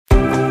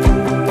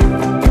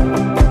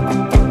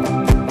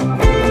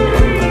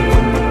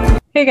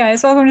Hey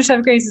guys, welcome to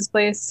Chef Grace's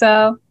Place.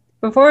 So,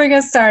 before we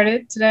get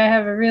started, today I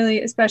have a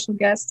really special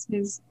guest.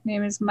 His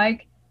name is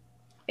Mike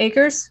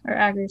Akers or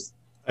Agers.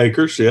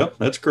 Akers, yeah,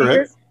 that's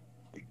correct.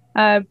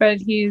 Akers. But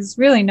he's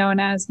really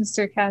known as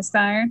Mr. Cast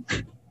Iron.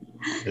 But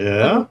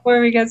Yeah. before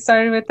we get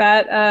started with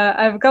that,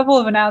 I have a couple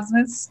of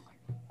announcements.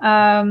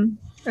 As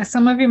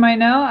some of you might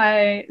know,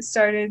 I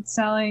started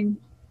selling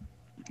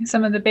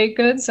some of the baked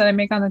goods that I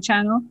make on the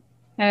channel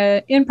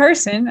in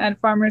person at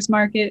Farmers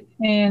Market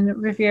in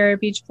Riviera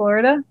Beach,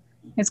 Florida.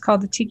 It's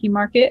called the Tiki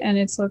Market, and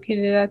it's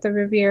located at the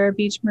Riviera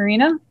Beach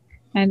Marina.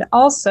 And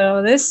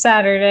also, this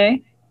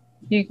Saturday,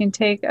 you can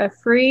take a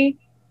free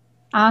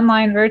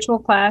online virtual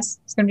class.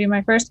 It's going to be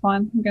my first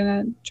one. I'm going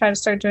to try to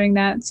start doing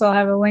that. So I'll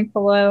have a link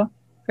below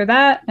for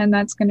that. And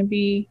that's going to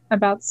be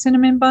about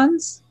cinnamon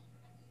buns.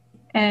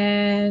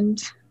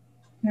 And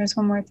there's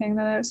one more thing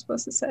that I was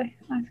supposed to say.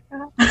 I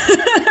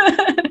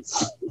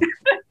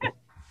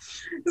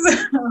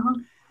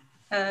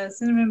forgot.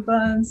 Cinnamon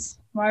buns,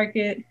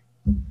 market.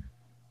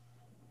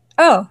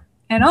 Oh,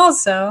 and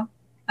also,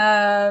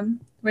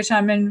 which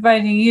I'm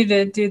inviting you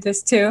to do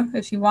this too,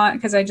 if you want,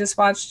 because I just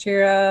watched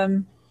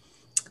your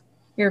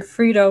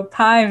Frito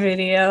pie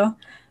video,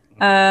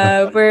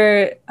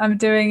 where I'm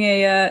doing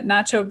a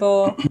nacho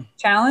bowl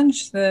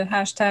challenge. The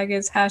hashtag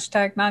is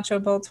hashtag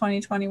nacho bowl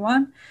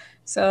 2021.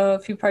 So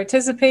if you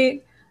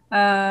participate, the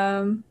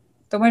I'm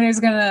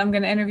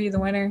gonna interview the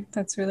winner.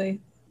 That's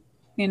really,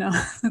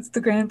 that's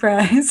the grand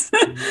prize.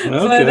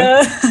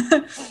 Okay.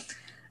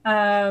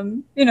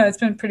 It's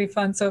been pretty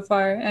fun so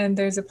far, and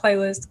there's a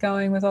playlist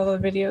going with all the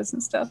videos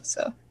and stuff.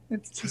 So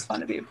it's just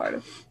fun to be a part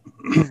of.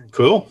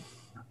 Cool.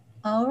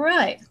 All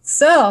right.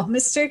 So,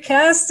 Mr.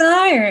 Cast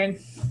Iron.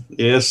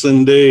 Yes,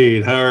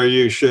 indeed. How are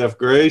you, Chef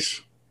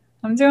Grace?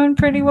 I'm doing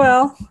pretty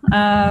well.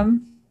 I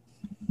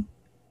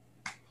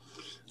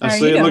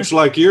see it looks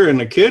like you're in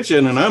the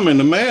kitchen and I'm in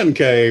the man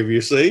cave,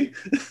 you see?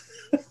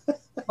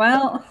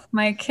 Well,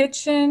 my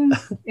kitchen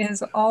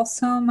is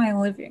also my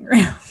living room.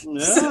 Yeah,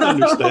 I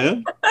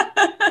understand.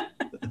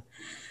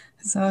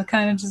 So it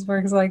kind of just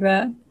works like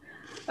that.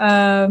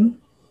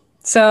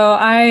 So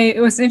I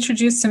was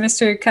introduced to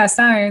Mr. Cast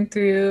Iron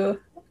through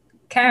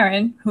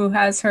Karen, who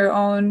has her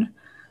own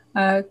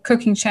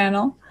cooking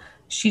channel.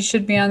 She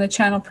should be on the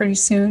channel pretty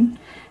soon.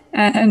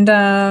 And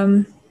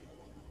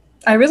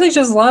I really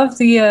just love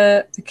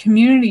the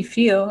community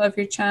feel of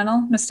your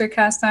channel. Mr.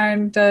 Cast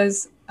Iron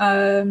does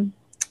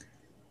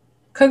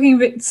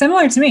cooking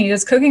similar to me. He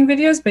does cooking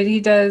videos, but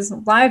he does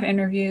live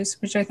interviews,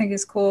 which I think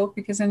is cool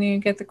because then you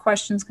get the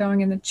questions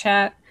going in the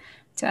chat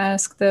to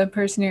ask the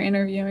person you're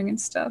interviewing and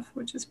stuff,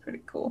 which is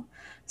pretty cool.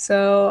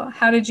 So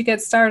how did you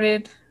get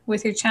started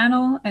with your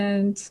channel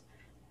and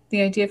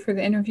the idea for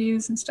the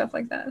interviews and stuff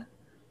like that?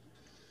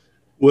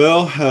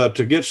 Well,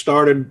 to get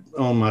started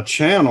on my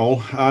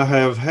channel, I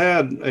have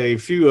had a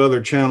few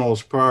other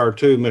channels prior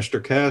to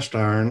Mr. Cast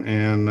Iron,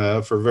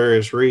 and for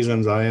various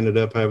reasons, I ended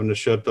up having to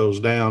shut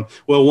those down.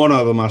 Well, one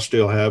of them I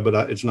still have,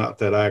 but it's not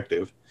that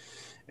active.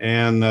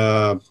 And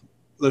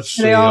let's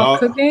see. Are they all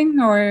cooking,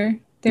 or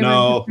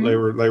no, they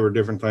were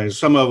different things.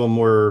 Some of them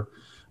were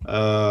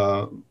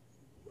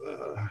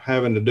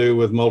having to do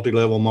with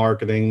multi-level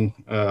marketing,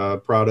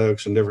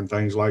 products and different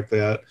things like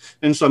that,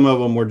 and some of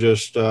them were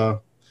just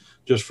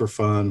for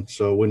fun.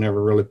 So we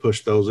never really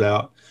pushed those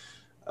out.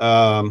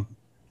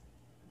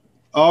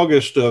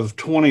 August of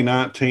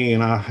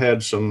 2019, I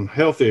had some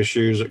health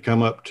issues that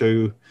come up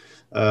to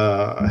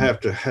have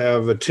to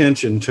have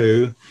attention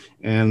to,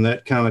 and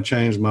that kind of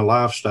changed my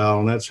lifestyle.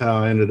 And that's how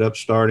I ended up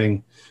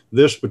starting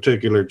this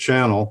particular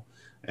channel.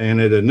 And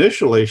it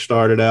initially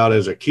started out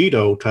as a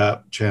keto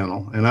type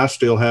channel. And I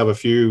still have a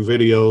few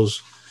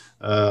videos,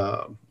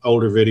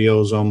 older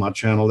videos on my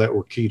channel that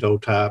were keto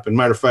type. And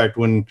matter of fact,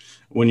 when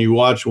you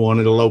watch one,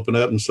 it'll open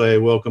up and say,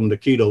 "Welcome to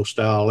Keto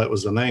Style." That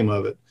was the name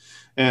of it.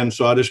 And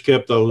so I just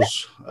kept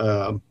those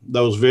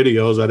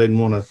videos. I didn't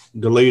want to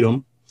delete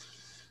them.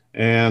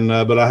 And,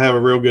 but I have a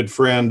real good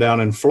friend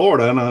down in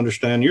Florida, and I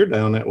understand you're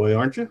down that way,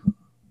 aren't you?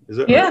 Is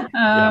that yeah. right?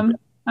 Yeah.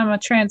 I'm a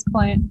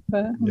transplant,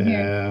 but I'm here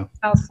in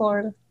South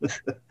Florida.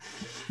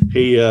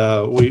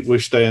 We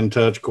stay in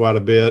touch quite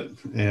a bit,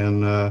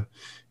 and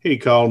he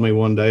called me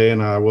one day,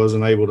 and I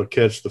wasn't able to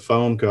catch the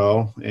phone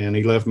call, and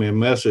he left me a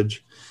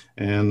message,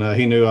 and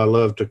he knew I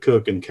loved to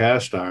cook and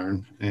cast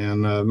iron.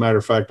 And matter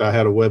of fact, I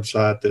had a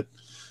website that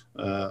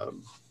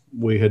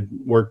we had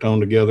worked on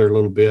together a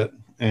little bit,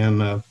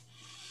 and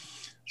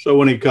so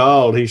when he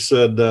called, he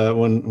said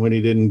when he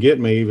didn't get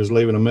me, he was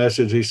leaving a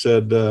message. He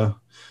said,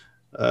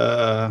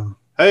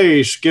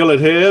 "Hey, skillet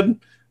head,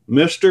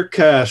 Mr.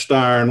 Cast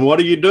Iron, what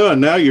are you doing?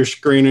 Now you're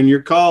screening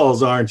your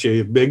calls, aren't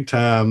you? Big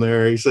time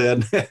there," he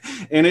said.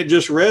 And it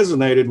just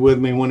resonated with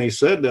me when he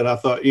said that. I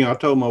thought, I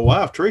told my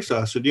wife, Teresa,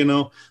 I said,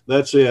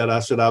 that's it. I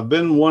said, I've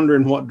been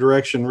wondering what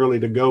direction really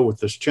to go with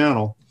this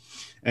channel.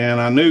 And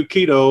I knew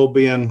keto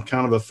being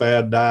kind of a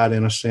fad diet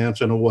in a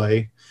sense, in a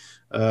way.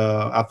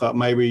 I thought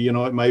maybe,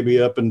 it may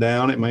be up and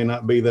down. It may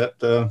not be that,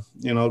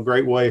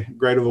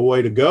 great of a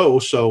way to go.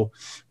 So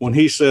when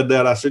he said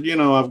that, I said,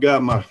 I've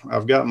got my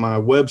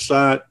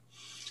website.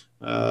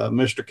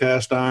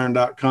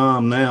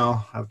 MrCastIron.com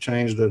now. I've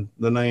changed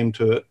the name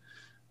to it.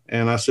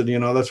 And I said,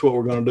 that's what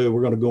we're going to do.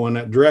 We're going to go in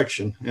that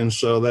direction. And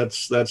so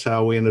that's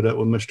how we ended up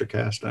with Mr.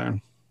 Cast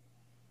Iron.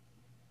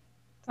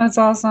 That's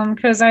awesome.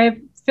 Because I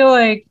feel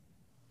like,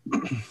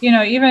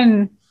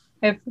 even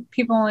if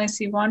people only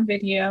see one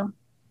video,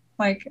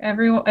 I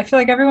feel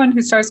like everyone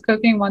who starts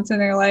cooking once in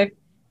their life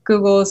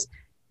Googles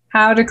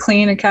how to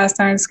clean a cast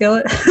iron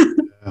skillet.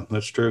 Yeah,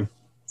 that's true.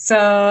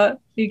 So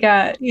you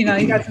got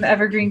some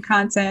evergreen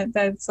content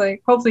that's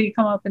like, hopefully you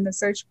come up in the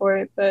search for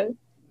it, but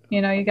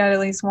you got at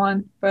least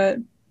one. But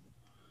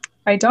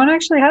I don't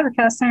actually have a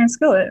cast iron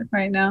skillet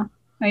right now.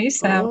 I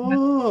used to have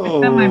one.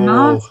 It's at my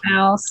mom's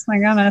house.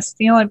 I'm gonna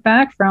steal it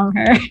back from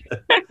her.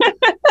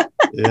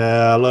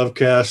 Yeah, I love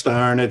cast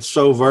iron. It's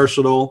so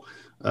versatile.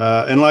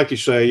 And like you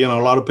say, a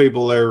lot of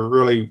people, they're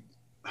really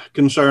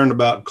concerned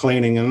about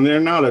cleaning, and they're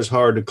not as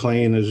hard to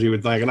clean as you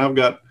would think. And I've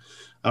got,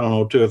 I don't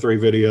know, 2 or 3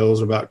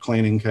 videos about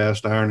cleaning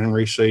cast iron and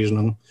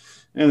reseasoning.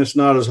 And it's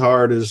not as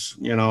hard as,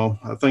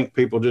 I think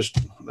people just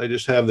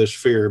have this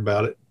fear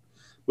about it.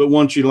 But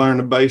once you learn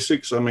the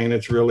basics, I mean,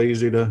 it's real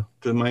easy to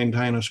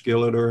maintain a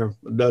skillet or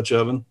a Dutch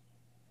oven.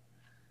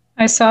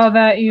 I saw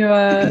that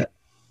you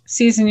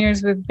season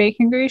yours with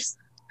bacon grease.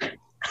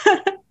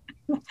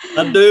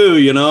 I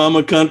do. I'm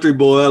a country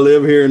boy. I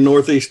live here in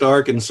Northeast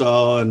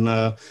Arkansas, and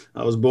I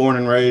was born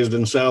and raised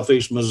in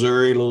Southeast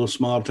Missouri, a little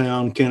small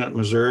town, Kennett,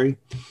 Missouri.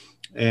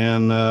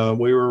 And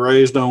we were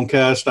raised on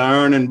cast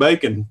iron and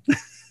bacon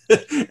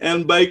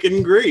and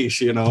bacon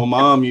grease.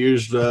 Mom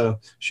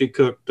she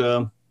cooked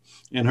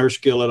in her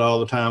skillet all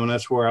the time, and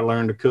that's where I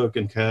learned to cook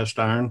in cast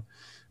iron.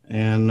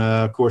 And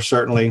of course,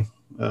 certainly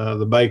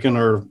the bacon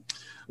or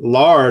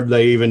lard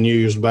they even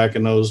used back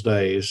in those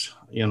days,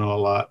 a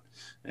lot.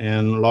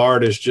 And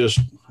lard is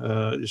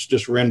it's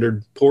just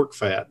rendered pork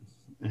fat,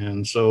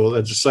 and so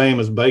that's the same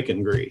as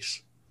bacon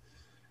grease.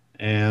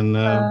 And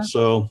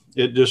so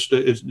it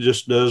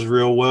just does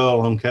real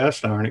well on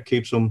cast iron. It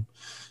keeps them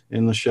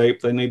in the shape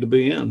they need to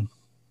be in.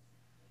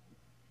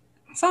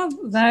 It's not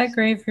that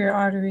great for your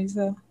arteries,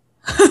 though.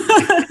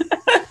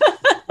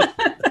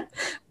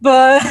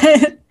 But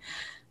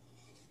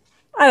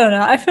I don't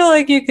know. I feel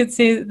like you could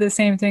say the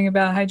same thing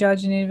about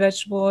hydrogenated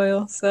vegetable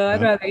oil. So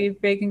I'd rather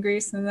eat bacon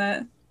grease than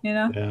that.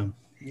 Yeah.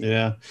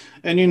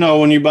 And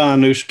when you buy a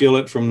new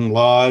skillet from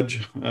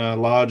Lodge,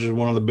 Lodge is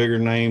one of the bigger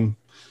name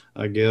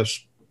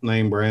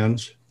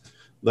brands.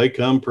 They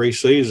come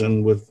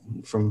pre-seasoned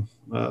from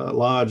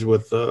Lodge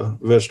with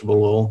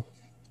vegetable oil.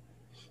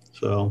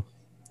 So,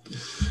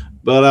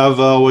 but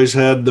I've always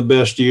had the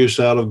best use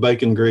out of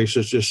bacon grease.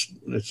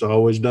 It's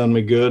always done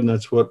me good, and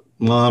that's what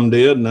Mom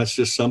did, and that's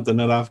just something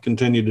that I've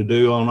continued to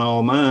do on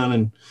all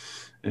mine.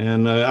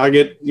 And I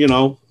get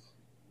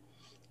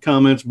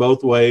comments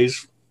both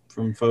ways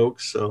from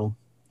folks. So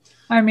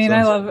I mean,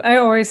 I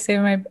always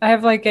save I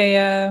have like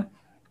a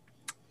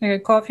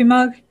coffee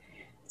mug.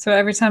 So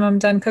every time I'm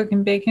done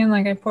cooking bacon,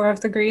 I pour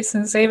off the grease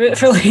and save it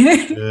for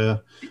later. Yeah.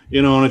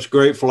 And it's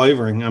great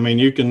flavoring. I mean,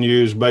 you can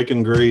use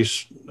bacon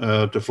grease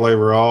to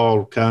flavor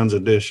all kinds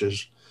of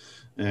dishes.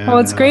 And,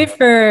 it's great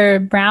for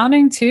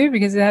browning too,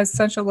 because it has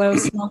such a low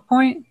smoke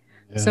point.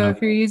 Yeah. So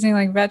if you're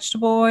using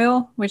vegetable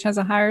oil, which has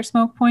a higher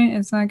smoke point,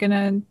 it's not going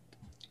to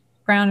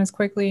brown as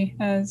quickly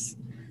as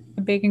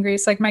the bacon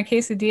grease. Like my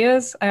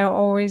quesadillas, I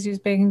always use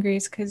bacon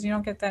grease because you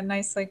don't get that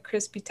nice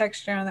crispy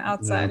texture on the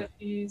outside if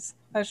you use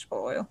vegetable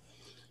oil.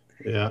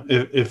 Yeah,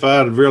 if I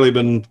had really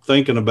been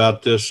thinking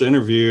about this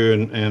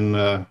interview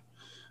and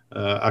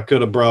I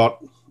could have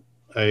brought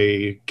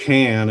a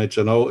can. It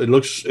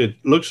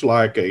looks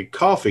like a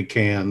coffee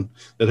can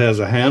that has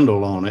a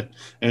handle on it,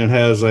 and it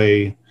has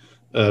a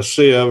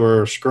sieve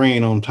or a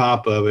screen on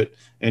top of it,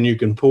 and you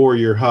can pour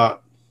your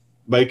hot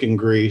bacon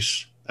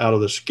grease out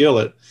of the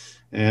skillet,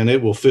 and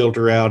it will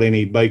filter out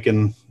any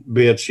bacon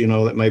bits,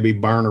 that may be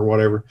burnt or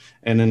whatever,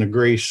 and then the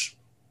grease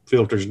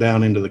filters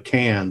down into the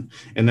can.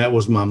 And that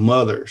was my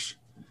mother's,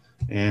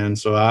 and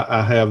so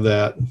I have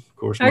that. Of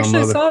course, I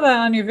actually saw that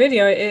on your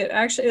video.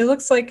 It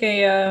looks like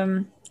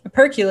a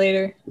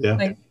percolator,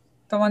 like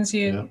the ones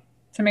to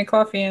make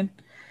coffee in.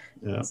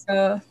 Yeah.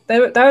 So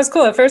that was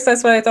cool. At first,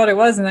 that's what I thought it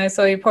was, and I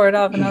saw you pour it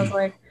off, and I was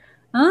like,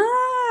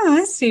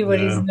 I see what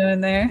he's doing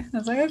there. I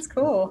was like, that's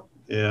cool.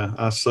 Yeah,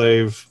 I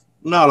save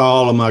not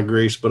all of my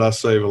grease, but I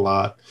save a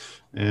lot.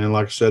 And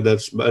like I said,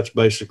 that's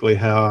basically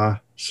how I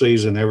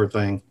season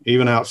everything,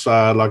 even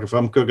outside. Like if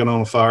I'm cooking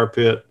on a fire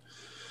pit,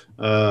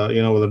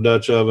 with a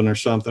Dutch oven or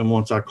something,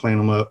 once I clean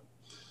them up,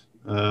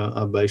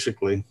 I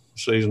basically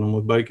season them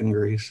with bacon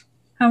grease.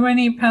 How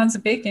many pounds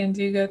of bacon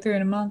do you go through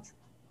in a month?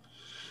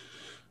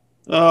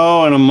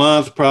 Oh, in a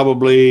month,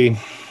 probably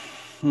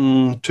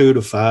 2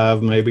 to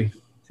 5, maybe.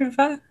 2 to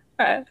 5? All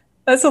right.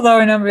 That's a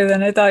lower number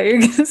than I thought you were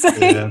going to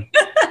say. Yeah.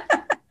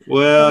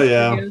 Well,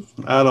 yeah.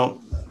 I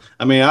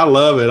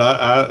love it.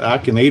 I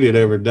can eat it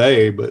every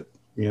day, but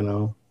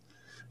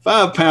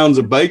 5 pounds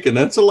of bacon,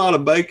 that's a lot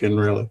of bacon,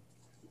 really.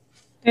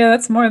 Yeah,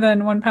 that's more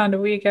than 1 pound a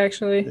week,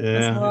 actually.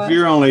 Yeah, if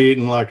you're only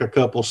eating a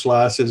couple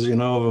slices,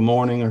 of a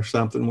morning or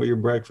something with your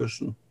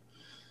breakfast.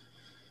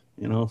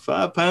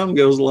 £5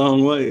 goes a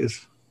long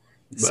ways.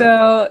 But,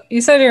 so you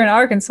said you're in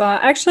Arkansas.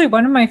 Actually,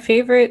 one of my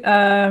favorite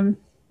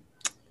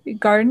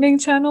gardening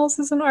channels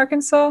is in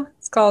Arkansas.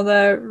 It's called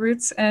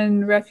Roots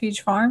and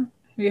Refuge Farm.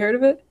 Have you heard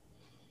of it?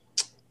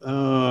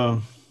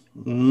 No,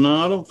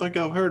 I don't think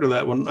I've heard of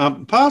that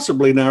one.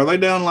 Possibly now. Are they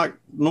down like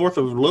north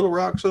of Little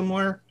Rock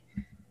somewhere?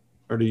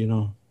 Or do you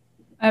know?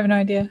 I have no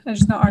idea. I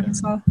just know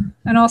Arkansas.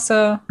 And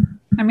also,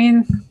 I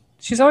mean,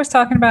 she's always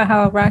talking about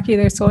how rocky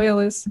their soil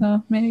is.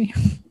 So maybe.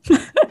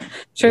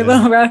 Sure, yeah.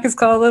 Little Rock is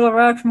called Little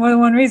Rock for more than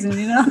one reason,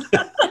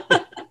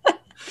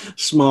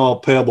 Small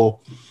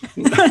pebble.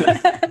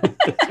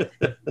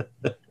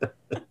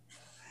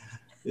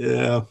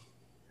 Yeah.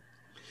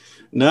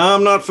 No,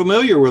 I'm not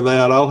familiar with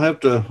that. I'll have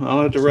to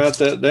write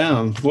that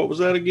down. What was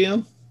that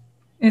again?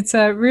 It's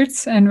a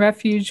Roots and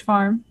Refuge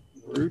Farm.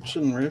 Roots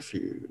and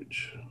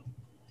Refuge.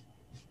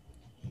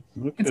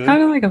 Okay. It's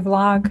kind of like a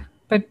vlog,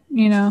 but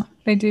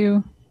they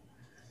do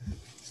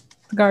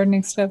the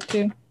gardening stuff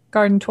too,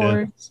 garden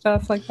tour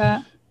stuff like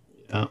that.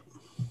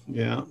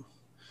 Yeah.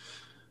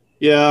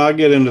 I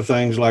get into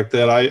things like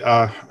that.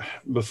 I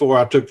before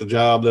I took the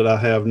job that I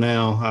have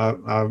now,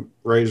 I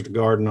raised a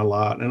garden a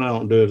lot, and I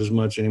don't do it as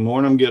much anymore.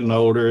 And I'm getting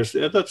older.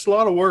 That's a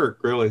lot of work,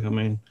 really. I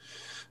mean,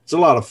 it's a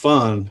lot of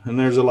fun, and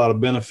there's a lot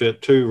of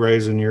benefit to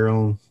raising your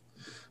own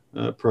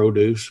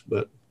produce.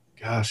 But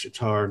gosh, it's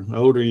hard. The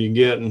older you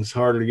get, and it's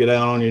harder to get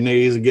down on your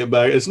knees and get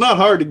back. It's not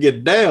hard to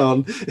get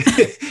down.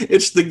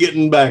 It's the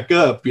getting back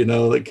up,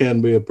 that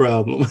can be a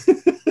problem.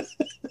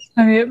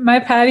 I mean, my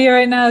patio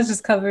right now is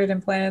just covered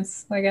in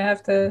plants. Like, I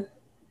have to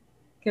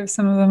give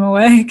some of them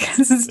away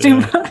because it's too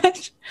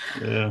much.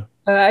 Yeah.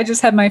 I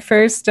just had my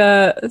first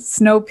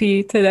snow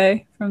pea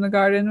today from the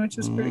garden, which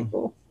is pretty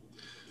cool.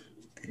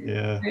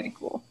 Yeah. Pretty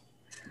cool.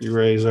 You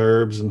raise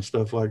herbs and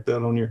stuff like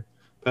that on your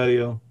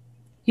patio?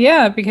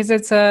 Yeah, because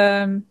it's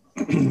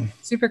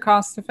super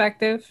cost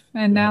effective.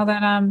 And now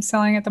that I'm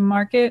selling at the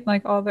market,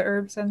 like all the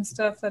herbs and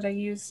stuff that I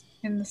use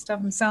in the stuff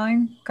I'm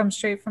selling comes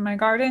straight from my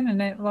garden,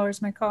 and it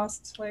lowers my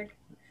costs a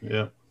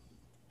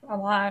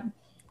lot.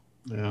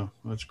 Yeah,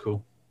 that's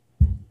cool.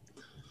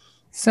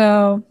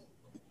 So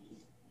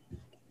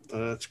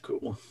that's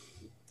cool.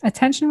 A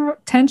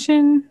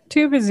tension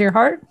tube is your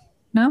heart?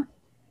 No?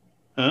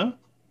 Huh?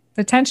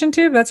 The tension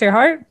tube, that's your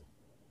heart?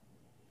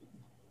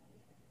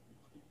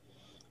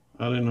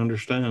 I didn't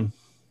understand.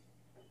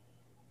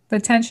 The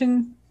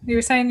tension, you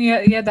were saying you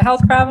had the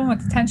health problem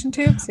with the tension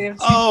tube? So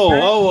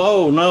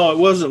no, it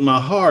wasn't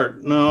my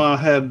heart. No, I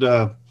had,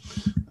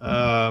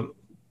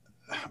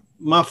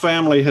 my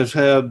family has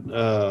had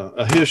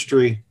a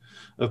history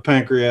of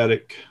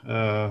pancreatic.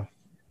 I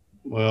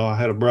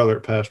had a brother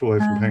that passed away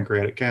from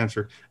pancreatic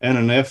cancer and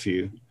a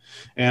nephew.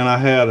 And I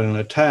had an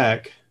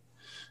attack,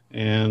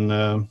 and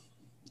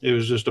it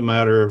was just a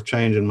matter of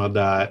changing my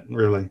diet,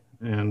 really.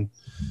 And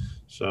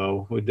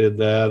so we did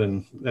that,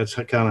 and that's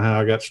kind of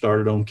how I got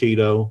started on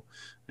keto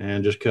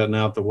and just cutting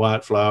out the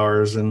white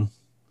flours and,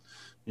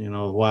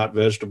 white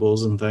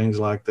vegetables and things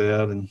like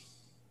that, and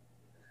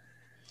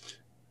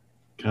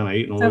kind of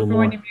eating a little more.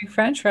 When you make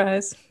French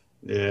fries.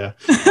 Yeah.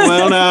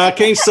 Well, now I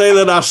can't say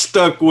that I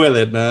stuck with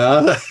it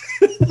now.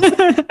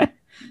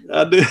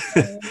 I do.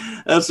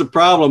 That's the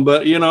problem.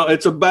 But,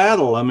 it's a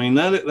battle. I mean,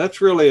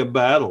 that's really a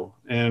battle.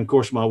 And of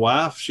course, my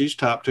wife, she's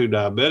type 2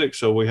 diabetic.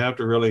 So we have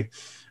to really,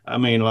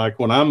 like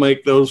when I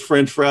make those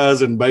French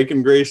fries and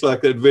bacon grease,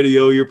 like that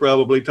video you're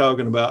probably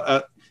talking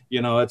about,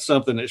 it's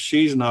something that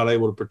she's not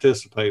able to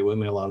participate with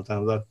me a lot of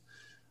times.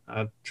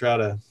 I try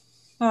to.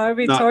 Oh, it'd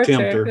be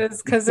torture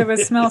because it would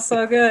smell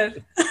so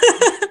good.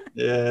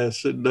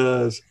 Yes, it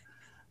does.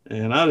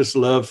 And I just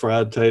love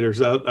fried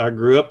taters. I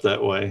grew up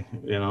that way,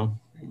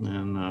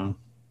 and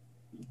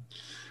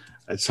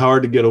it's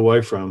hard to get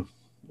away from,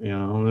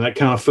 and that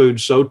kind of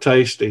food's so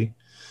tasty,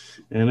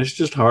 and it's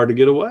just hard to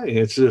get away.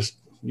 It's just,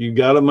 you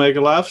got to make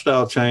a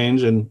lifestyle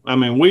change. And I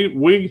mean,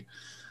 we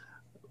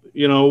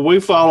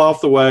fall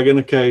off the wagon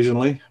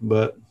occasionally,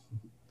 but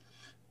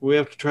we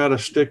have to try to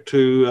stick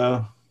to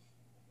a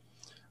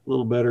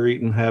little better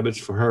eating habits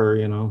for her,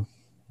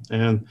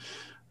 and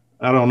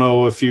I don't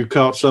know if you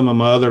caught some of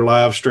my other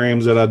live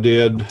streams that I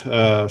did,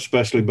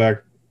 especially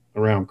back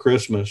around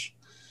Christmas.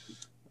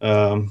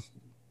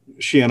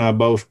 She and I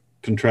both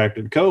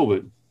contracted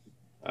COVID.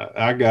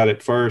 I got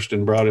it first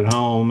and brought it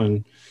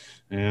home,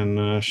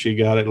 and she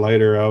got it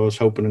later. I was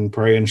hoping and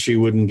praying she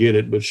wouldn't get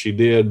it, but she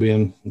did,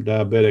 being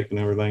diabetic and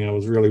everything. I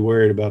was really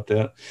worried about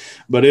that,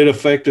 but it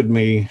affected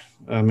me.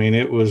 I mean,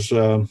 it was,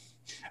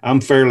 I'm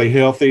fairly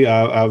healthy.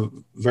 I've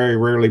very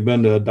rarely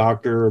been to a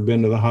doctor or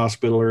been to the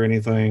hospital or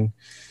anything.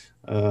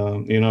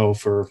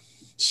 For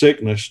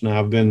sickness.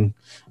 Now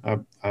I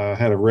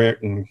had a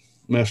wreck and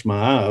messed my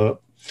eye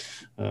up,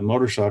 a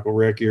motorcycle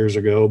wreck years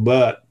ago,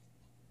 but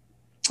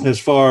as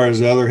far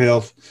as other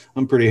health,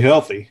 I'm pretty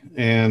healthy,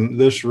 and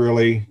this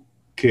really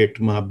kicked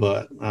my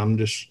butt. I'm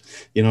just,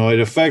 it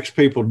affects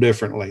people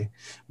differently,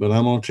 but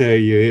I'm going to tell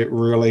you, it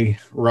really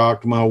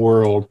rocked my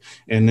world.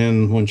 And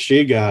then when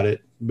she got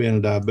it, being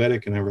a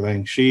diabetic and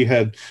everything, she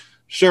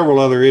several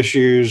other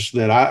issues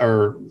that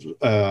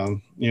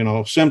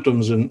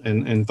symptoms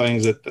and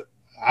things that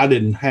I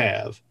didn't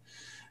have.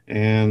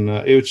 And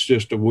it's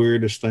just the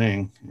weirdest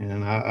thing.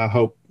 And I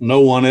hope no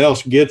one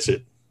else gets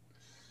it.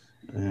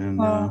 And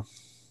well,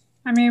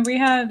 I mean, we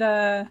had,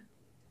 I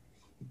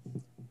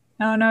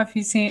don't know if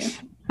you've seen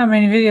how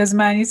many videos of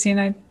mine you've seen.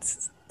 I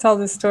tell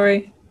this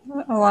story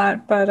a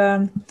lot, but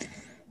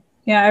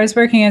yeah, I was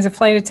working as a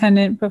flight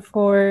attendant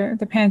before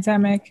the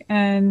pandemic,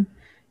 and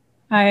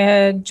I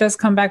had just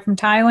come back from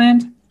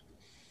Thailand,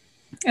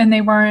 and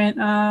they weren't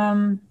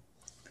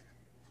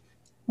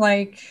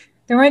they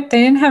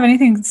didn't have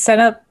anything set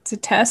up to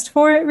test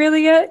for it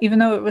really yet, even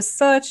though it was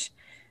so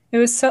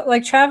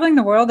like traveling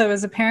the world. It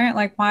was apparent,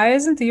 like, why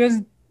isn't the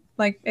US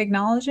like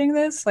acknowledging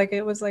this? Like,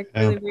 it was like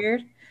really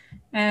weird.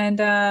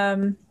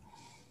 And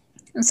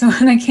so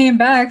when I came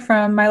back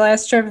from my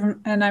last trip,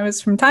 and I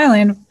was from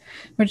Thailand,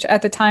 which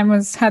at the time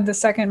had the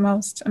second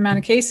most amount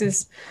of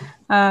cases,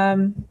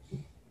 I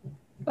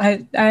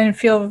didn't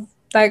feel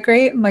that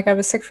great. Like, I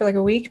was sick for like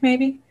a week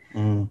maybe,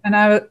 and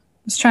I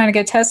was trying to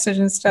get tested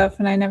and stuff,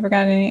 and I never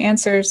got any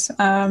answers.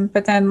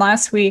 But then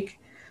last week,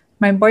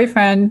 my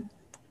boyfriend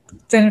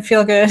didn't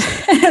feel good,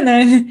 and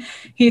then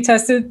he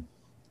tested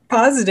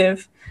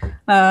positive.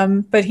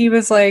 But he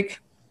was like,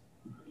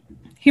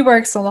 he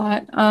works a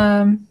lot.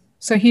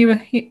 So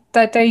he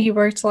that day he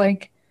worked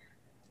like,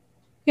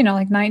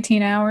 like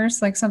 19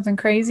 hours, like something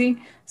crazy.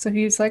 So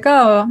he was like,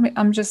 "Oh,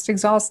 I'm just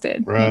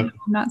exhausted. Right. I'm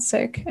not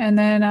sick." And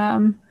then,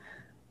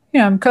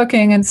 I'm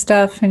cooking and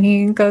stuff, and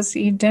he goes to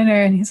eat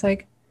dinner, and he's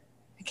like,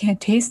 "I can't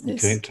taste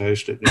this. You can't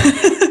taste it." Yeah.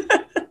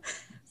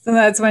 So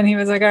that's when he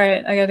was like, "All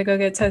right, I got to go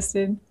get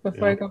tested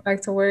before I go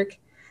back to work."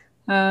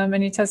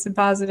 And he tested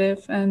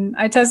positive, and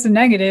I tested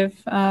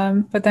negative.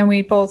 But then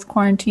we both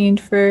quarantined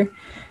for,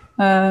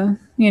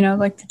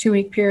 like the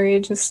 2-week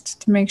period,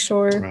 just to make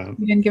sure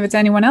we didn't give it to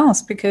anyone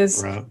else.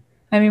 Because,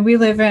 I mean, we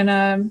live in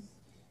a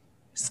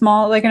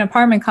small, like an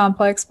apartment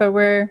complex, but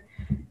we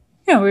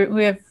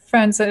have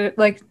friends that,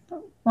 like,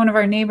 one of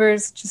our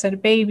neighbors just had a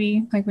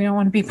baby. Like, we don't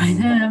want to be by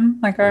them.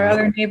 Like, our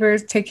other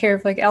neighbors take care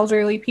of like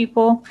elderly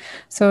people.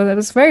 So it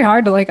was very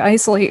hard to like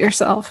isolate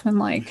yourself and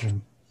like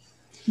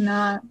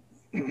not.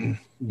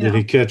 Did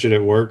he catch it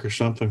at work or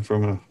something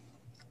from a?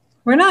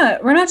 We're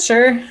not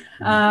sure.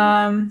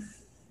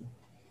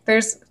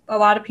 There's a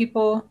lot of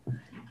people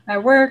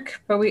at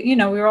work, but we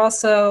were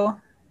also,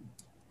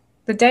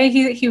 the day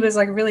he was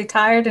like really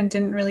tired and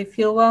didn't really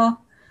feel well.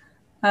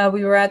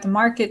 We were at the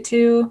market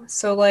too.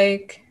 So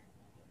like,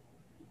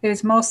 it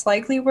was most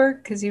likely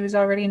work because he was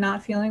already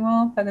not feeling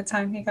well by the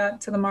time he got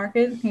to the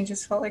market. He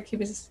just felt like he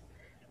just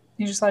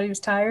thought he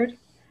was tired.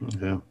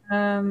 Yeah.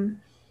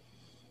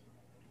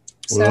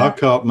 So, I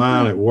caught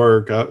mine at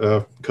work.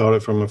 I caught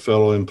it from a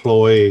fellow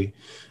employee,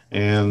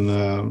 and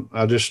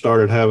I just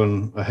started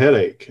having a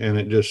headache, and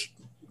it just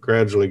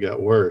gradually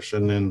got worse.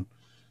 And then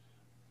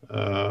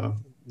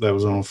that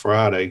was on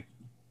Friday,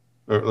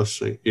 or let's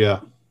see,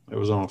 yeah, it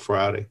was on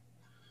Friday.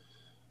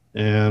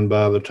 And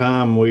by the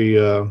time we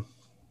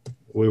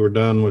were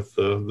done with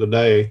the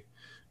day,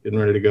 getting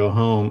ready to go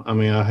home, I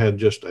mean, I had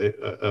just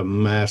a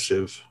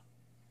massive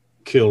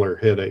killer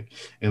headache,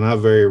 and I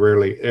very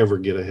rarely ever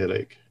get a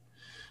headache.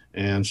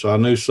 And so I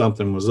knew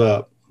something was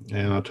up,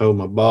 and I told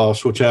my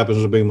boss, which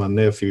happens to be my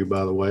nephew,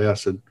 by the way, I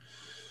said,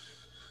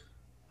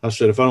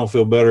 if I don't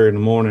feel better in the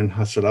morning,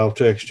 I said, I'll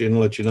text you and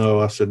let you know.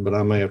 I said, but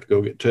I may have to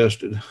go get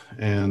tested.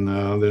 And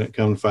then it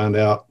come to find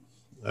out,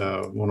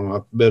 one of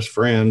my best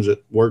friends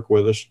that work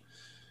with us,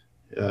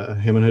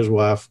 him and his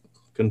wife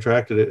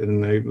contracted it,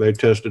 and they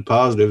tested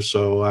positive.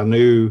 So I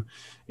knew,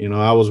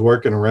 I was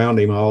working around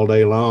him all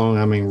day long.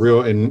 I mean,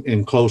 real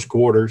in close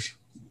quarters.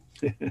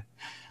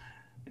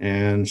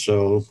 And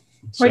so,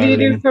 what do you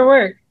do for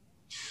work?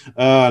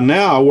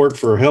 Now I work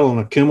for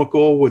Helena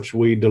Chemical, which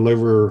we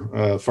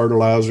deliver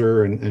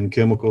fertilizer and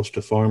chemicals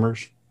to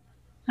farmers.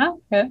 Oh,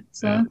 okay.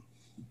 So,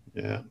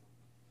 yeah.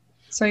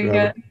 So you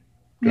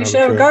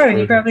should have a garden.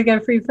 You probably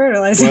get free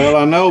fertilizer. Well,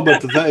 I know,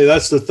 but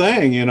that's the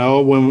thing,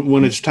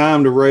 when it's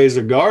time to raise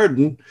a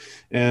garden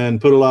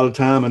and put a lot of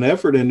time and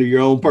effort into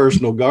your own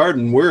personal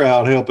garden, we're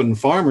out helping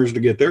farmers to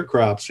get their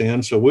crops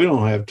in. So we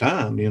don't have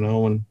time,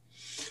 and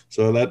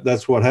so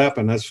that's what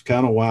happened. That's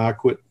kind of why I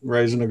quit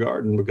raising a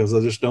garden, because I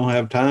just don't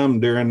have time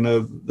during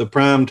the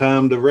prime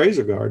time to raise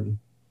a garden.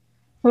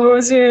 What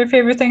was your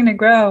favorite thing to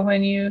grow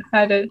when you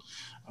had it?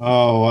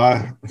 Oh,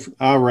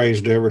 I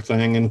raised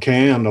everything and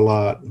canned a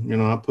lot.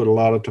 I put a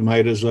lot of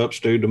tomatoes up,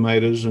 stewed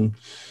tomatoes, and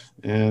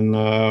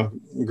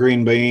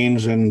green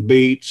beans and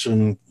beets,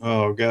 and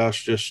oh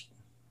gosh, just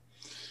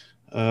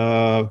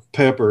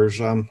peppers.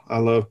 I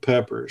love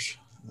peppers.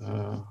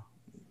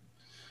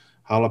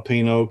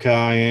 Jalapeno,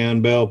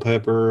 cayenne, bell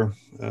pepper.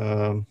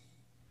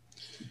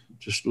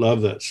 Just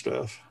love that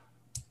stuff.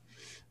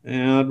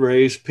 And I'd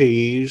raise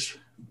peas,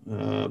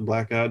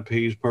 black-eyed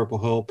peas, purple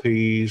hull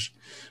peas,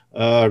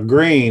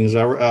 greens.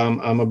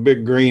 I'm a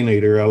big green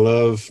eater. I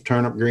love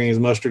turnip greens,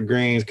 mustard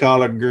greens,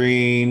 collard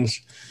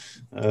greens,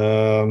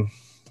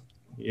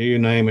 you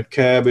name it,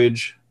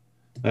 cabbage.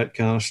 That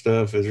kind of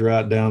stuff is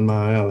right down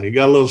my alley. You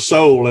got a little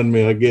soul in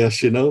me, I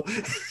guess, you know.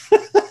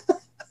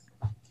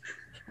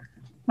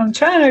 I'm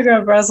trying to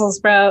grow a Brussels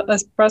sprout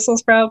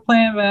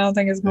plant, but I don't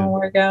think it's gonna Yeah.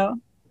 work out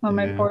on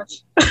my Yeah. porch.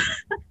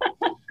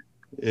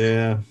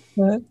 Yeah.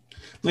 But,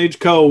 Needs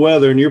cold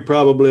weather, and you're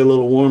probably a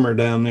little warmer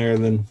down there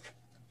than.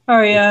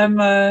 oh yeah,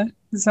 I'm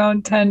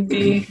zone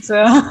 10B,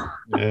 so I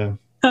Yeah.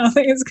 don't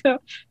think it's gonna.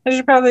 I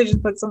should probably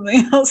just put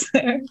something else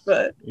there.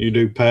 But You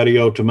do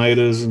patio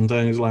tomatoes and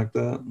things like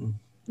that.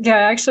 yeah,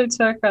 I actually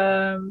took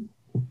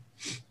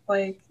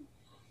like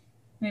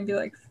maybe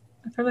like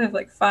I probably have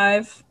like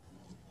five.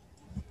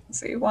 Let's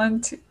see,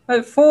 one, two,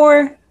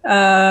 four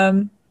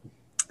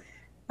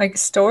like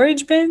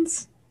storage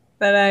bins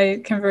that I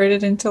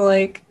converted into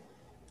like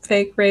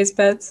fake raised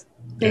beds,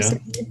 Yeah.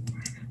 basically.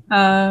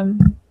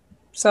 Um,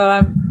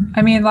 so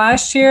I mean,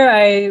 last year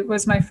I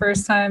was my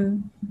first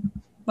time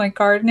like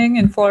gardening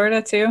in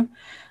Florida too.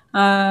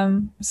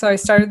 So I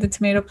started the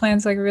tomato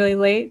plants like really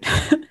late,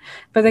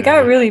 but they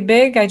got Yeah. really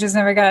big. I just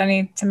never got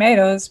any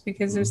tomatoes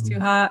because it was Mm-hmm. too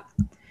hot.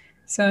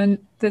 So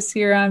this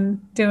year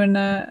I'm doing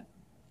a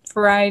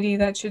variety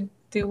that should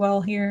do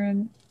well here,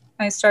 and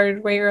I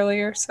started way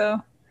earlier,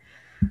 so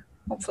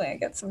hopefully I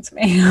get some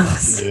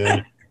tomatoes.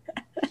 Yeah.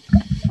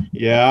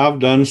 Yeah. I've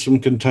done some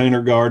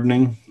container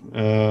gardening.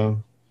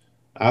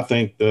 I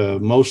think the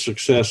most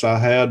success I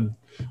had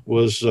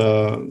was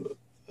uh,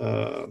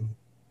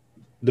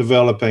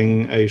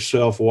 developing a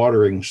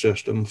self-watering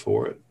system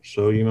for it.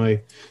 So you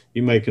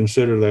may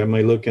consider that,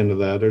 may look into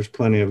that. There's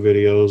plenty of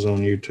videos on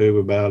YouTube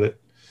about it.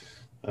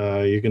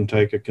 You can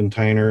take a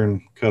container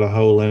and cut a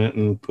hole in it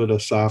and put a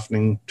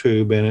siphoning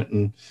tube in it,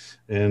 and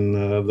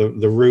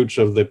the roots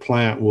of the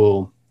plant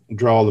will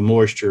draw the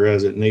moisture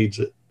as it needs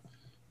it,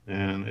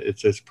 and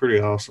it's pretty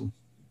awesome.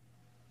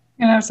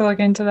 Gonna have to look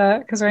into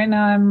that because right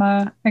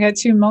now I got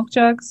two milk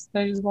jugs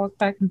that I just walk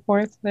back and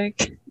forth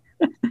like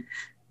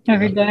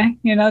every Yeah,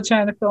 day,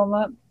 trying to fill them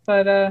up.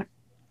 But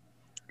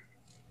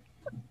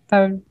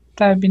that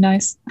would be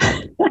nice.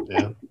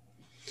 yeah,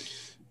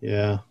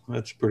 yeah.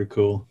 That's pretty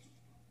cool.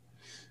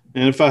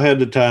 And if I had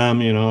the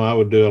time, I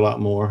would do a lot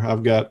more.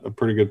 I've got a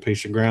pretty good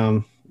piece of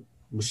ground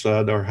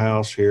beside our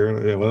house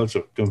here. Yeah, well, it's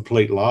a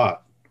complete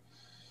lot.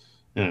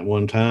 And at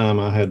one time,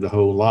 I had the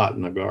whole lot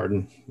in the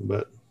garden,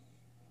 but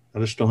I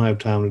just don't have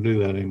time to do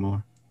that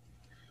anymore.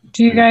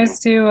 Do you guys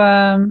do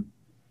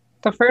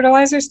the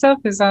fertilizer stuff?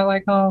 Is that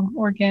like all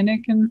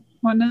organic and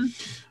whatnot?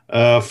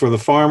 For the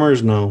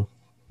farmers, no.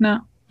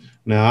 No.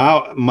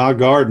 Now, my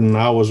garden,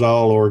 I was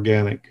all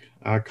organic.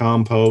 I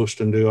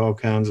compost and do all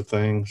kinds of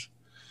things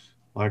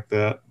like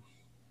that.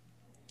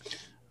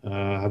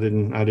 I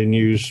didn't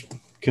use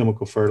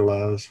chemical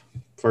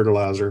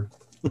fertilizer,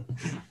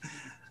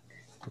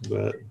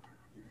 but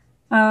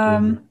yeah.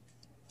 Um,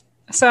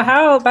 so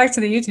how back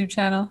to the YouTube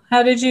channel?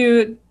 How did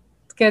you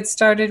get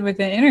started with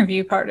the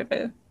interview part of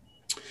it?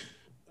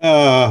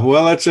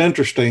 Well, that's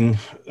interesting.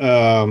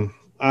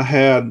 I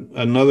had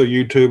another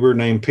YouTuber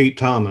named Pete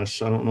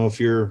Thomas. I don't know if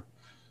you're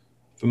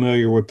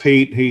familiar with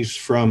Pete. He's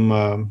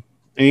from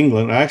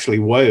England, actually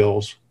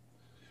Wales,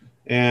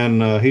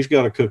 and he's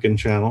got a cooking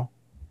show,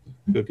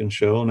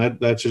 and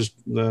that's just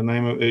the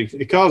name of it.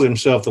 He calls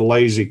himself the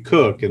Lazy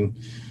Cook, and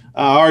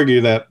I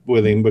argue that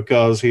with him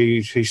because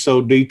he's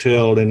so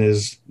detailed in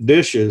his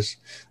dishes.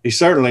 He's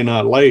certainly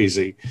not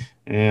lazy,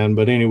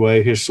 but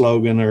anyway, his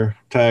slogan or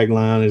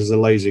tagline is the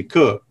Lazy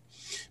Cook.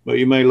 But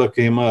you may look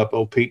him up.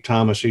 Oh, Pete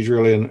Thomas, he's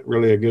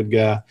really a good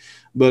guy.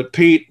 But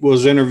Pete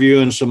was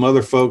interviewing some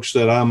other folks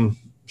that I'm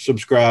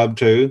subscribed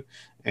to,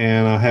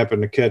 and I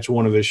happened to catch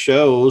one of his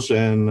shows.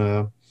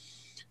 And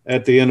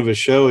at the end of his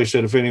show, he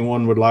said, if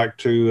anyone would like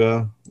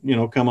to,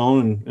 come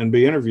on and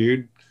be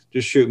interviewed,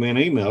 just shoot me an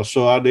email.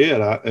 So I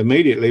did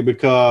immediately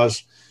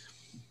because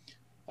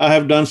I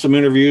have done some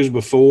interviews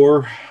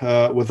before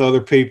with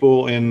other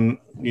people in,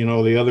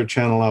 the other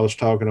channel I was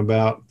talking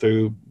about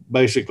through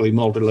basically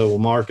multi-level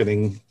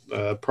marketing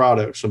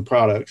products.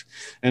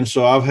 And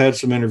so I've had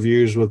some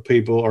interviews with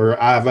people,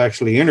 or I've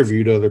actually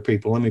interviewed other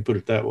people. Let me put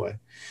it that way.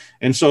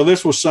 And so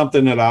this was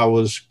something that I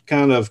was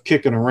kind of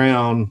kicking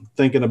around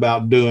thinking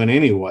about doing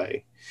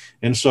anyway.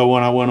 And so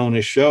when I went on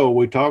his show,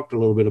 we talked a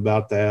little bit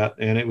about that,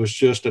 and it was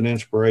just an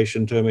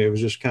inspiration to me. It was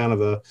just kind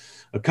of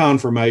a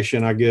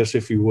confirmation, I guess,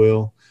 if you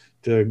will,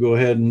 to go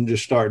ahead and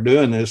just start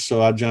doing this.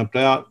 So I jumped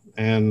out,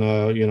 and,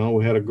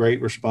 we had a great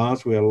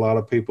response. We had a lot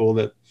of people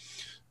that,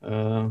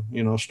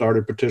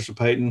 started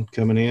participating,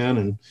 coming in,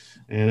 and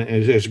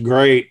it's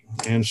great.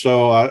 And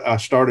so I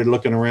started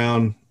looking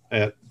around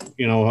at,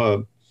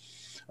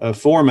 a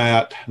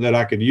format that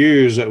I could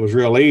use that was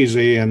real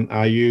easy. And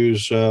I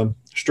use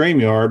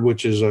StreamYard,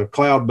 which is a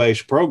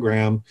cloud-based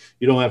program.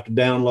 You don't have to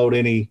download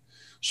any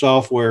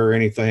software or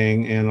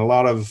anything. And a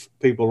lot of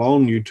people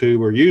on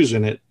YouTube are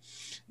using it.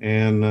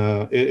 And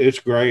it's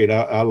great.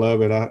 I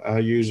love it. I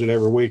use it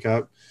every week.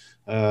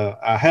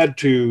 I had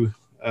to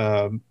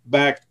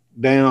back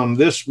down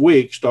this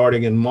week,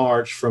 starting in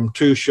March, from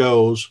two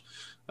shows,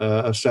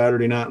 a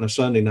Saturday night and a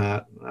Sunday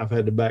night. I've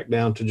had to back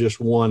down to just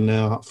one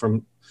now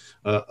from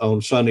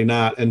on Sunday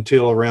night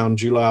until around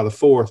July the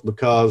 4th,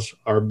 because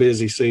our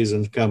busy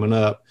season's coming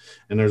up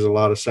and there's a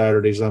lot of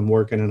Saturdays I'm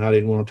working, and I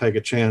didn't want to take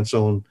a chance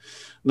on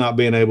not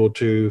being able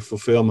to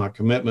fulfill my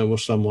commitment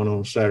with someone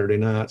on Saturday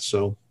night.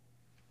 So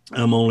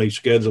I'm only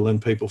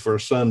scheduling people for a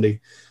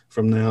Sunday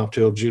from now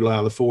till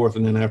July the 4th.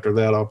 And then after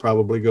that, I'll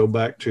probably go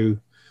back to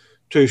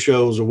 2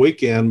 shows a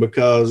weekend,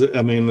 because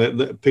I mean,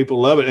 the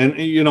people love it. And,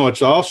 you know,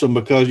 it's awesome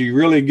because you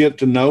really get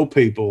to know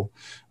people.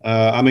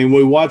 I mean,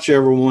 we watch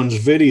everyone's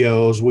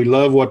videos. We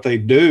love what they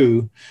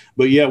do,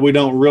 but yet we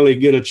don't really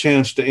get a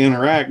chance to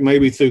interact,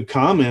 maybe through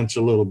comments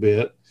a little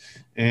bit.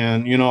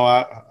 And, you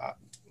know,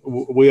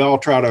 we all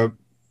try to,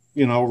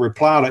 you know,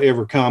 reply to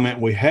every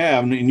comment we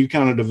have. And you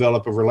kind of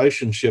develop a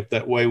relationship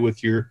that way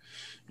with your,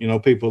 you know,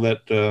 people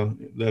that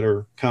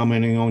are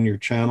commenting on your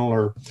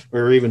channel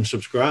or even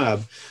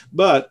subscribe.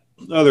 But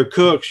other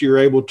cooks, you're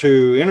able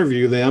to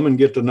interview them and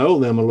get to know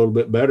them a little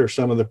bit better.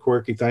 Some of the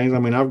quirky things. I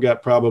mean, I've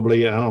got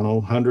probably, I don't know,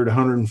 100,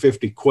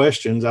 150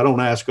 questions. I don't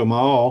ask them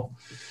all.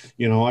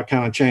 You know, I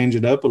kind of change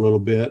it up a little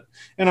bit,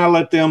 and I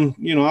let them,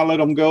 you know, I let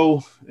them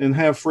go and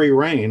have free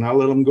reign. I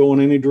let them go in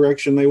any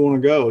direction they want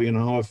to go. You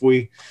know, if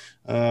we,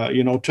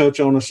 you know,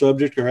 touch on a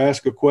subject or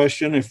ask a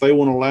question, if they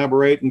want to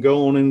elaborate and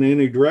go on in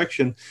any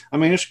direction, I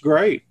mean, it's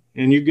great.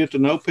 And you get to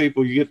know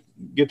people, you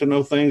get to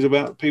know things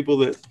about people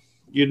that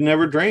you'd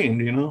never dreamed,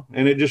 you know,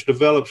 and it just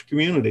develops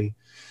community.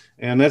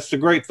 And that's the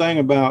great thing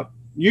about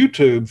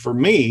YouTube for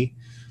me.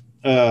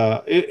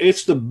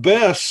 It's the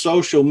best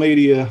social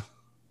media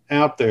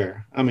out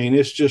there. I mean,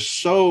 it's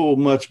just so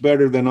much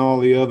better than all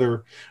the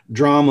other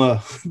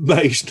drama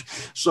based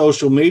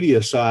social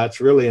media sites,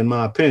 really, in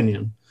my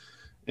opinion,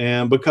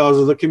 and because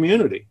of the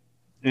community.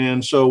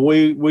 And so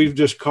we've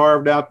just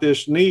carved out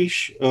this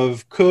niche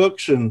of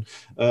cooks and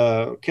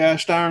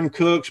cast iron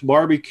cooks,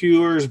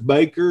 barbecuers,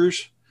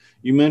 bakers.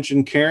 You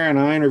mentioned Karen.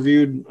 I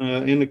interviewed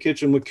in the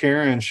kitchen with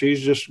Karen.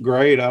 She's just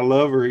great. I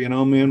love her. You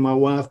know, me and my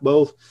wife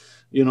both,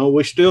 you know,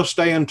 we still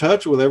stay in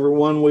touch with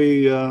everyone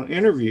we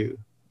interview.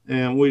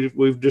 And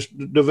we've just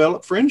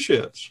developed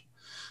friendships.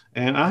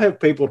 And I have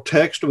people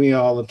text me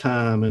all the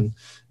time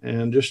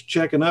and just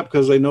checking up,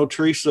 because they know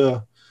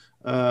Teresa.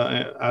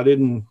 I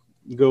didn't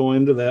go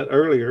into that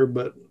earlier,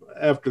 but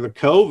after the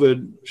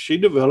COVID, she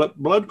developed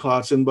blood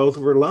clots in both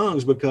of her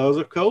lungs because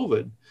of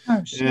COVID.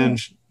 Oh, shit. And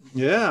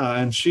yeah,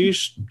 and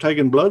she's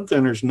taking blood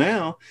thinners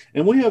now.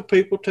 And we have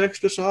people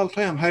text us all the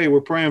time. Hey,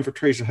 we're praying for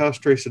Teresa. How's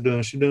Teresa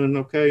doing? Is she doing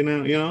okay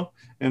now? You know,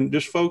 and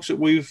just folks that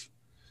we've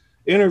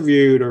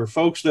interviewed or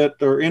folks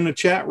that are in the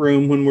chat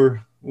room when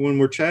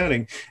we're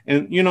chatting.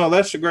 And, you know,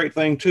 that's the great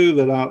thing too,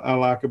 that I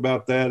like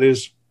about that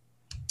is,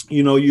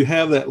 you know, you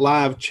have that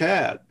live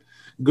chat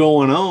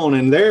going on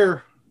and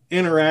they're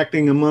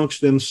interacting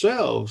amongst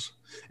themselves.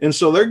 And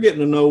so they're getting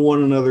to know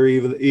one another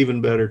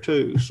even better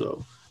too.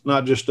 So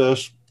not just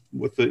us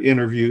with the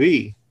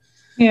interviewee.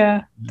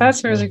 Yeah,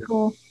 that's really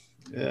cool.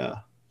 Yeah.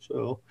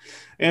 So,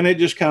 and it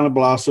just kind of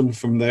blossomed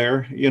from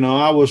there. You know,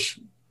 I was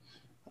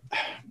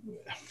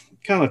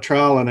kind of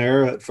trial and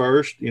error at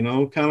first, you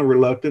know, kind of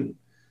reluctant,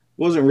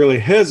 wasn't really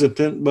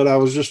hesitant, but I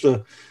was just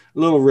a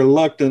little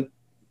reluctant,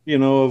 you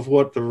know, of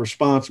what the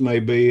response may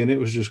be. And it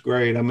was just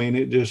great. I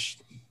mean,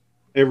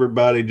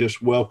 everybody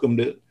just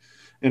welcomed it.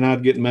 And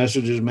I'd get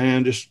messages,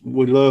 man,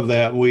 we love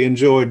that. We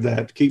enjoyed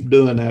that. Keep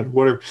doing that,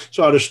 whatever.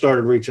 So I just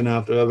started reaching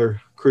out to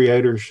other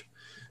creators,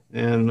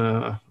 and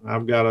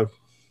I've got a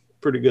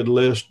pretty good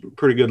list,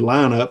 pretty good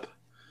lineup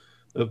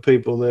of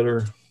people that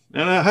are,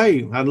 and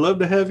hey, I'd love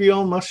to have you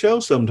on my show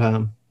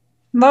sometime.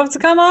 Love to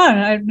come on.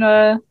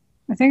 I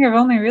think I've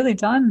only really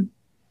done,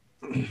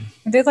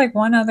 I did like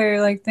one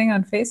other like thing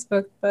on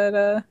Facebook, but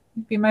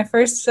it'd be my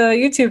first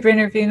YouTube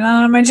interview,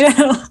 not on my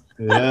channel.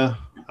 Yeah.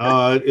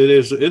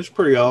 It's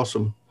pretty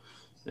awesome.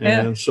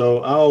 And yeah. So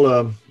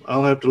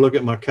I'll have to look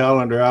at my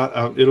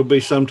calendar. It'll be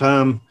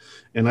sometime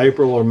in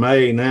April or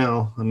May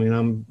now. I mean,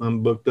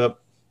 I'm booked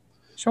up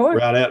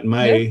right at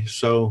May. Yeah.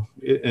 So,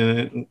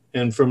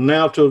 and from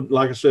now till,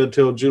 like I said,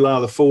 till July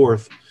the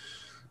 4th,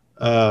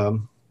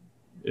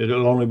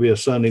 it'll only be a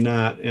Sunday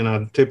night, and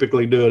I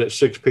typically do it at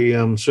 6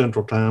 p.m.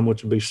 Central Time,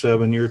 which would be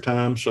 7 your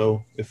time.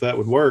 So if that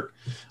would work,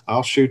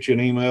 I'll shoot you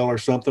an email or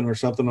something on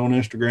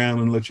Instagram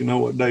and let you know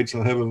what dates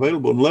I have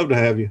available. I'd love to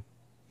have you.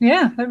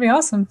 Yeah, that'd be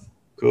awesome.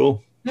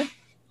 Cool. Yeah.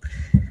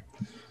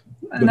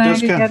 And I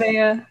did get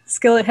a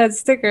skillet head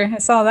sticker. I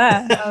saw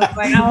that. I was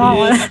like, I want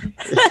one.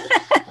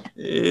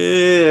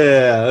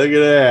 Yeah, look at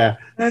that.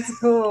 That's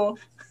cool.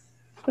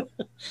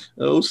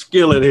 Oh,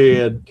 skillet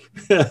head.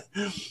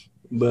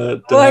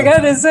 But well, I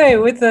gotta say,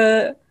 what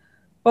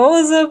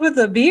was up with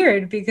the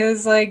beard?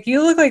 Because like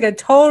you look like a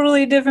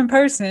totally different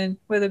person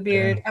with a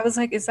beard. Yeah. I was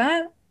like,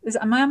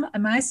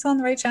 am I still on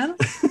the right channel?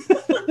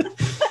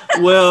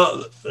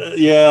 Well,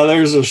 yeah,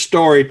 there's a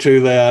story to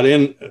that.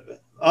 And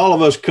all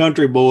of us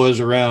country boys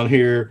around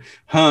here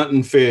hunt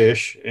and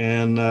fish,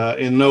 and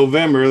in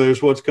November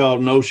there's what's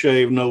called No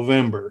Shave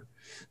November.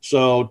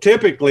 So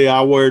typically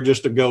I wear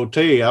just a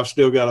goatee. I've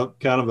still got a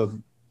kind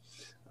of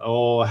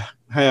a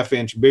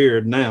half-inch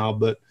beard now,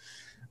 but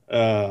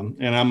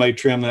and I may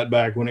trim that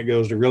back when it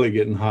goes to really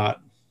getting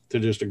hot. to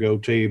just a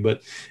goatee.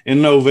 But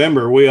in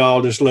November, we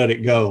all just let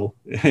it go.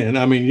 And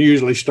I mean,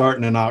 usually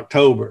starting in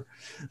October,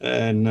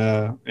 and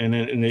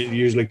it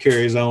usually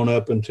carries on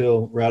up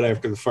until right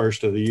after the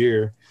first of the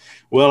year.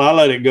 Well, I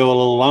let it go a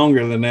little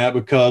longer than that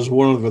because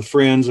one of the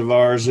friends of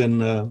ours in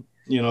the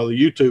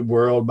YouTube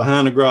world,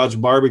 Behind the Garage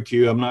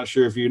Barbecue. I'm not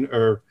sure if you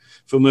are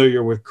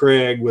familiar with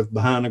Craig with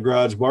Behind the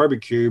Garage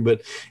Barbecue,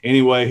 but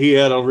anyway, he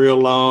had a real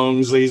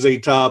long ZZ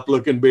Top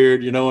looking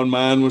beard, and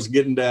mine was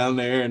getting down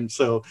there, and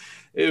so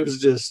it was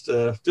just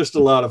a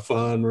lot of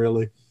fun,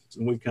 really.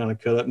 And we kind of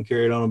cut up and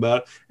carried on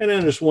about it. And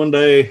then just one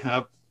day,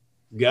 I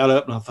got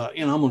up and I thought,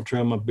 I'm going to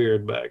trim my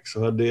beard back,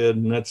 so I did,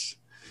 and that's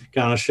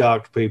kind of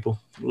shocked people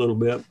a little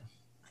bit.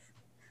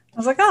 I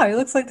was like, oh, he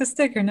looks like the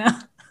sticker now.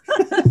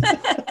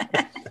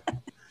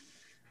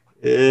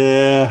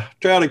 Yeah,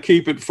 try to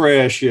keep it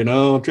fresh,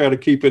 try to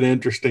keep it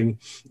interesting.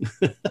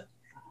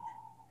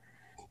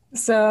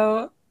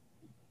 So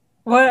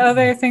what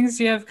other things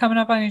do you have coming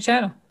up on your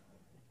channel?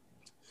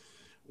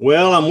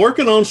 Well, I'm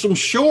working on some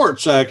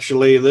shorts,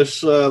 actually. This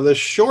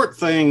short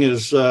thing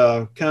is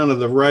kind of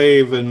the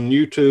rave in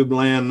YouTube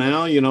land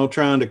now,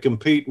 trying to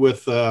compete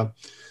with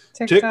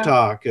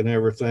TikTok and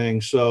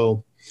everything.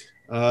 So,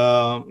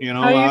 how do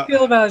you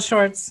feel about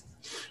shorts?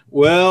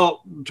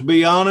 Well, to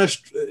be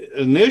honest,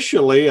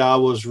 initially I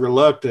was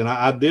reluctant.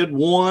 I did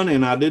one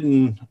and I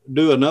didn't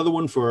do another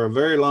one for a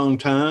very long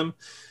time.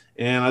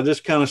 And I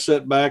just kind of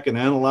sat back and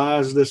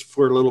analyzed this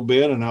for a little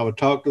bit. And I would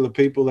talk to the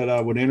people that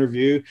I would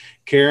interview.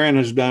 Karen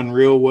has done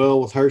real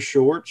well with her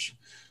shorts.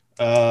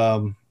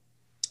 Another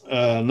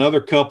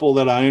couple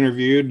that I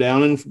interviewed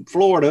down in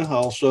Florida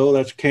also,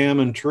 that's Cam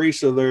and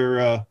Teresa.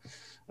 Their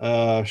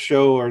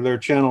show or their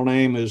channel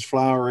name is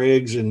Flour,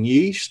 Eggs, and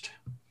Yeast.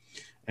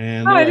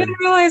 And I didn't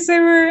realize they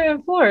were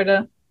in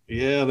Florida.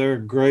 Yeah, they're a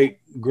great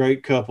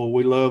couple.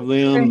 We love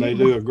them. They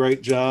do a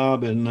great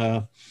job, and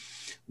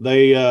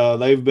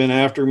they've been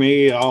after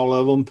me, all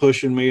of them,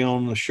 pushing me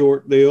on the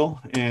short deal.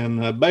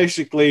 And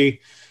basically,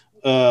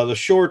 the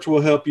shorts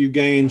will help you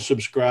gain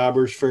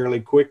subscribers fairly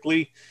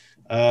quickly.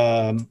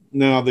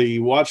 Now, the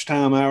watch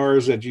time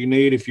hours that you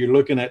need if you're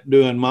looking at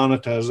doing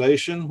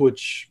monetization,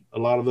 which a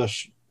lot of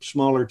us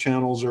smaller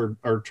channels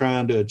are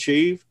trying to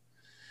achieve.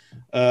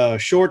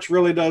 Shorts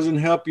really doesn't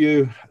help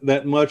you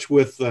that much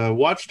with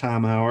watch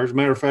time hours.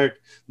 Matter of fact,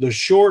 the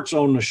shorts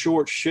on the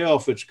short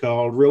shelf, it's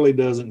called, really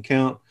doesn't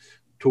count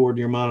toward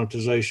your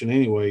monetization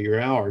anyway,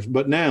 your hours.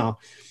 But now,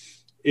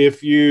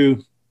 if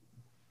you,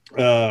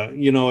 SEO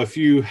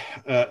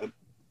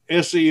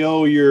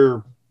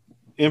your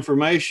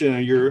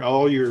information,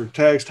 all your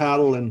tags,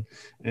 title,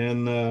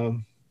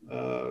 and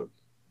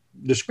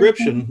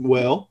description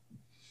well,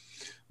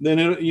 then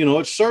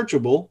it's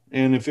searchable.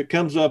 And if it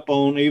comes up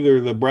on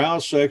either the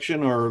browse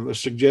section or the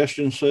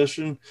suggestion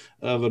section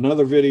of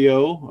another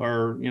video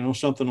or,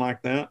 something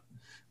like that,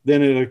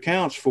 then it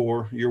accounts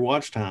for your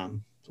watch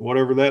time. So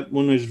whatever that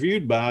one is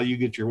viewed by, you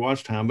get your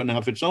watch time. But now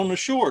if it's on the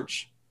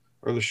shorts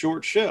or the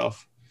short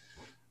shelf,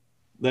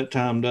 that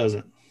time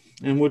doesn't.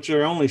 And which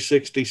are only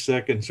 60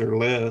 seconds or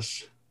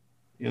less,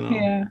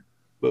 Yeah.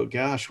 But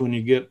gosh, when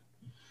you get,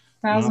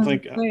 I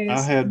think I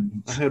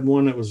had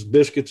one that was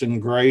biscuits and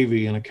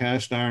gravy in a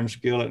cast iron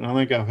skillet, and I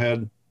think I've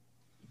had,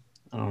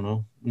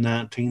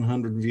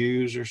 1,900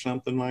 views or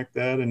something like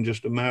that in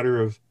just a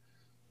matter of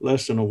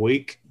less than a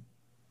week.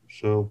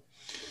 So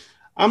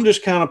I'm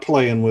just kind of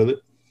playing with it,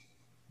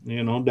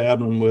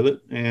 dabbling with it,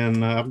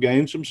 and I've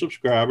gained some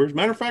subscribers.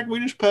 Matter of fact, we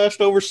just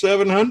passed over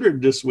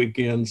 700 this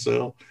weekend.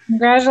 So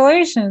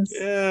congratulations.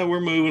 Yeah,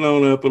 we're moving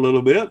on up a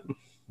little bit,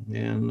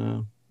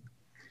 and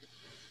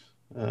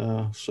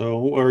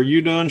so are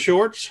you doing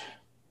shorts?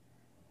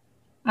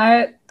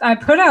 I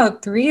put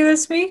out 3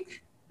 this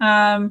week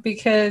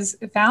because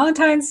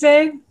Valentine's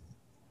Day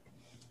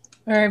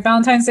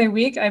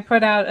week, I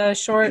put out a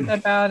short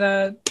about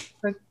the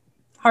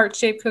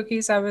heart-shaped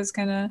cookies I was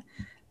going to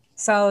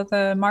sell at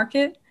the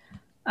market.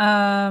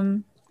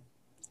 And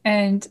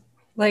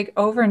like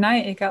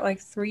overnight, it got like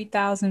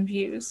 3,000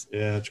 views.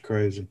 Yeah, it's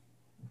crazy.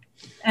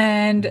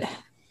 And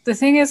the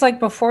thing is, like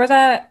before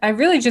that, I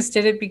really just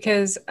did it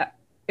because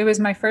it was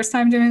my first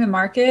time doing the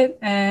market,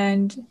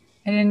 and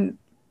I didn't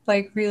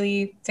like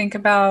really think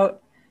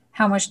about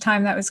how much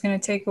time that was going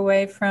to take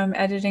away from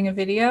editing a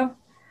video,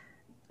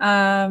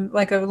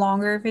 like a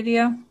longer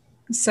video.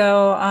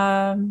 So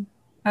I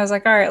was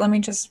like, all right, let me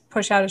just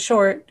push out a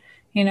short,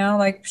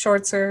 like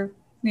shorts are,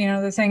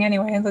 the thing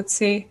anyway, let's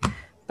see.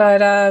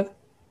 But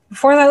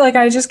before that, like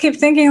I just keep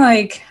thinking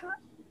like,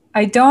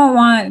 I don't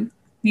want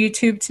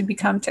YouTube to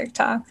become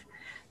TikTok.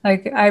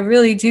 Like I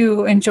really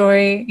do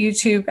enjoy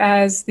YouTube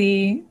as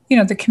the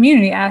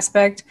community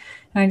aspect.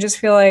 And I just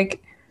feel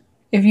like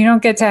if you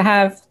don't get to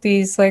have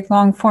these like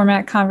long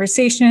format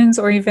conversations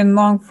or even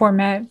long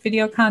format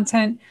video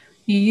content,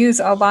 you use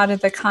a lot of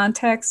the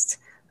context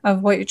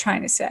of what you're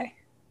trying to say.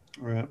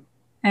 Right.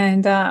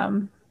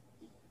 And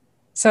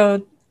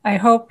so I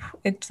hope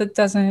it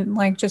doesn't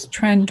like just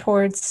trend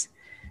towards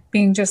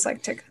being just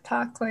like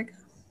TikTok. Like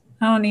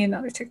I don't need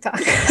another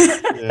TikTok.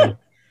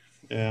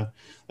 Yeah,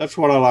 that's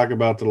what I like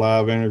about the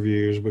live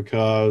interviews,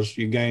 because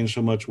you gain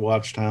so much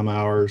watch time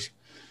hours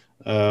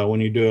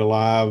when you do a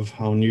live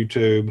on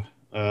YouTube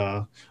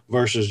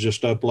versus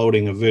just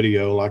uploading a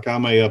video. Like I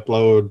may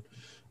upload,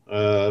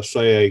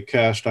 say, a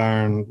cast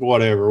iron,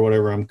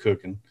 whatever I'm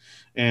cooking,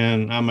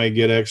 and I may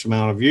get X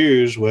amount of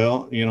views.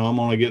 Well, I'm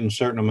only getting a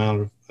certain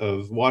amount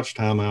of watch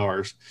time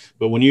hours.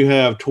 But when you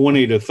have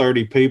 20 to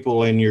 30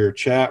 people in your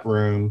chat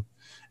room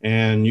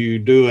and you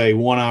do a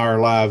 1 hour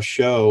live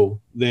show,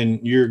 then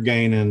you're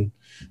gaining,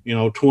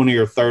 20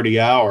 or 30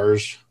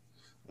 hours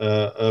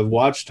of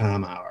watch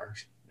time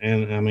hours.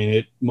 And I mean,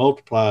 it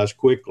multiplies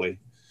quickly.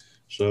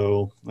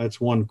 So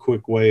that's one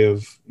quick way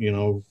of,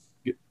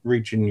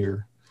 reaching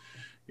your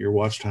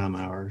watch time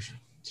hours.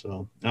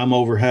 So I'm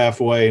over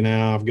halfway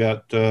now. I've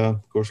got,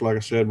 of course, like I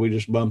said, we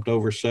just bumped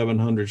over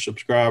 700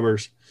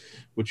 subscribers,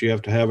 which you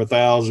have to have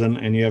 1,000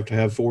 and you have to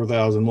have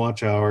 4,000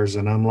 watch hours.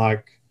 And I'm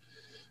like,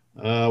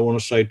 I want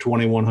to say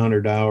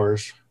 2,100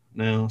 hours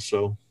now.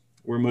 So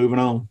we're moving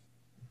on.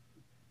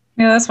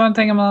 Yeah, that's one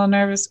thing I'm a little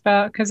nervous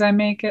about, because I'll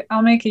make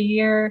a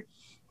year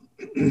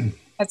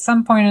at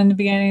some point in the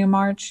beginning of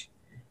March,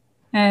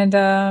 and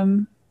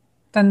then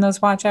those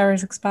watch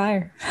hours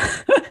expire.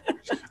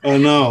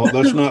 No,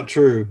 that's not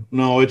true.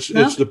 No, it's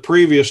the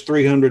previous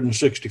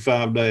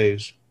 365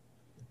 days.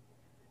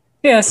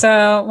 Yeah,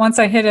 so once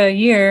I hit a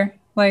year,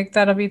 like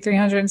that'll be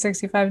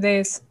 365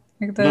 days.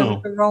 Like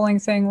the rolling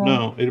thing will.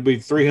 No, it'll be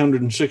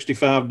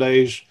 365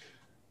 days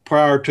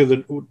prior to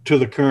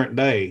the current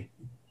day.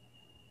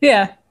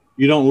 Yeah.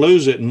 You don't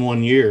lose it in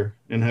 1 year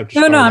and have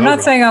to No, I'm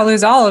not saying I'll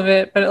lose all of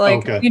it, but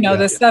like, okay,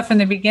 the stuff in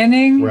the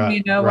beginning,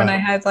 right, when I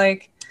had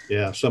like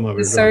some of it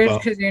the surge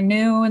because you're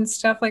new and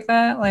stuff like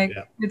that, like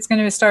it's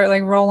going to start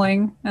like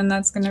rolling, and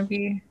that's going to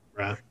be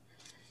right.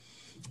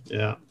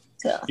 Yeah.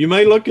 You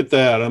may look at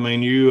that. I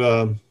mean,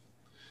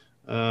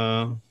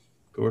 of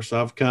course,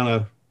 I've kind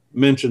of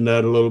mentioned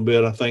that a little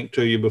bit, I think,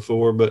 to you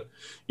before, but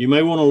you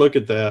may want to look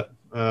at that.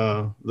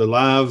 The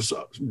lives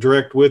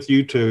direct with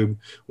YouTube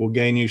will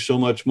gain you so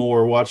much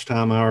more watch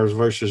time hours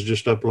versus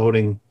just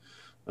uploading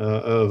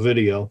a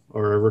video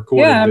or a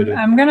recorded video.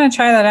 I'm going to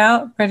try that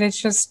out, but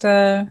it's just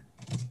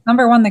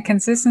number one, the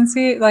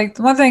consistency. Like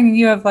the one thing,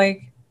 you have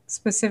like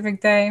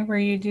specific day where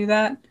you do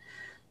that.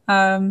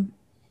 So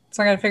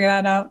I got to figure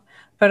that out.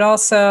 But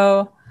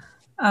also,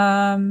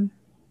 I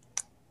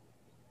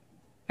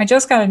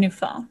just got a new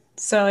phone,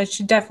 so it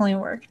should definitely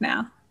work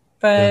now.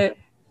 But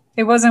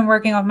it wasn't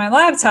working off my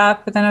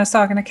laptop. But then I was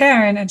talking to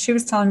Karen, and she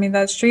was telling me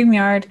that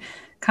StreamYard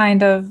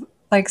kind of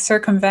like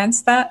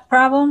circumvents that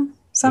problem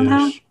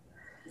somehow. Yes.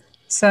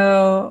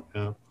 So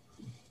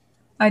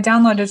I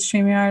downloaded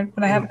StreamYard,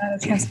 but I haven't had a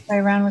chance to play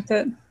around with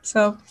it.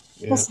 So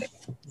we'll see.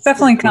 It's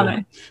definitely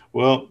coming.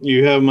 Well,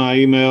 you have my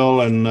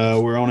email, and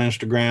we're on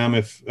Instagram.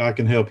 If I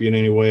can help you in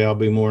any way, I'll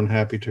be more than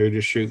happy to.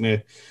 Just shoot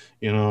me.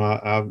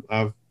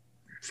 I've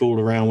fooled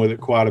around with it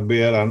quite a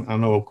bit. I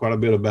know quite a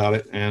bit about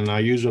it, and I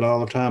use it all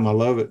the time. I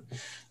love it.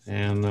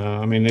 And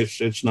I mean,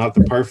 it's not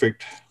the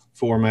perfect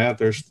format.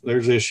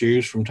 There's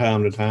issues from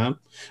time to time.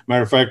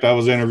 Matter of fact, I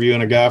was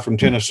interviewing a guy from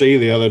Tennessee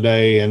the other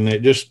day, and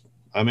it just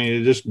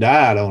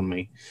died on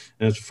me.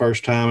 And it's the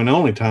first time and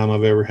only time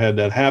I've ever had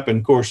that happen.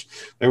 Of course,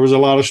 there was a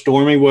lot of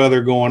stormy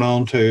weather going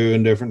on too,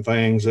 and different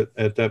things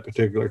at that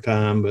particular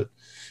time. But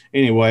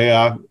anyway,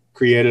 I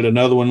created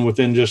another one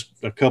within just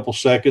a couple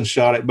seconds,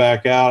 shot it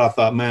back out. I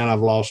thought, man,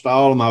 I've lost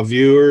all of my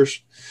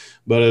viewers.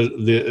 But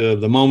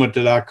the moment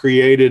that I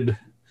created,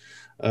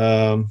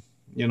 the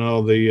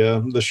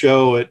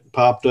show, it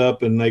popped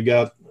up and they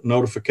got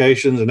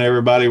notifications, and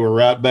everybody were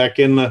right back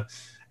in the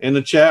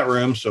chat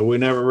room. So we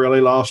never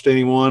really lost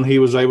anyone. He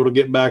was able to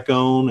get back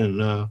on,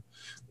 and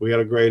we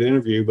had a great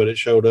interview, but it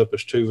showed up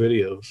as 2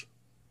 videos.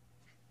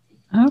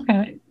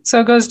 Okay. So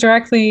it goes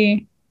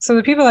directly. So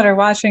the people that are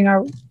watching I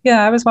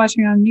was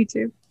watching on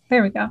YouTube.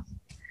 There we go.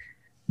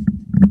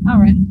 All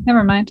right.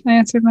 Never mind. I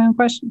answered my own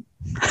question.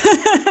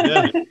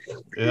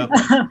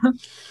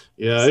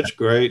 Yeah, it's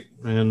great.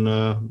 And,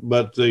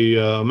 but the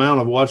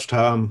amount of watch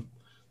time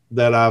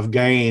that I've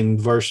gained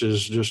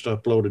versus just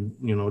uploaded,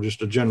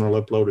 just a general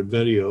uploaded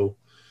video,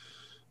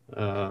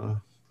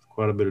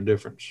 quite a bit of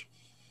difference.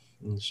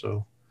 And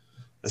so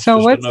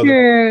what's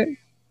your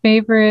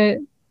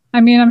favorite?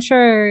 I mean, I'm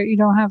sure you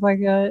don't have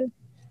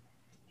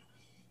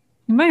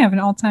you might have an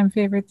all-time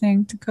favorite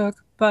thing to cook,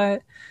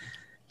 but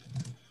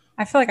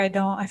I feel like I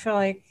don't. I feel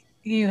like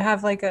you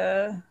have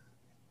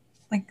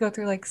go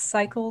through like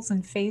cycles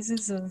and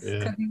phases of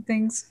cooking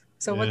things.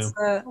 So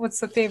what's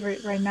the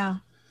favorite right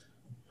now?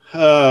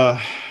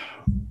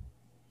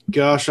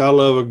 Gosh, I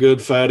love a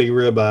good fatty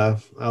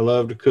ribeye. I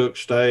love to cook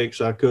steaks.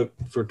 I cook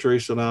for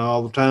Teresa and I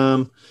all the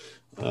time.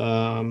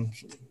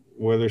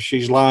 Whether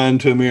she's lying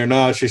to me or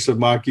not, she said,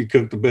 Mike, you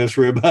cook the best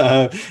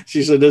ribeye.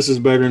 She said, this is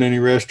better than any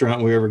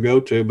restaurant we ever go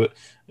to. But,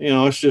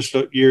 it's just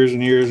years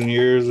and years and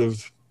years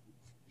of,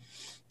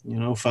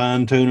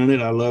 fine tuning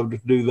it. I love to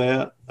do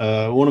that.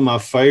 One of my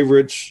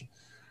favorites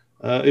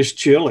is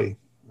chili.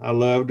 I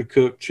love to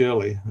cook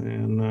chili.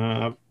 And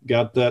I've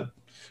got that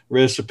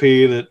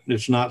recipe that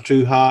it's not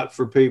too hot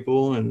for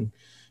people, and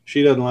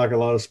she doesn't like a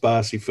lot of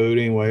spicy food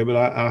anyway, but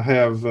I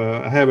have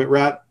it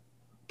right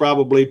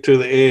probably to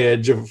the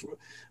edge of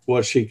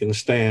what she can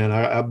stand.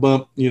 I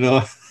bump,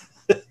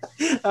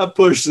 I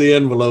push the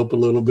envelope a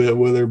little bit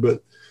with her,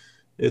 but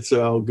it's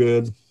all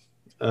good.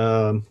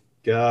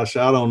 Gosh,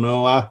 I don't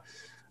know.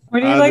 What do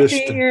you I like to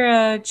just eat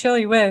your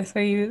chili with?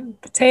 Are you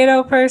a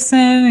potato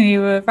person? Are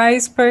you a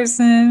rice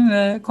person?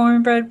 A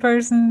cornbread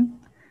person?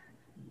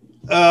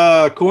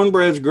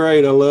 cornbread's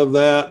great. I love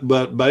that,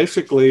 but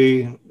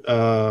basically,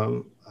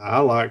 I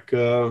like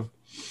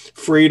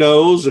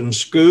Fritos and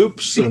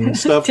scoops and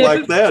stuff like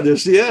Chips? that.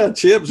 Just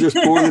chips. Just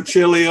pour the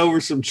chili over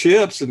some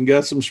chips and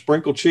got some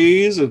sprinkled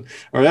cheese, or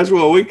that's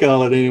what we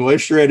call it anyway,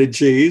 shredded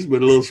cheese,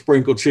 but a little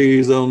sprinkled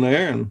cheese on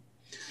there, and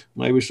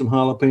maybe some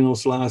jalapeno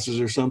slices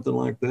or something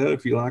like that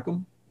if you like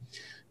them.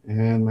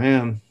 And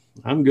man,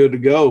 I'm good to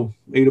go.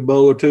 Eat a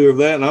bowl or two of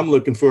that, and I'm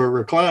looking for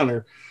a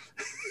recliner.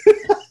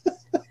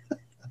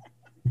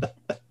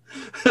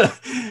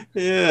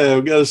 Yeah,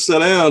 we got to sit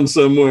down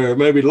somewhere,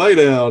 maybe lay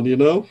down,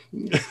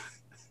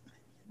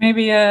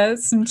 Maybe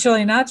some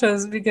chili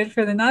nachos would be good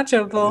for the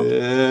nacho bowl.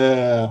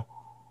 Yeah.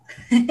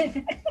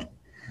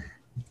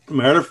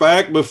 Matter of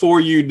fact, before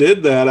you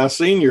did that, I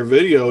seen your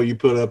video you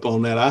put up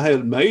on that. I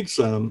had made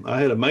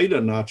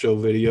a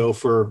nacho video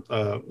for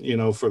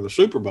for the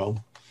Super Bowl,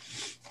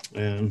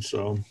 and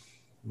so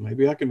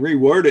maybe I can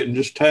reword it and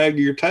just tag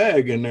your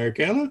tag in there,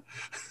 can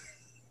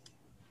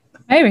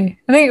Maybe.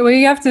 I think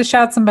you have to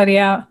shout somebody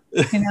out.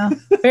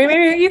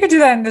 Maybe you could do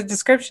that in the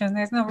description.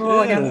 There's no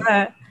rule against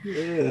that.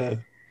 Yeah.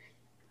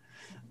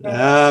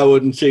 I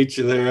wouldn't cheat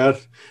you there.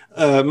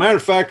 Matter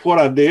of fact, what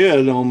I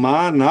did on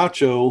my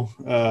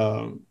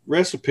nacho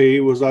recipe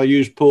was I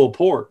used pulled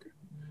pork.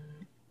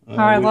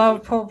 I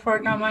love pulled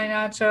pork on my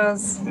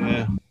nachos.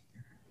 Yeah.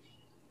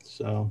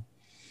 So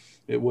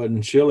it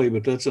wasn't chili,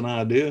 but that's an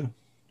idea.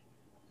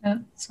 Yeah,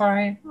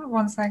 sorry.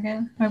 1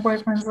 second. My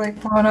boyfriend's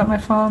like blowing up my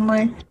phone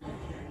like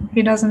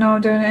he doesn't know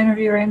I'm doing an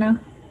interview right now.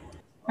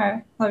 All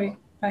right. Love you.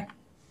 Bye.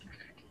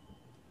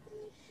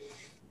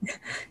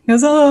 He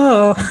goes,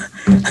 oh.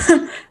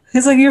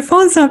 He's like, your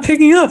phone's not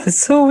picking up. It's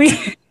so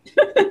weird.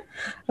 I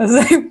was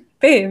like,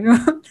 babe.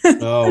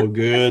 Oh,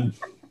 good.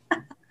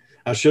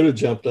 I should have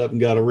jumped up and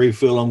got a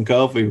refill on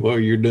coffee while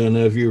you're doing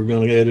that if you were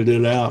going to edit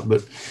it out.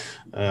 But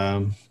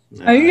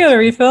you got a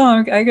refill.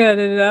 I got to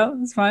edit it out.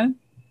 It's fine.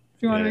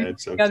 If you want to,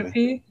 it's okay. Got to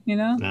pee,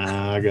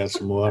 Nah, I got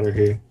some water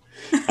here.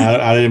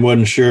 I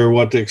wasn't sure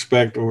what to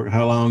expect or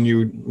how long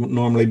you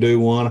normally do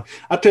one.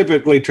 I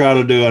typically try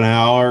to do an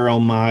hour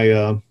on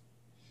my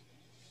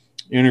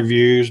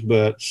interviews,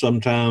 but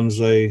sometimes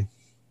they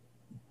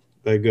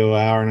go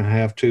hour and a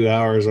half, 2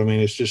 hours. I mean,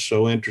 it's just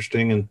so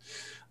interesting, and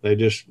they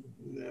just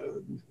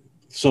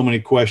so many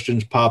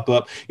questions pop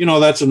up.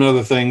 That's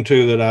another thing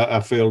too that I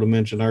failed to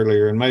mention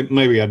earlier, and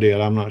maybe I did.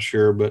 I'm not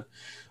sure, but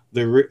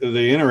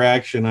the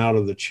interaction out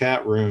of the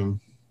chat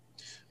room,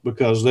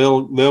 because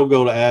they'll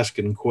go to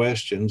asking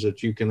questions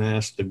that you can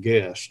ask the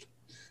guest,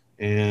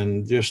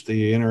 and just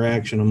the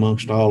interaction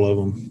amongst all of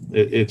them,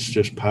 it's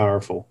just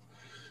powerful.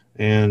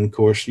 And of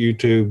course,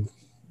 YouTube,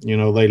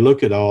 they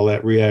look at all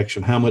that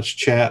reaction, how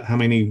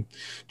many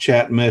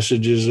chat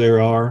messages there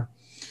are,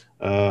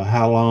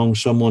 how long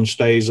someone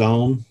stays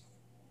on,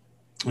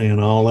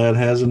 and all that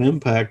has an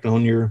impact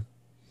on your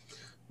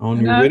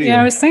video.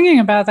 Yeah, I was thinking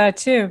about that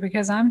too,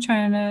 because I'm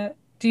trying to,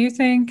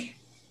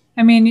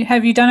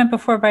 have you done it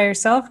before by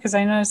yourself? Because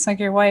I noticed like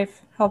your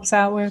wife helps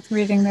out with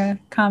reading the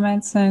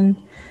comments, and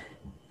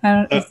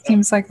it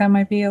seems like that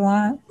might be a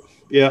lot.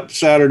 Yeah,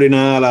 Saturday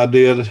night I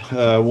did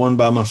one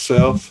by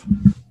myself.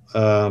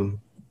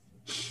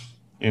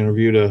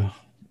 Interviewed a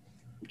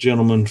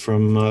gentleman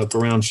from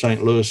around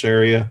St. Louis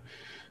area,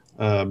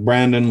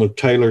 Brandon with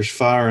Taylor's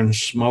Fire and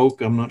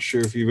Smoke. I'm not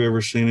sure if you've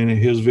ever seen any of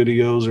his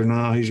videos or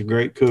not. He's a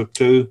great cook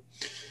too.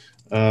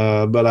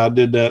 But I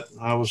did that.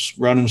 I was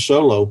running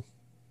solo.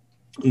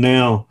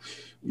 Now,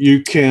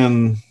 you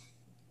can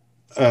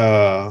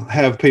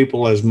have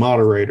people as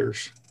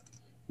moderators.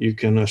 You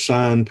can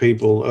assign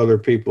other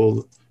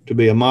people to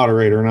be a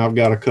moderator, and I've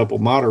got a couple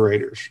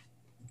moderators.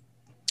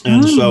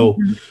 And so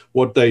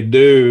what they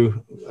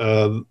do,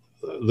 the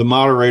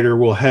moderator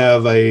will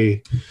have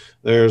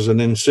there's an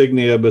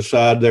insignia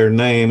beside their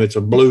name. It's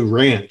a blue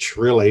wrench,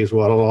 really, is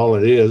what all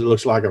it is. It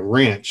looks like a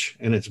wrench,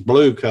 and it's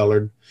blue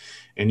colored.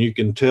 And you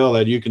can tell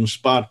that, you can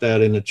spot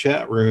that in the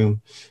chat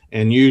room.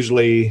 And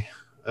usually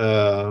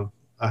I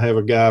have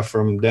a guy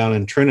from down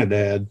in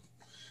Trinidad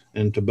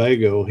and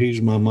Tobago.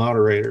 He's my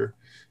moderator,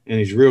 and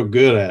he's real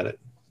good at it.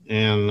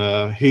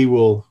 And he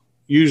will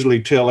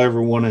usually tell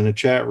everyone in the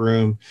chat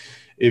room,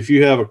 if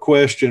you have a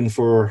question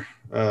for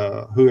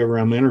whoever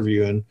I'm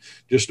interviewing,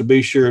 just to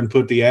be sure and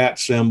put the @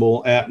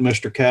 symbol at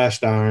Mr.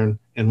 Cast Iron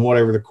and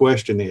whatever the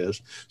question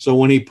is. So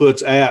when he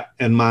puts @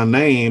 and my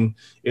name,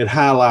 it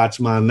highlights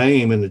my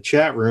name in the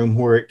chat room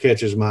where it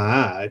catches my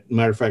eye.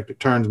 Matter of fact, it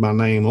turns my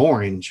name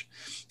orange,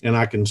 and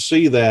I can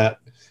see that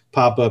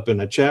pop up in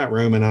the chat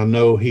room, and I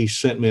know he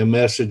sent me a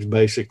message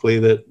basically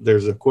that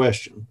there's a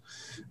question.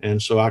 And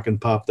so I can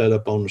pop that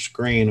up on the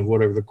screen of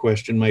whatever the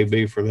question may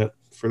be for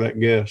that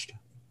guest.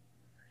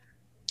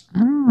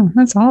 Oh,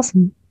 that's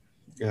awesome.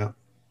 Yeah,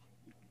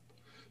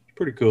 it's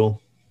pretty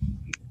cool.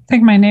 I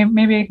think my neighbor,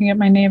 maybe I can get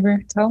my neighbor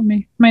to help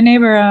me. My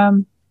neighbor,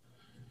 I'm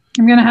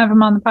gonna have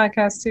him on the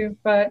podcast too,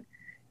 but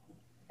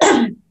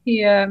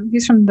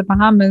he's from the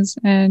Bahamas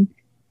and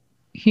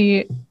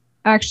he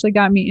actually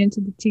got me into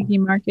the tiki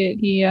market.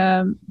 He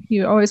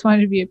always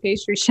wanted to be a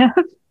pastry chef,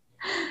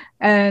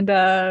 and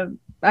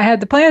I had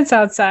the plants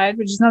outside,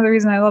 which is another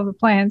reason I love the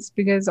plants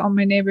because all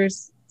my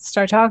neighbors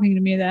start talking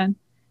to me then.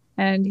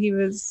 And he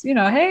was,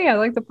 hey, I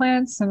like the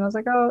plants, and I was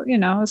like, oh,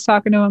 I was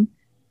talking to him,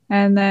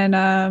 and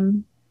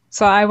then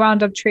so I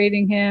wound up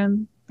trading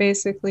him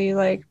basically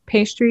like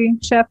pastry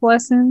chef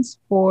lessons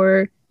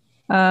for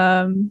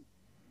um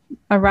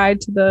a ride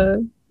to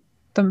the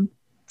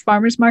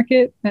farmers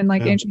market and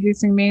like Yeah,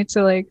 introducing me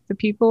to like the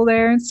people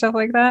there and stuff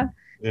like that.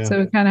 yeah, So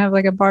we kind of have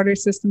like a barter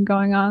system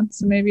going on.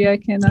 So maybe I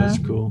can that's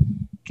cool.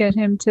 get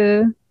him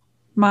to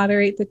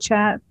moderate the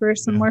chat for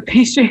some Yeah, more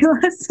pastry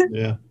lessons.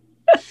 yeah.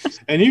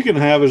 And you can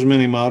have as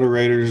many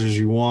moderators as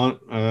you want.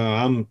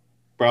 I'm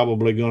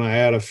probably going to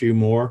add a few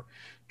more.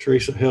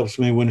 Teresa helps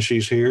me when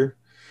she's here.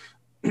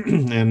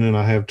 And then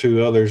I have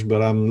two others,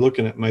 but I'm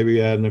looking at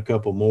maybe adding a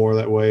couple more.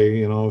 That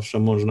way, if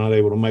someone's not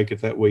able to make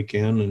it that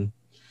weekend, and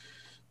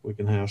we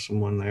can have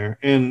someone there.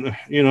 And,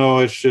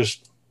 it's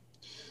just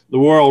the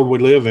world we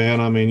live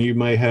in. I mean, you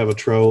may have a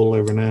troll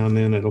every now and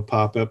then that'll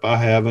pop up. I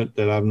haven't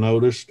that I've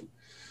noticed.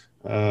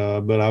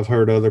 But I've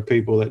heard other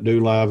people that do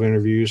live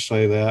interviews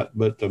say that.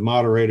 But the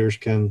moderators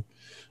can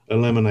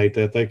eliminate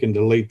that. They can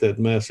delete that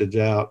message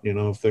out.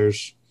 If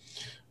there's,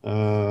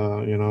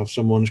 if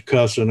someone's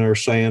cussing or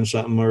saying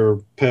something or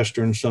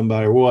pestering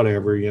somebody or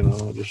whatever,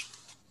 just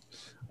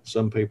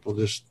some people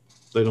just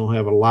they don't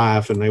have a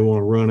life and they want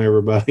to run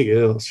everybody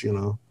else.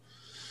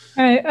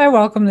 I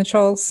welcome the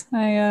trolls.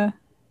 I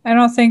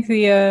don't think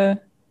the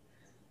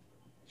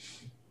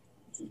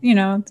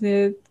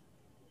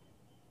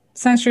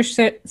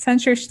censorship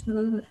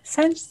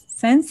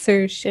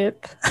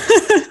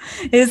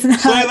is not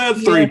Say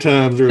that three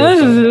times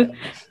real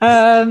fast.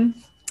 um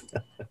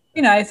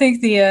I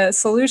think the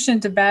solution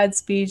to bad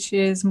speech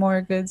is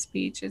more good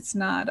speech. It's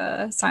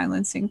not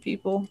silencing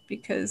people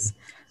because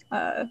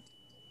they're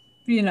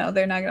not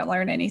going to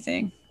learn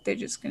anything. They're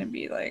just going to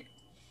be like,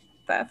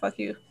 "That fuck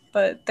you,"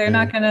 but they're Yeah.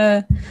 not going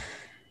to,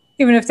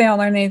 even if they don't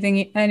learn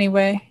anything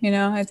anyway.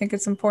 I think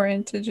it's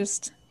important to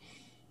just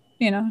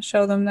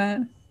show them that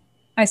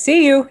I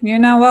see you. You're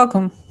not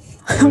welcome.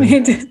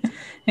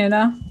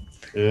 Yeah.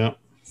 Yeah.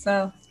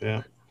 So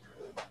Yeah.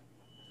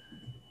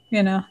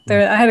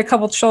 I had a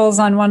couple trolls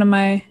on one of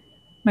my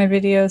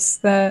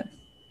videos that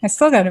I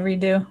still got to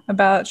redo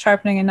about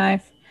sharpening a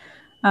knife,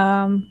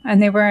 and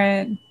they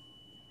weren't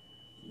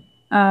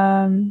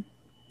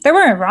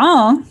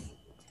wrong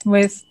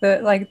with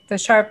the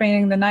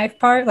sharpening the knife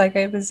part. Like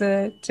it was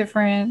a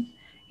different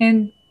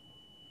in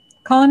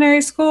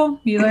culinary school.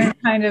 You learn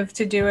kind of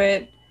to do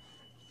it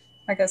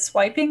like a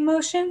swiping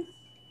motion,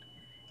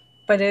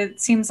 but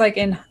it seems like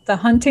in the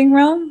hunting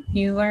realm,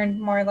 you learn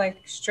more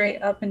like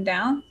straight up and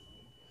down,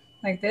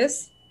 like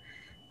this.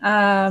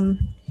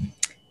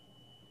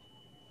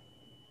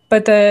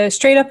 But the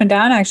straight up and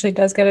down actually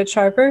does get it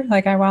sharper.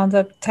 Like I wound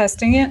up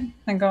testing it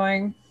and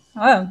going,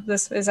 oh,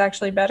 this is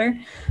actually better.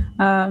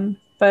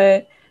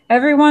 But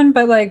everyone,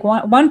 but like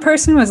one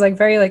person was like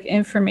very like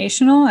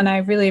informational, and I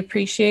really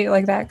appreciate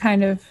like that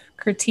kind of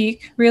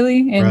critique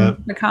really in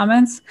Right. the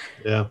comments.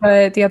 Yeah.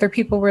 But the other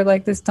people were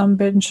like, this dumb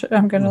bitch,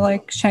 I'm gonna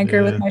like shank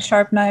her with Yeah. my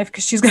sharp knife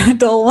because she's got a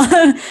dull one.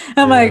 I'm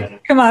Yeah.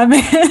 like, come on,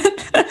 man.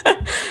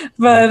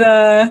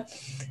 But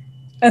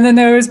and then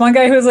there was one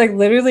guy who was like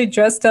literally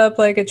dressed up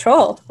like a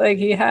troll. Like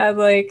he had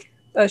like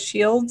a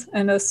shield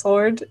and a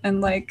sword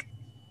and like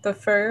the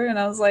fur, and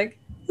I was like,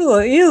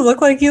 you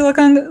look like you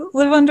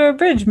live under a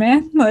bridge,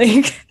 man.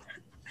 Like,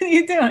 what are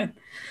you doing?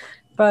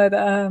 But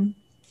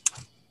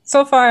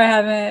so far I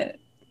haven't.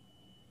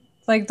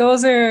 Like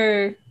those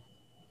are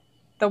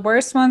the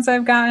worst ones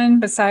I've gotten.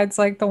 Besides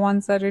like the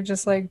ones that are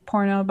just like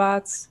porno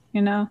bots,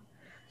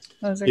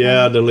 Those are Yeah,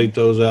 I kind delete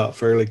those out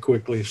fairly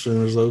quickly as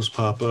soon as those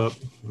pop up.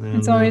 And,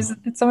 it's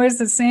always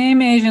the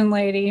same Asian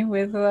lady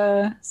with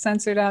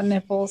censored out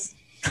nipples.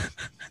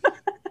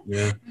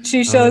 yeah,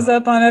 She shows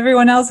up on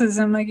everyone else's.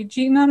 I'm like, you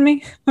cheating on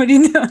me? What are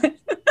you doing?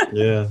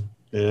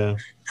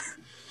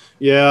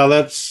 yeah.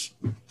 That's,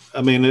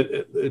 I mean,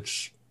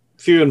 it's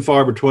few and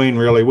far between,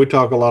 really. We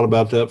talk a lot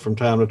about that from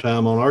time to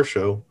time on our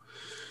show.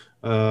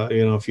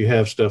 If you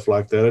have stuff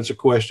like that, it's a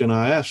question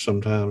I ask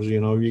sometimes. If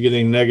you get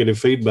any negative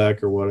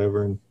feedback or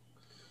whatever, and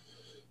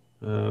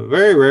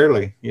very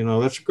rarely.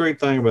 That's a great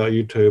thing about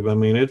YouTube. I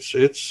mean, it's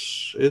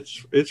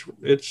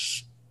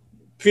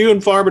few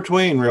and far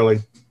between,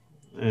 really,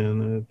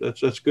 and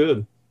that's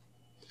good.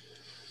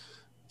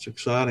 It's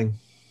exciting.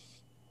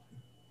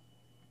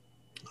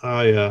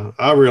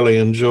 I really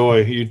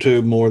enjoy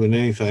YouTube more than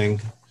anything.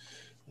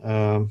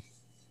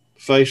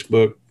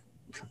 Facebook.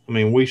 I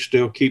mean, we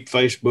still keep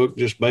Facebook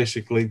just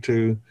basically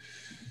to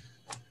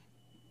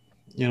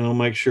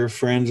make sure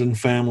friends and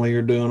family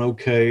are doing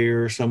okay,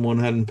 or someone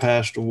hadn't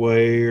passed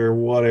away or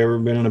whatever,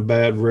 been in a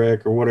bad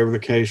wreck or whatever the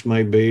case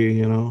may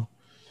be. Well,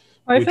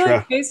 I We feel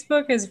like try.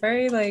 Facebook is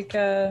very like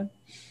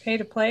pay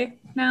to play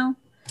now.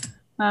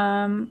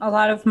 A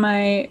lot of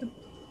my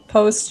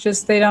posts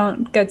just they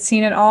don't get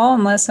seen at all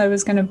unless I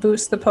was going to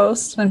boost the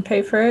post and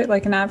pay for it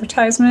like an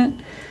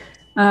advertisement.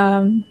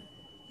 Um,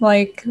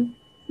 like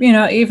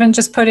even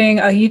just putting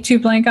a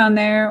YouTube link on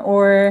there,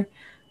 or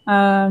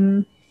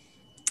um,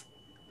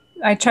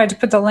 I tried to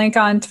put the link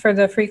on for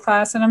the free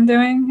class that I'm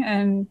doing,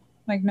 and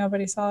like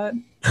nobody saw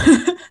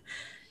it.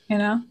 you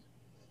know,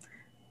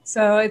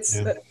 so it's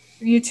Yeah.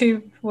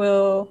 YouTube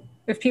will,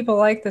 if people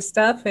like the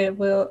stuff, it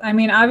will. I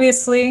mean,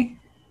 obviously,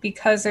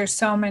 because there's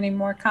so many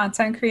more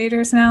content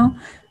creators now,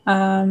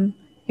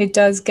 it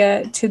does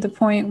get to the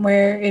point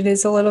where it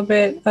is a little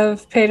bit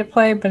of pay to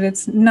play, but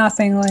it's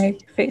nothing like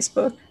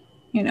Facebook.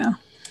 You know.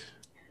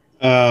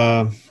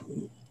 Uh,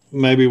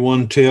 Maybe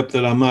one tip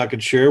that I might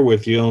could share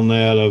with you on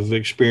that of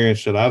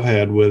experience that I've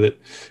had with it.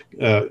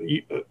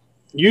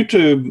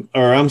 YouTube,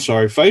 or I'm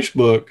sorry,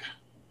 Facebook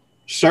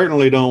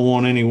certainly don't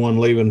want anyone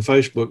leaving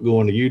Facebook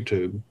going to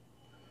YouTube.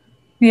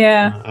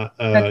 Yeah,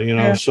 that's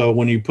true. So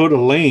when you put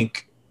a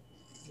link,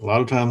 a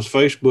lot of times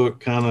Facebook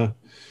kind of,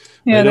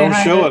 they Yeah, they don't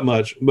hide show it. it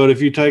much. But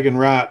if you take and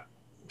write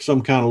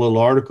some kind of little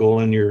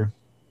article in your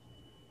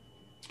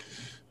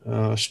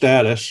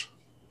status,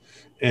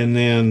 and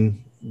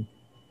then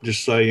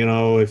just say,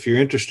 if you're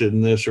interested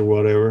in this or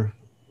whatever,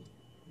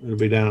 it'll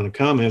be down in the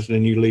comments. And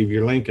then you leave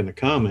your link in the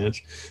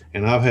comments.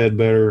 And I've had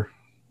better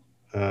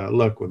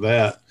luck with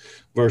that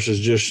versus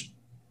just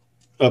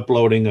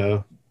uploading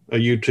a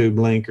YouTube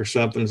link or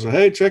something and say,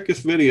 hey, check this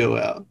video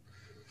out.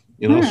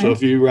 All So right.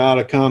 if you write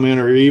a comment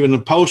or even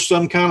post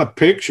some kind of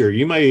picture,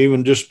 you may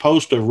even just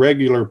post a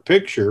regular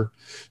picture,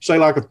 say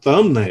like a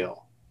thumbnail,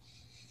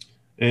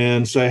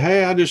 and say,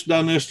 hey, I just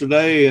done this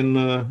today, and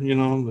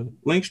the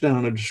link's down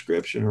in the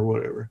description or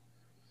whatever.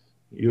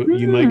 You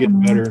may get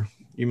Hmm. better.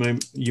 You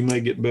may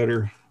get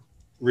better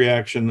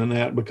reaction than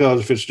that,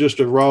 because if it's just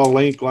a raw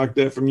link like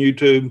that from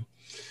YouTube,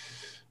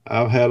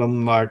 I've had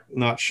them like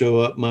not show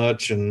up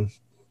much, and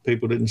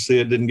people didn't see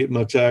it, didn't get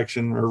much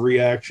action or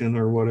reaction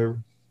or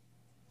whatever.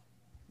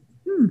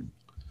 Hmm.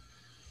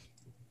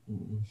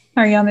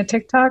 Are you on the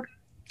TikTok?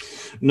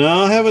 No,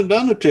 I haven't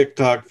done the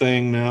TikTok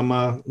thing. Now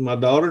my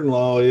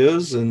daughter-in-law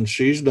is, and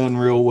she's done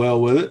real well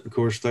with it. Of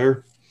course,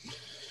 they're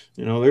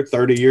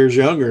 30 years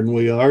younger than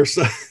we are,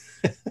 so.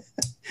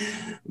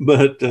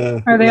 But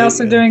Are they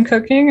also doing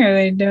cooking, or are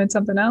they doing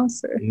something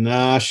else? Or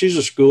nah, she's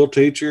a school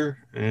teacher,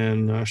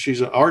 and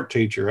she's an art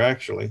teacher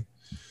actually,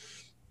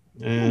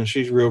 and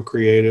she's real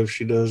creative.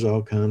 She does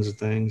all kinds of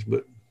things,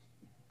 but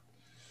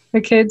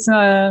the kids,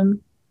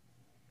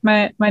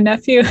 my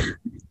nephew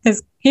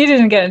he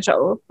didn't get in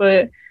trouble,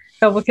 but a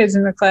couple kids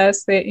in the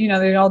class,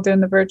 they're all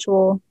doing the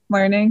virtual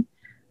learning.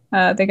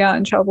 They got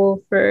in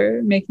trouble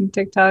for making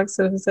TikToks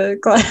of the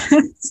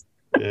class.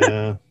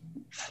 yeah,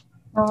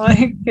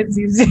 Like kids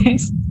these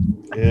days.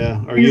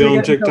 yeah. Are Things you they on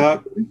get in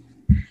trouble TikTok?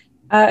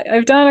 for.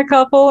 I've done a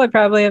couple. I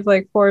probably have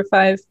like 4 or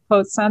 5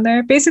 posts on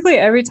there. Basically,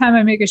 every time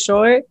I make a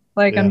short,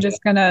 like I'm Yeah.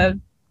 just gonna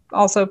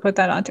also put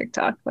that on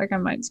TikTok. Like I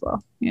might as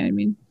well. You know what I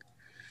mean?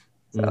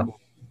 Mm. So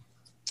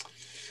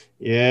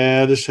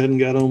Yeah, I just hadn't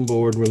got on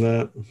board with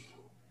that.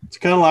 It's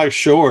kind of like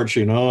shorts.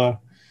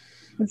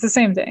 it's the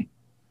same thing.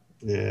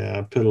 Yeah,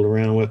 I piddle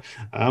around with.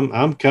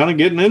 I'm kind of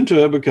getting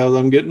into it because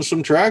I'm getting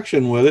some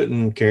traction with it,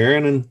 and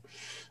Karen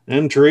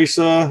and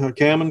Teresa,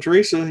 Cam and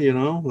Teresa,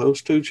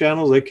 those 2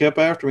 channels, they kept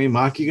after me.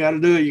 Mike, you got to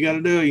do it. You got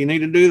to do it. You need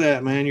to do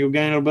that, man. You'll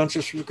gain a bunch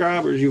of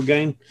subscribers. You'll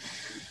gain.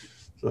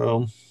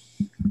 So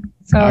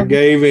I So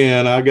gave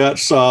in. I got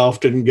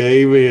soft and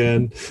gave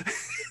in.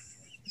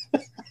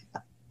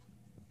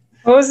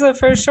 what was the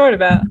first short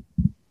about?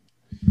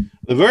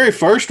 The very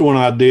first one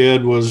I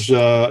did was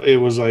it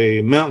was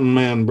a mountain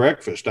man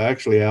breakfast,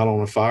 actually out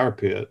on a fire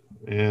pit,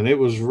 and it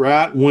was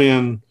right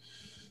when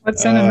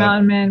What's in a uh,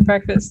 mountain man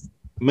breakfast?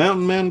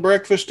 mountain man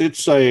breakfast.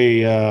 It's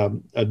a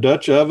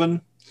Dutch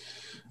oven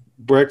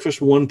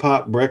breakfast, one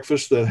pot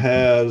breakfast that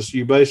has,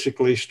 you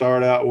basically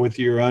start out with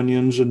your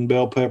onions and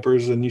bell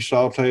peppers, and you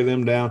saute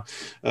them down,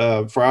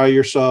 fry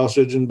your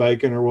sausage and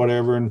bacon or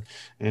whatever,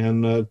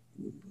 and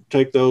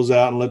take those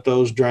out and let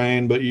those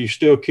drain, but you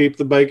still keep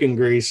the bacon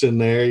grease in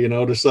there,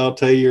 to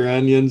saute your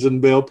onions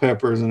and bell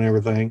peppers and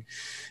everything.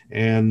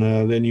 And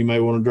then you may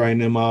want to drain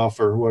them off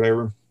or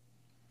whatever.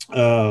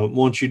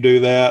 Once you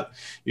do that,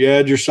 you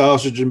add your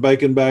sausage and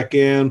bacon back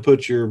in,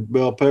 put your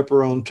bell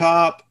pepper on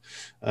top.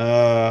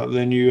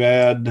 Then you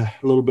add a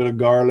little bit of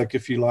garlic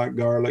if you like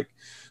garlic.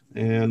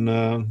 And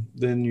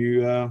then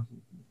you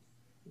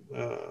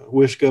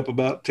whisk up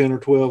about 10 or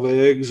 12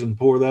 eggs and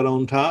pour that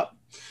on top.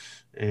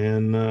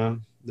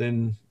 And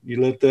then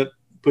you let that,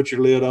 put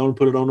your lid on,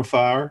 put it on the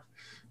fire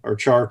or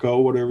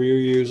charcoal, whatever you're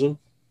using.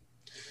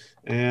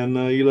 And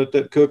you let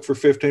that cook for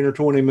 15 or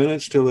 20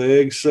 minutes till the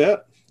eggs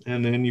set.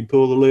 And then you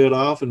pull the lid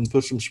off and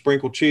put some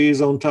sprinkled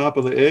cheese on top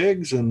of the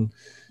eggs, and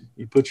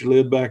You put your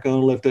lid back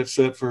on, let that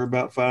set for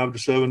about 5 to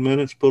 7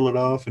 minutes, pull it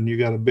off, and you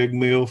got a big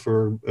meal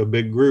for a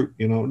big group,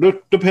 you know,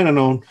 depending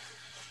on,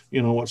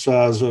 you know, what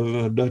size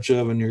of Dutch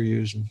oven you're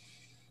using.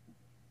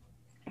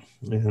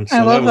 And I so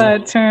that love was,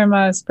 that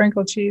term,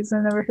 sprinkle cheese. I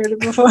never heard it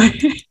before.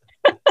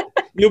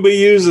 you'll be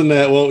using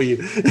that, won't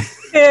you?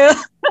 Yeah.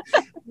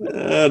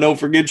 Don't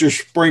forget your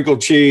sprinkle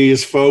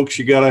cheese, folks.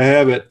 You got to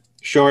have it.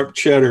 Sharp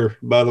cheddar,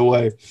 by the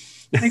way.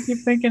 I keep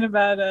thinking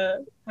about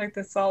like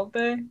the Salt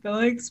Bay, but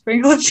like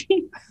sprinkle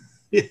cheese.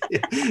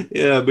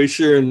 Yeah, be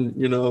sure and,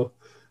 you know,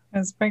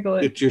 And sprinkle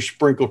it. get your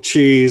sprinkle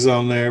cheese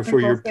on there for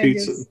Sprinkle your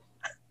fingers. pizza.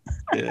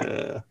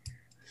 Yeah.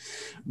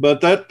 But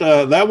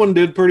that one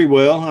did pretty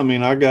well. I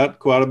mean, I got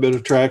quite a bit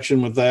of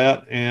traction with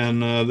that,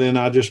 and then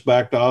I just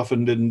backed off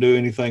and didn't do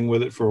anything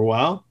with it for a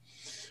while.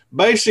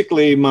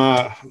 Basically,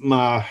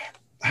 my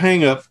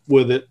hang up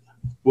with it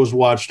was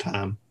watch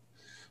time.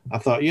 I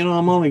thought, you know,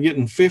 I'm only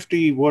getting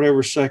 50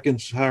 whatever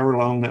seconds, however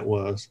long that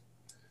was,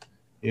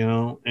 you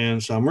know,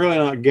 and so I'm really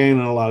not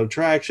gaining a lot of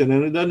traction,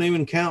 and it doesn't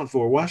even count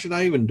for, why should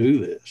I even do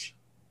this?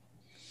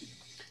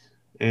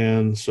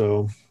 And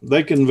so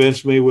they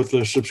convinced me with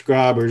the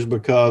subscribers,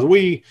 because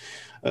we,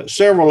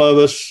 several of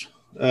us,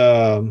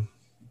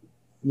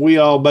 we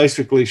all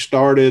basically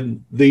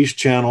started these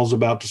channels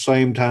about the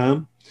same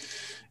time,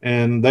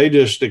 and they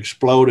just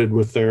exploded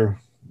with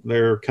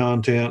their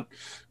content,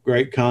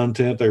 great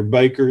content. They're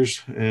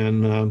bakers,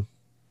 and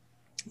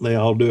they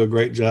all do a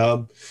great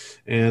job,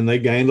 and they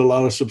gained a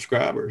lot of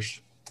subscribers.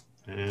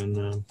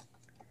 And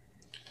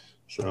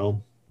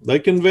so they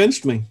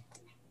convinced me.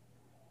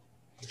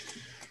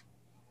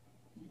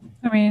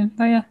 I mean,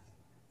 oh yeah,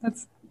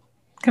 that's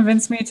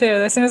convinced me too.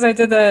 As soon as I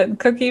did the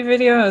cookie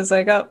video, I was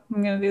like, oh,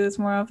 I'm gonna do this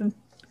more often.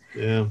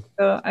 Yeah.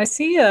 So I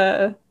see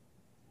is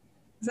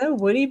that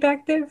Woody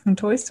back there from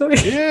Toy Story?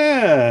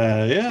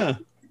 Yeah, yeah.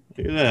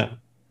 Look at that.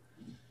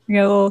 You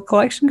got a little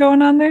collection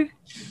going on there?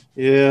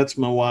 Yeah, it's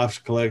my wife's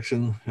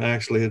collection.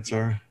 Actually, it's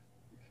her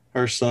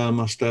son,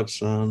 my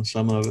stepson,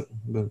 some of it,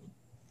 but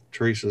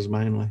Teresa's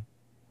mainly.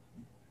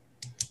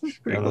 She's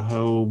got a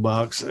whole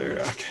box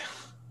there.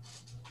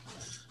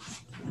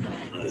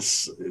 Let's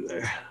see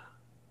there.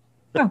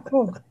 Oh,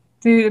 cool.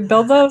 Do you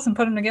build those and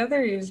put them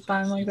together, or you just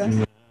buy them like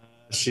that?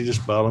 She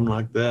just bought them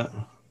like that.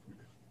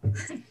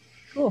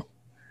 Cool.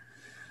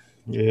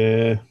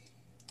 Yeah.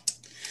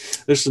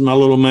 This is my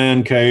little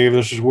man cave.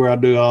 This is where I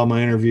do all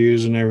my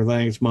interviews and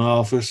everything. It's my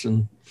office,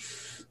 and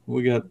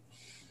we got.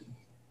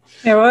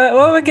 Yeah,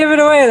 what would give it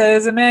away that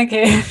is a man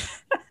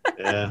cave?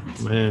 Yeah,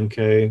 man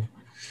cave.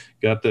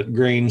 Got that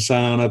green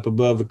sign up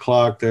above the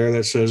clock there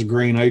that says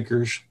Green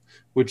Acres,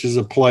 which is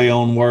a play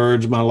on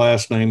words. My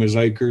last name is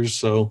Akers,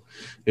 so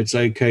it's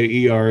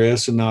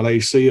Akers and not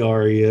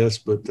Acres,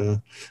 but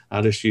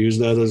I just use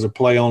that as a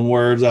play on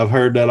words. I've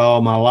heard that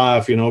all my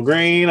life, you know,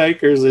 Green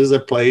Acres is a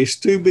place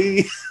to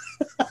be.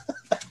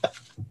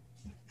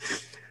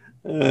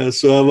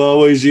 So I've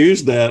always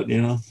used that,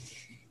 you know.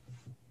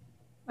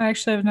 I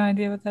actually have no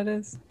idea what that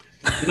is.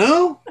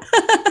 No?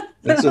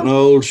 That's an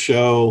old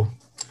show.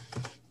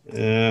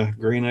 Yeah,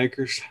 Green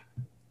Acres.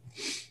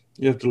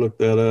 You have to look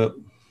that up.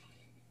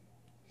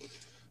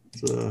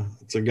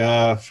 It's a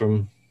guy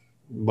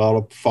bought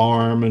a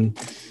farm, and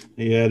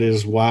he had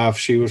his wife.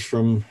 She was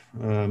from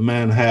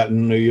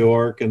Manhattan, New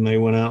York, and they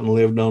went out and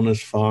lived on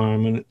this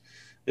farm. And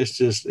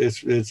it's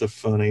a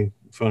funny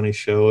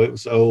show. It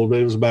was old.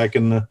 It was back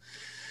in the,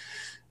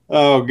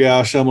 oh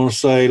gosh, I'm going to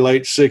say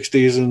late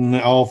 60s and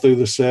all through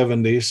the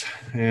 70s.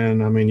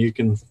 And I mean, you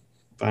can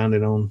find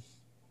it on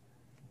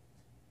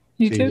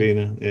YouTube? TV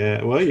now.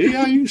 Yeah. Well,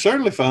 yeah, you can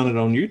certainly find it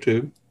on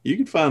YouTube. You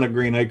can find a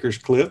Green Acres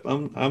clip.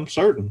 I'm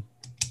certain.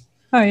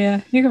 Oh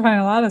yeah, you can find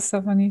a lot of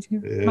stuff on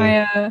YouTube.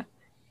 Yeah.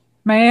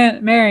 My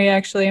Aunt Mary,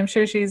 actually, I'm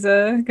sure she's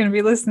going to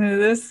be listening to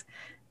this,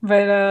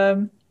 but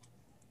a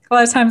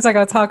lot of times like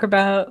I'll talk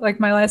about, like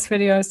my last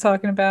video I was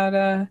talking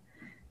about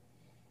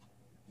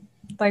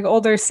like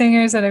older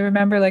singers that I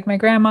remember like my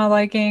grandma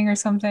liking or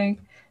something,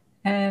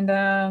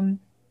 and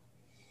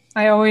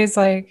I always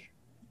like,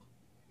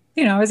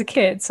 you know, I was a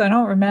kid, so I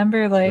don't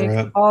remember like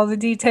Right. all the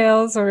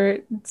details, or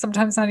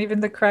sometimes not even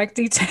the correct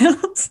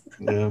details.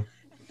 Yeah.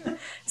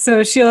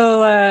 So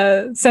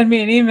she'll send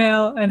me an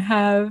email and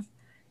have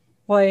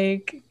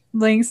like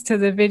links to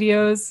the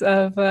videos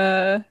of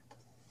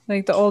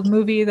like the old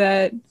movie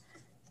that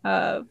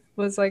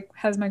was like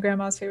has my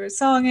grandma's favorite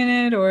song in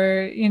it,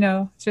 or you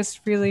know,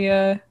 just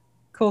really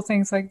cool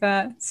things like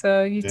that.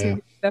 So YouTube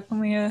is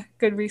definitely a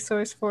good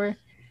resource for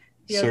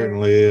the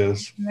certainly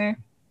is. there.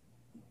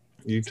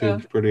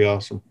 YouTube's pretty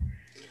awesome.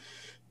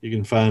 You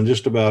can find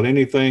just about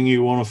anything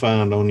you want to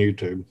find on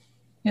YouTube.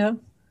 Yep.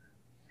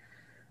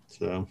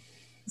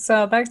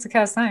 So back to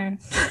cast iron.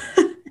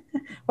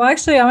 Well,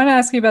 actually, I want to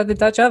ask you about the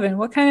Dutch oven.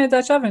 What kind of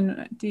Dutch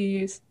oven do you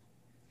use?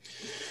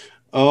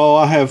 Oh,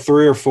 I have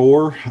 3 or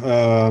 4.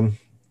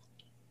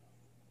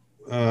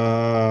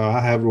 I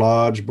have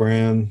Lodge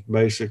brand,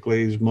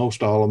 basically, is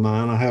most all of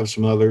mine. I have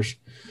some others.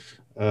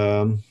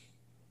 Are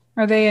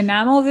they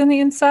enameled in the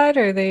inside,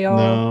 or are they all?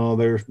 No,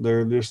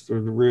 they're just the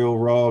real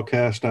raw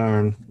cast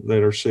iron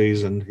that are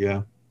seasoned.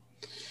 Yeah.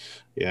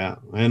 Yeah,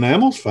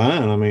 enamel's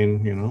fine. I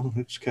mean,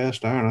 it's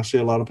cast iron. I see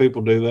a lot of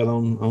people do that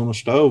on a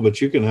stove,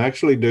 but you can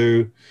actually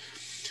do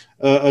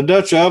a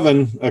Dutch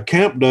oven. A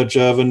camp Dutch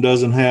oven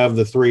doesn't have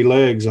the three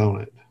legs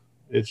on it.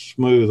 It's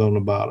smooth on the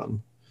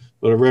bottom,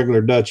 but a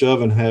regular Dutch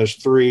oven has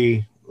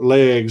three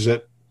legs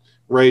that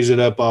raise it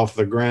up off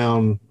the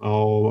ground,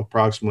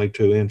 approximately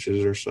 2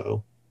 inches or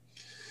so,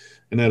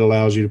 and that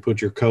allows you to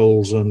put your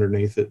coals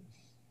underneath it.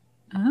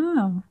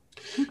 Oh,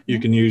 You okay.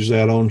 can use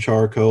that on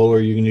charcoal, or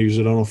you can use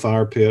it on a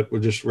fire pit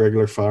with just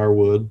regular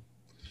firewood.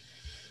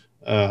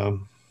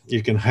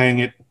 You can hang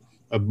it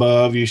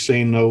above. You've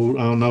seen, no,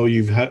 I don't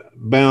know,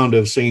 bound to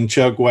have seen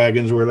chuck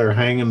wagons where they're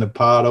hanging the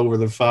pot over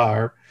the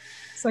fire.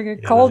 It's like a You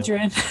know,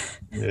 cauldron.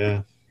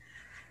 yeah.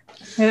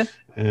 Yeah.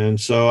 And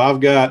so I've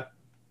got,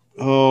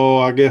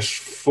 I guess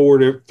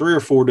three or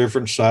four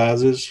different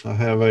sizes. I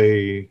have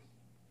a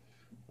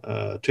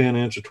 10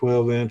 inch, a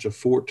 12 inch, a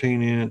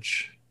 14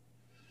 inch,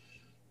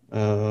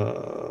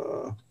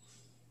 uh,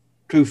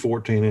 two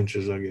 14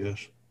 inches, I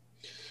guess.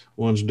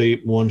 One's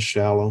deep, one's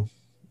shallow,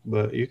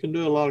 but you can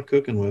do a lot of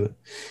cooking with it.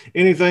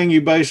 Anything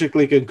you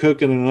basically can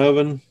cook in an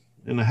oven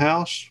in the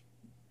house,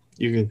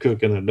 you can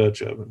cook in a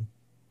Dutch oven.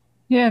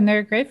 Yeah, and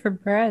they're great for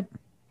bread.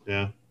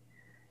 Yeah,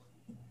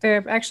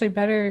 They're actually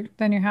better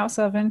than your house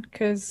oven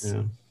because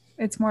yeah,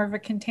 it's more of a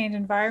contained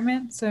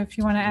environment. So if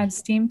you want to add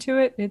steam to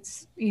it,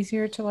 it's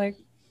easier to like,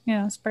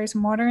 spray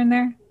some water in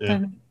there yeah,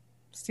 than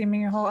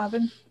steaming your whole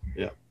oven,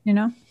 yeah, you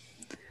know?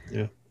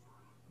 yeah.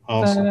 But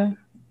Awesome.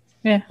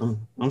 yeah,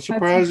 I'm that's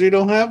surprised you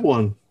don't have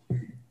one.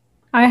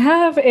 I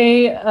have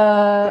a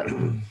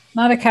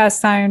not a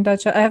cast iron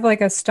Dutch. I have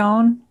like a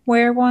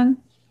stoneware one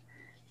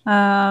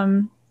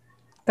um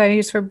that I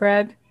use for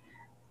bread.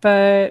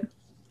 But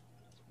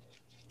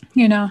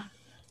you know,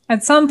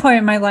 at some point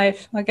in my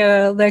life, I'll get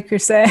a Le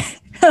Creuset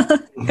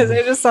because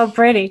they're just so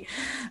pretty.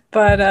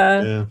 But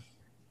Yeah,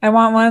 I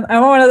want one. I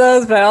want one of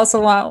those, but I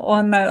also want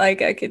one that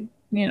like I could,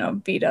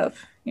 beat up.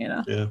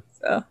 yeah.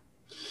 So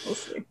we'll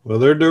see. Well,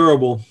 they're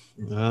durable.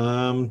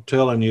 I'm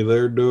telling you,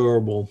 they're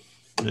durable.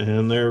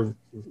 And they're,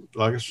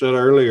 like I said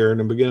earlier in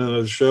the beginning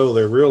of the show,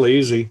 they're real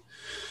easy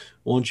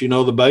once you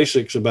know the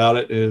basics about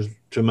it is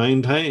to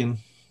maintain.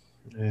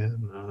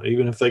 And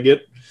even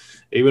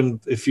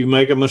if you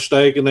make a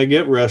mistake and they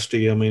get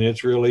rusty, I mean,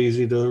 it's real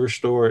easy to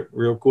restore it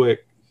real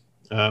quick.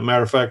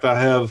 Matter of fact,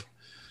 I have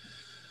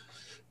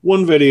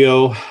one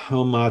video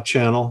on my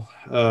channel.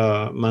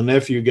 My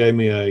nephew gave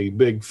me a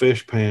big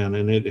fish pan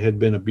and it had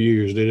been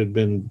abused. It had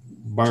been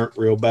burnt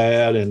real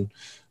bad and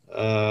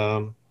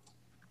um,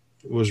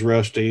 was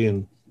rusty,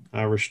 and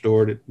I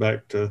restored it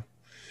back to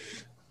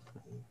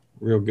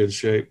real good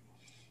shape.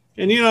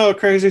 And a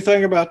crazy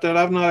thing about that,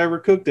 I've not ever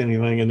cooked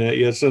anything in that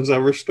yet since I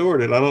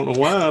restored it. I don't know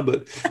why,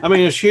 but I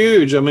mean, it's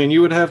huge. I mean,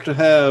 you would have to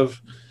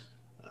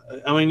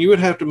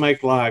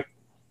make like,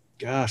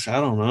 gosh, I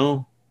don't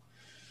know,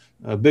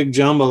 a big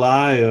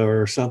jambalaya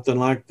or something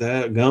like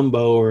that,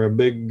 gumbo, or a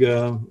big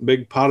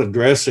pot of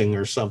dressing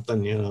or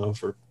something,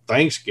 for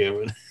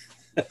Thanksgiving.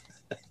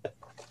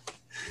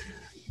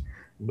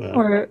 But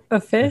Or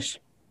a fish.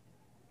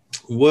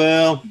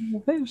 well, A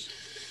fish.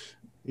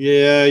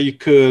 yeah, you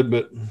could,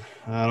 but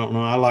I don't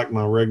know. I like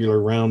my regular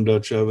round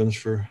Dutch ovens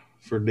for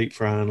deep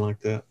frying like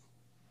that.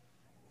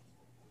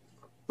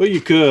 But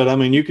you could. I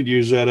mean, you could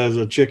use that as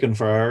a chicken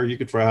fryer. You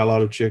could fry a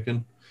lot of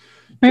chicken.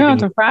 You don't have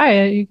Chicken. to fry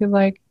it. You could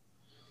like,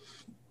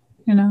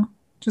 you know,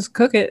 just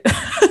cook it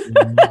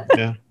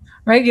Yeah.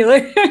 regular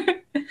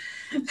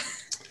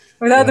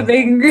without the Yeah.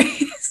 bacon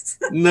grease.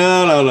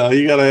 No, no, no.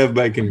 You got to have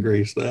bacon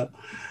grease now.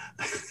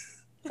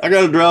 I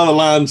got to draw the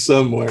line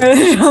somewhere.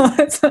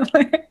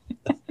 Somewhere.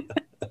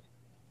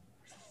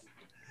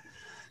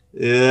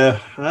 Yeah,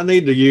 I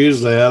need to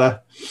use that. I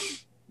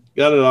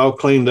got it all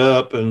cleaned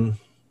up and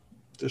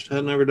just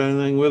had never done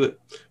anything with it.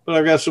 But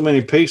I got so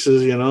many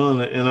pieces, and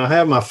I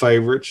have my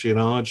favorites.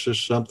 It's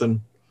just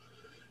something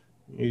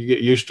you get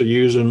used to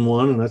using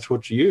one, and that's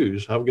what you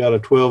use. I've got a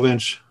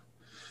 12-inch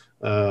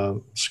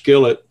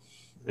skillet,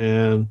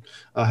 and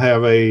I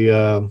have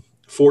a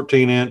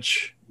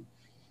 14-inch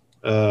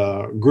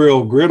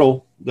grill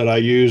griddle that I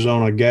use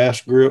on a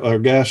gas grill or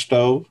gas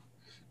stove,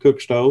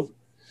 cook stove,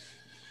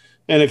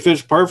 and it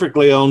fits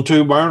perfectly on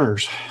two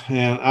burners,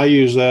 and I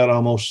use that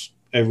almost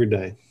every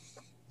day.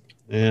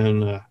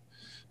 And the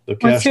What's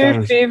cast your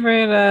irons.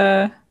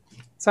 favorite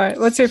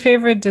what's your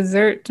favorite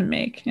dessert to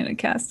make in a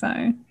cast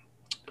iron?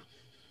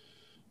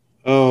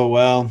 Oh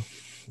well,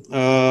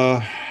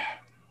 uh,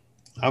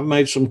 I've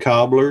made some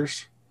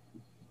cobblers,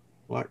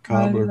 like You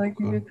cobbler. like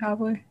a good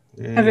cobbler?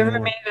 Have you Yeah, ever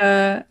made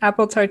a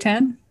apple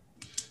tartine?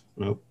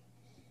 nope,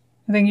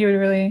 I think you would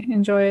really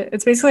enjoy it.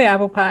 It's basically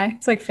apple pie.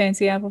 It's like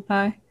fancy apple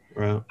pie.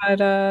 right,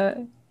 But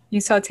you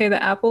saute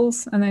the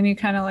apples and then you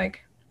kind of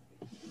like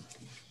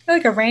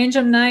arrange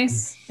them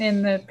nice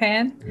in the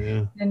pan.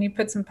 yeah, And you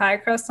put some pie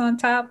crust on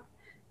top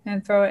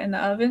and throw it in the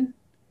oven.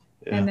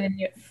 yeah, And then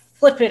you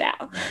flip it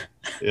out.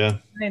 yeah.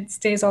 It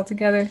stays all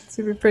together.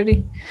 Super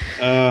pretty.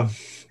 Uh,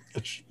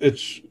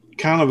 it's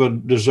kind of a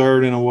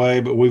dessert in a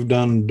way, but we've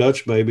done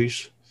Dutch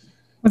babies.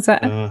 What's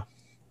that? Uh,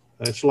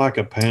 it's like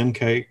a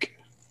pancake.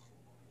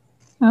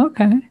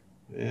 Okay.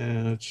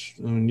 Yeah,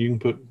 I mean, you can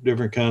put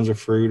different kinds of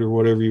fruit or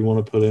whatever you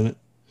want to put in it.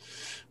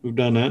 We've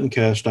done that in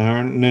cast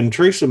iron. And then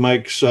Teresa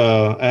makes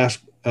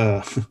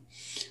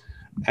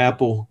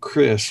apple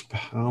crisp.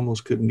 I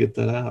almost couldn't get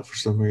that out for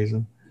some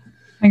reason.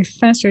 Like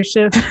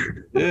censorship.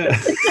 Yeah.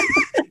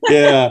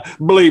 Yeah.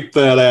 Bleep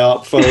that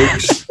out,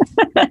 folks.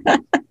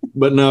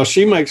 But no,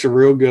 she makes a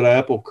real good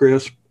apple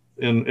crisp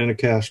in a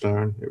cast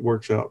iron. It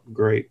works out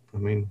great. I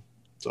mean,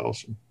 it's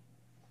awesome.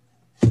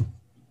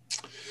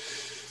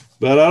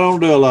 But I don't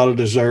do a lot of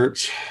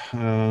desserts.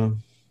 Try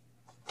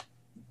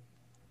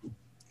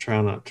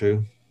not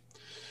to.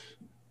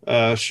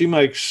 She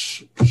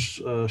makes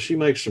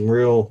some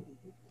real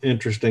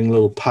interesting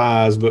little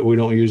pies, but we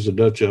don't use the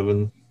Dutch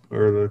oven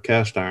or the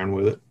cast iron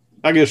with it.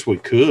 I guess we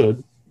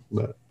could,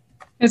 but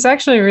It's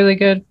actually really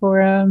good for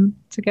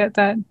to get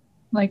that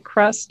like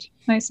crust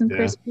nice and yeah,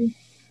 crispy.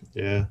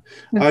 yeah.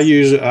 I It's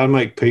use it. I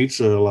make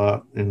pizza a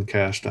lot in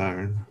cast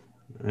iron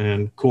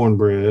and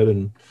cornbread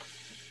and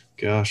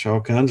gosh,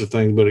 all kinds of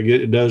things. But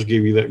it does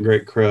give you that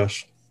great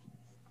crust.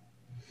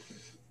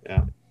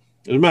 Yeah.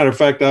 As a matter of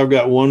fact, I've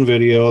got one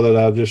video that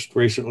I just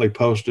recently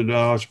posted.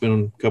 Oh, it's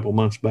been a couple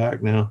months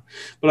back now,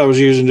 but I was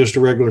using just a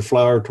regular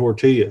flour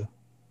tortilla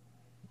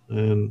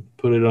and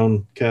put it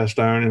on cast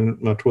iron in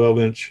my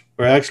 12-inch,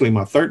 or actually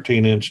my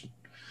 13-inch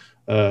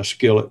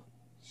skillet,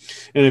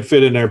 and it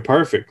fit in there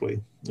perfectly.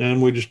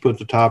 And we just put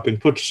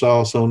the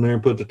sauce on there,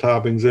 put the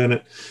toppings in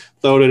it,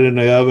 throw it in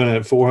the oven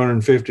at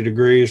 450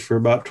 degrees for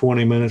about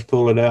 20 minutes,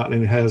 pull it out,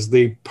 and it has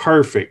the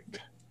perfect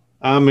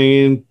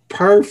thin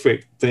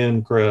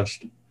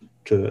crust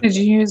to it. Did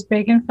you use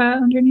bacon fat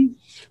underneath?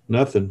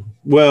 Nothing.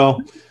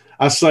 Well,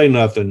 I say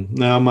nothing.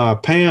 Now my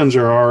pans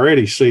are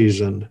already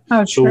seasoned.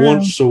 Oh, So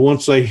true.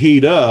 once they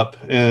heat up,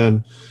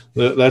 and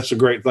that's the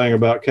great thing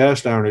about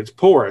cast iron, it's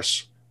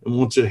porous. And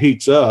once it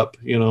heats up,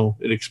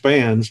 it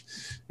expands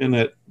and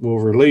that will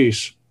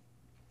release.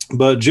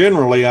 But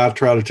generally I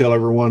try to tell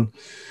everyone,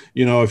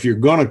 if you're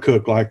going to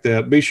cook like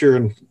that, be sure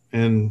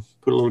and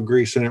put a little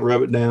grease in it,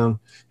 rub it down,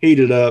 heat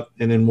it up,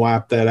 and then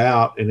wipe that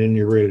out, and then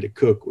you're ready to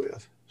cook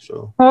with.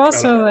 So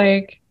Also,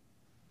 like,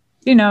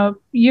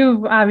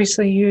 you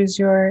obviously use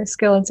your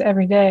skillets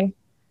every day.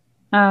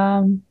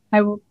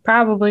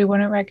 Probably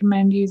wouldn't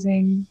recommend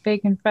using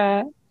bacon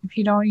fat if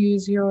you don't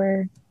use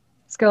your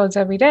skillets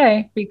every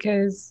day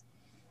because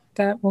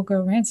that will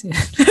go rancid.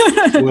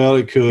 well,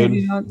 it could.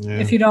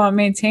 If you don't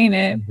maintain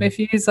it. Mm-hmm. If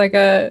you use like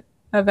a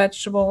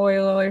vegetable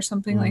oil or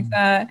something like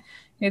that,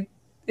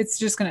 it's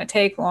just going to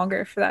take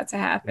longer for that to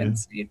happen. Yeah.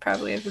 So you'd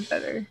probably have a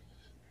better.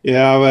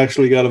 Yeah, I've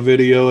actually got a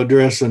video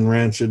addressing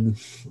rancid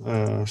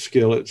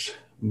skillets,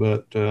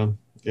 but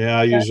yeah,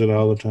 I use it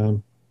all the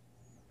time.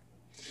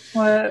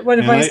 What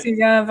advice do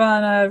you have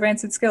on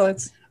rancid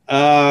skillets?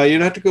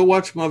 You'd have to go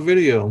watch my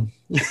video.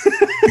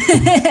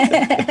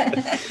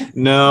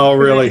 No,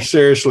 really,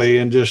 seriously,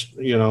 and just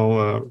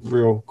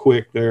real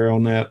quick there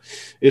on that.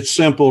 It's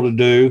simple to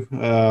do.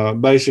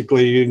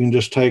 Basically, you can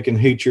just take and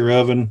heat your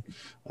oven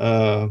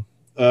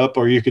up,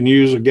 or you can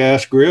use a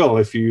gas grill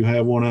if you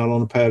have one out on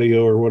the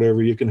patio or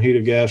whatever. You can heat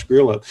a gas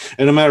grill up.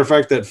 And a matter of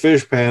fact, that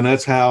fish pan,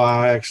 that's how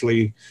I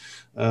actually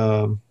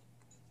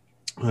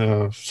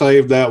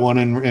saved that one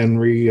and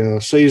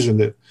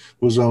re-seasoned it,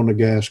 was on the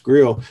gas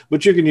grill.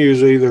 But you can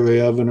use either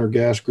the oven or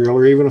gas grill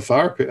or even a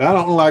fire pit. I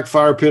don't like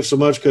fire pits so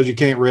much because you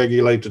can't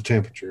regulate the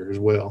temperature as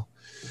well.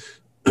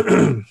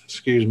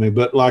 Excuse me.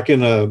 But like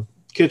in a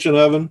kitchen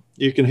oven,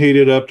 you can heat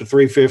it up to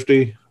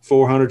 350,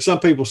 400. Some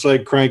people say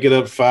crank it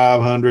up to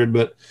 500,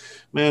 but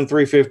man,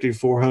 350,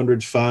 400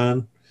 is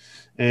fine.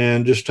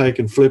 And just take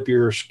and flip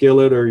your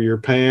skillet or your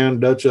pan,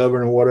 Dutch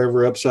oven or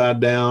whatever,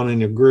 upside down in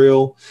your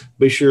grill.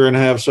 Be sure and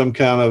have some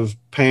kind of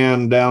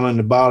pan down in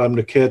the bottom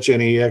to catch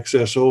any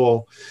excess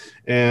oil,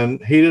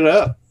 and heat it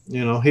up.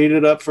 Heat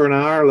it up for an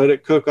hour, let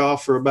it cook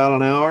off for about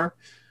an hour,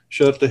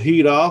 shut the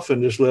heat off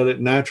and just let it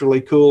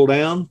naturally cool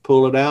down,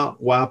 pull it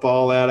out, wipe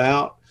all that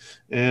out,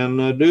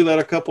 and do that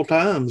a couple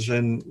times.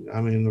 And I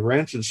mean, the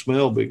rancid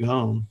smell will be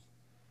gone.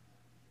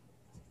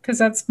 Because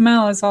that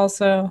smell is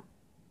also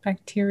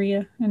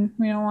bacteria, and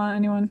we don't want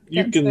anyone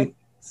getting sick.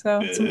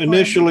 So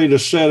initially, to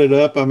set it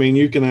up, I mean,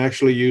 you can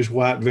actually use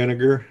white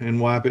vinegar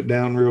and wipe it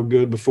down real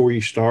good before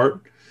you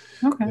start.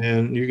 Okay.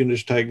 And you can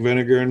just take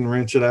vinegar and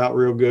rinse it out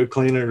real good,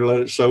 clean it or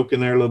let it soak in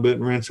there a little bit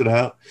and rinse it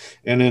out.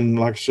 And then,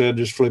 like I said,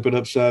 just flip it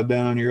upside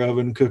down in your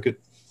oven, cook it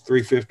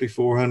 350,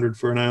 400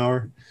 for an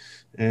hour,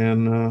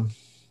 and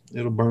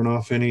it'll burn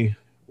off any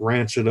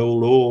rancid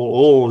old oil.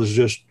 Oil is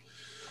just,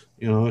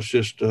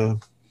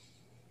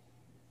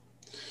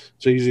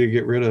 it's easy to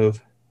get rid of,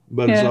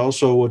 but it's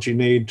also what you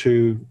need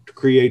to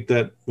create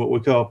that, what we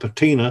call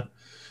patina,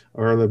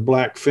 or the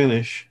black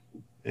finish.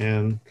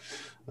 And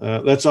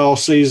that's all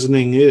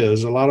seasoning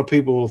is. A lot of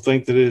people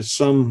think that it's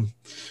some,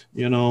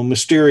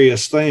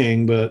 mysterious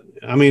thing, but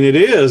I mean, it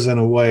is in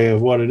a way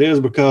of what it is,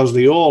 because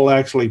the oil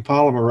actually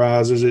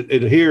polymerizes. It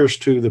adheres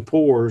to the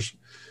pores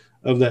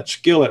of that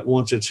skillet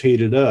once it's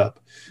heated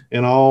up.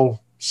 And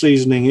all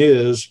seasoning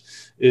is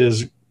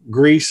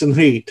grease and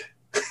heat,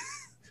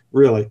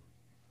 really.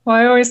 Well,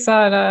 I always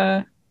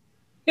thought,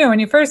 when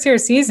you first hear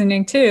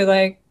seasoning too,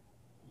 like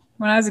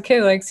when I was a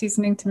kid, like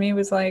seasoning to me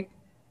was like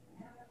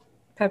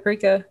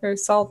paprika or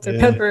salt or Yeah,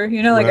 pepper,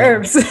 like right,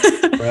 herbs. So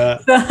right.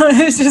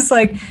 it's just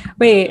like,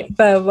 wait,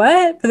 but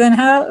what? But then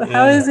how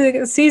Yeah, is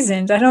it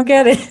seasoned? I don't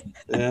get it.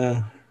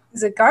 yeah.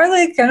 Is it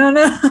garlic? I don't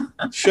know.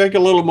 Shake a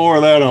little more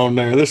of that on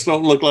there. This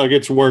don't look like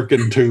it's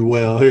working too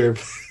well here.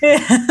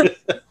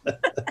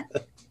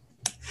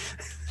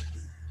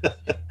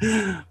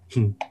 Yeah.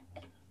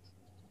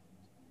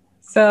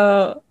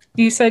 So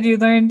you said you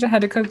learned how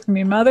to cook from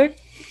your mother.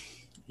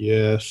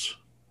 Yes.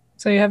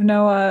 So you have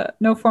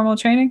no formal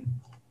training?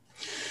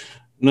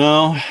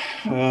 No,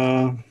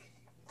 uh,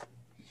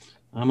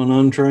 I'm an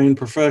untrained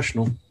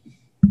professional.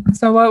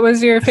 So what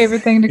was your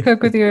favorite thing to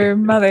cook with your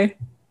mother?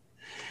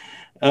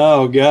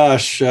 Oh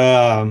gosh,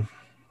 I'm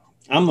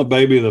the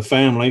baby of the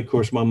family. Of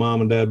course, my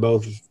mom and dad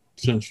both have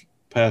since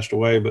passed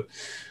away. But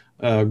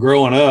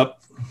growing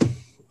up,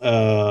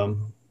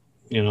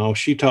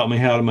 she taught me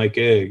how to make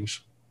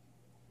eggs,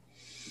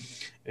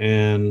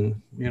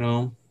 and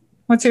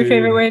What's your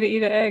favorite to way to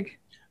eat an egg?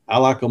 I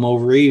like them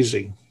over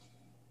easy.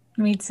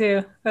 Me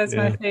too. That's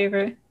my Yeah.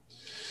 favorite.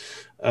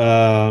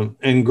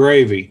 And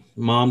gravy.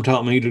 Mom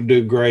taught me to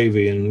do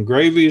gravy, and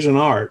gravy is an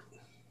art.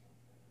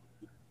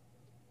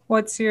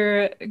 What's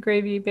your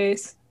gravy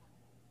base?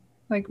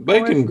 Like pork,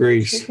 Bacon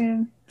grease,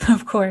 chicken?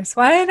 Of course.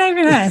 Why did I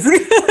even ask?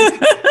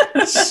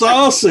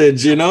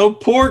 sausage,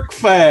 pork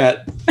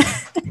fat.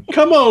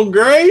 Come on,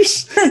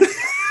 Grace.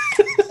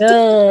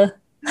 Yeah.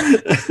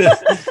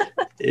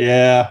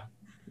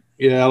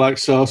 Yeah, I like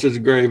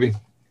sausage gravy,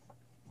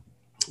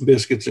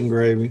 biscuits and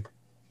gravy.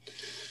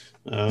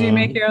 Do you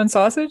make your own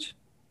sausage?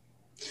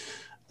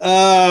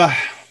 Uh,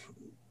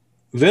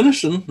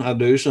 Venison, I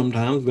do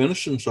sometimes.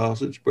 Venison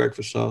sausage,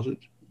 breakfast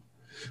sausage,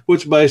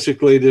 which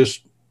basically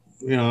just,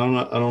 I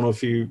don't know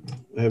if you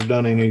have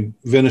done any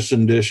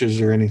venison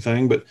dishes or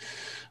anything, but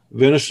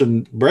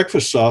venison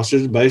breakfast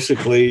sausage,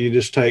 basically you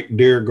just take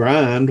deer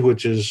grind,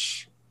 which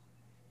is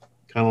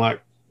kind of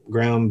like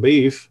ground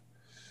beef,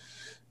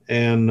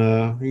 and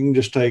you can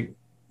just take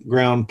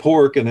ground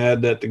pork and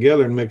add that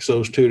together and mix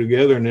those two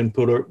together, and then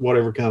put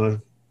whatever kind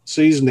of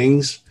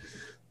seasonings,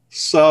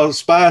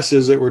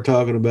 spices that we're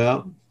talking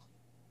about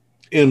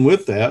in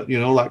with that,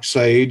 like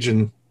sage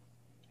and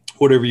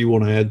whatever you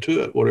want to add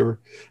to it,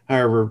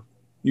 however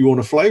you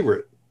want to flavor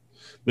it.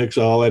 Mix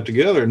all that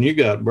together, and you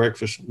got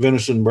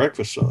venison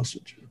breakfast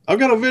sausage. I've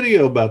got a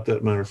video about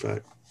that, matter of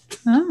fact.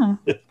 Oh,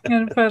 I'm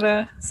going to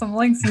put some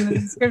links in the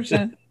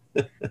description.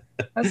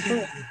 That's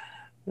cool.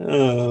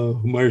 Oh,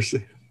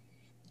 mercy.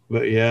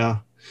 But yeah,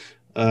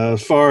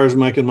 as far as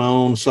making my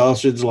own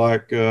sausage,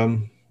 like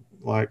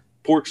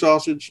pork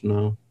sausage,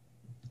 no.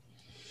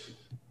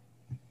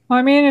 Well,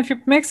 I mean, if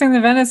you're mixing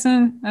the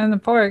venison and the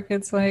pork,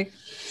 it's like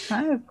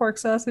kind of pork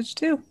sausage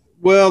too.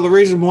 Well, the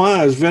reason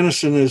why is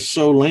venison is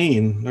so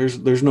lean.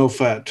 There's no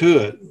fat to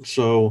it.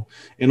 So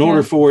in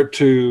order for it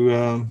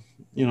to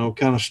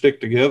kind of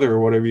stick together or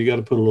whatever, you got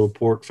to put a little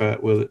pork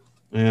fat with it.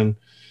 And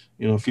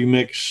if you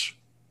mix,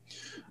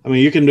 I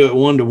mean, you can do it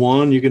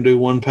 1-to-1. You can do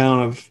 1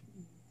 pound of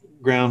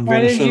ground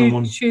venison.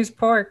 Why did you choose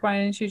pork? Why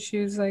didn't you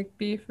choose like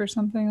beef or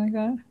something like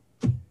that?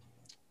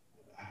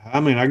 I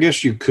mean, I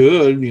guess you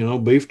could.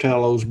 Beef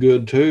tallow is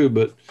good too,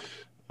 but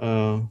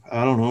I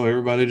don't know.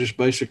 Everybody just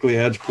basically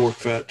adds pork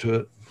fat to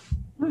it.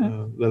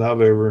 That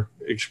I've ever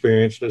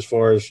experienced as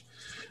far as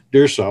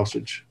deer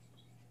sausage,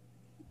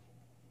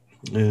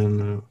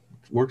 and it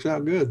works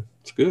out good.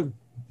 It's good.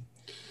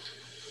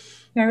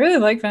 Yeah, I really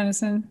like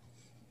venison,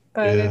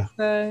 but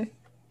it's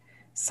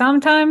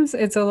sometimes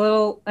it's a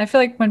little. I feel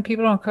like when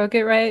people don't cook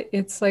it right,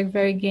 it's like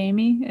very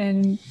gamey,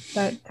 and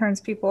that turns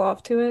people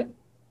off to it.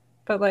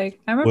 But like,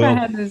 I remember I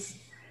had this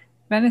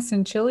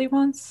venison chili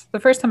once.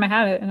 The first time I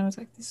had it, and I was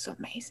like, "This is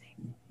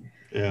amazing."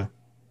 Yeah.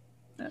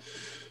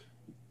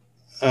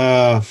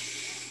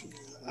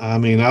 I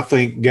mean, I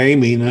think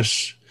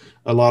gaminess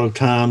a lot of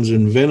times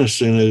in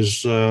venison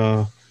is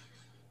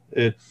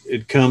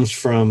it comes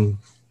from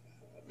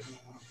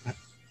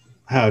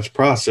how it's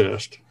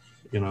processed,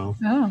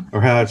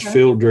 or how it's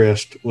field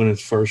dressed when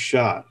it's first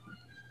shot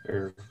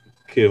or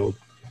killed.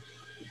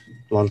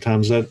 A lot of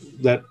times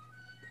that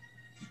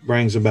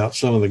brings about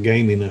some of the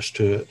gaminess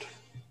to it.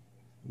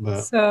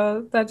 But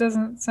so that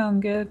doesn't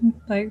sound good.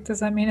 Like,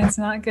 does that mean it's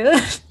not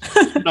good?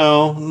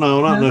 No,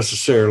 not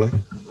necessarily.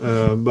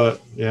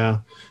 But yeah,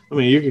 I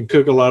mean, you can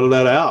cook a lot of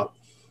that out,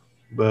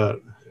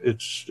 but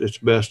it's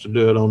best to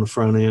do it on the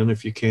front end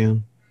if you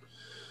can.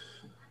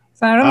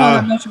 So I don't know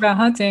that much about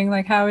hunting.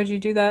 Like, how would you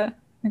do that?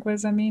 Like, what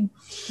does that mean?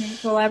 Can you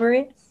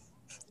elaborate?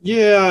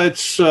 Yeah,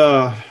 it's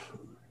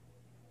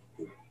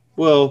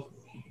well,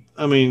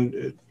 I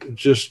mean,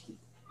 just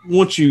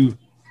once you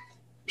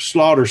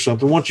slaughter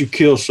something, once you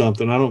kill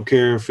something, I don't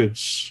care if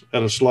it's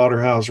at a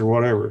slaughterhouse or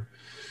whatever,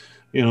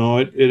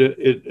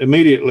 it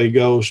immediately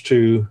goes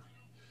to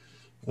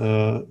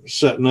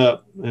setting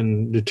up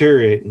and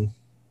deteriorating.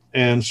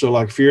 And so,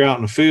 like, if you're out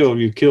in the field,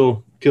 you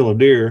kill a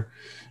deer,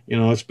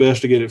 it's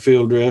best to get it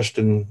field dressed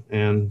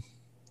and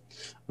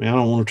mean, I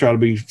don't want to try to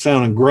be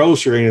sounding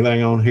gross or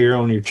anything on here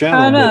on your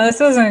channel, Oh no, but this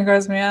doesn't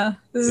gross me out.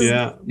 This is,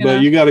 yeah,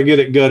 but you got to get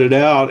it gutted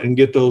out and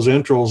get those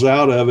entrails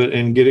out of it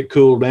and get it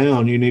cooled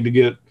down. You need to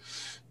get,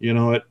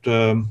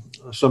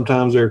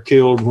 sometimes they're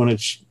killed when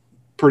it's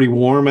pretty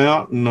warm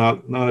out and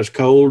not as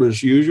cold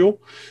as usual.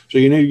 So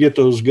you need to get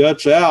those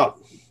guts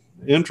out,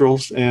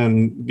 entrails,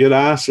 and get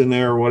ice in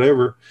there or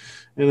whatever.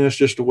 And that's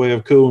just a way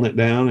of cooling it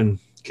down and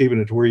keeping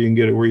it to where you can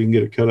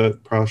get it cut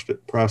up,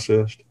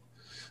 processed.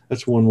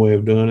 That's one way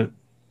of doing it.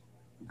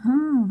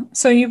 Oh,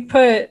 so I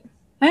didn't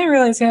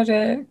realize you had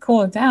to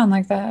cool it down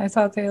like that. I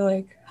thought they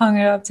like hung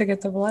it up to get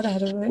the blood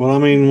out of it. Well, I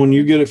mean, when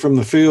you get it from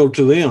the field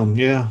to them,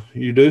 yeah,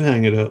 you do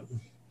hang it up.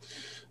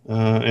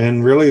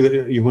 And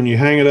really, when you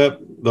hang it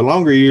up, the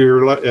longer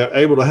you're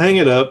able to hang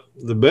it up,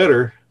 the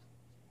better.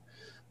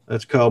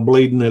 That's called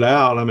bleeding it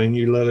out. I mean,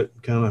 you let it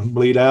kind of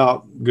bleed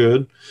out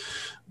good.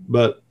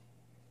 But,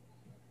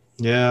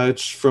 yeah,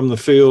 it's from the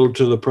field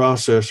to the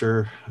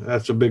processor.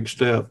 That's a big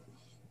step.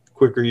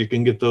 Quicker you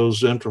can get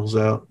those entrails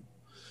out.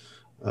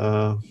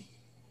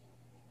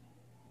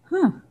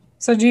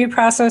 So do you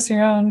process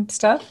your own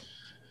stuff?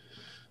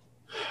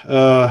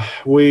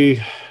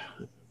 We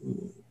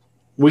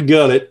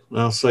gut it.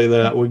 I'll say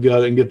that. We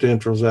gut it and get the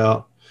entrails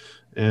out.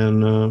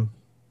 And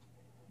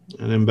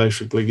then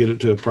basically get it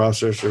to a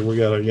processor. We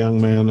got a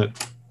young man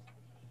that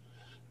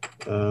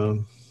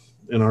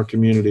in our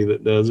community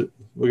that does it.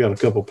 We got a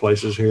couple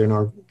places here in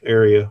our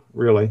area,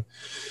 really,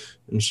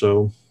 and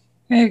so.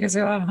 Yeah, because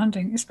there's a lot of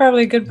hunting. It's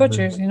probably good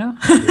butchers, Yeah.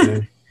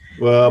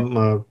 Well,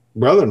 my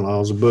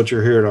brother-in-law is a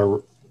butcher here at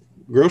our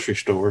grocery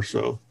store.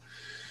 So,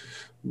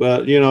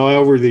 but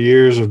over the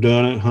years of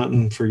doing it,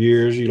 hunting for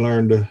years, you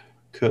learn to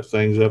cut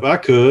things up. I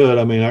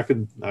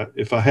could,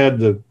 if I had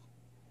the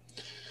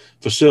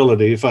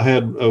facility, if I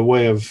had a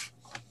way of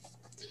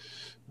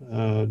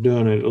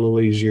doing it a little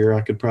easier,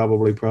 I could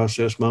probably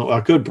process my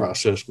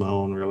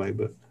own really,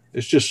 but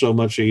it's just so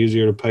much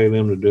easier to pay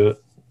them to do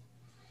it.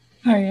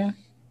 Oh yeah.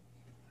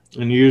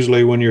 And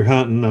usually when you're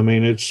hunting, I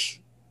mean, it's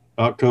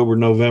October,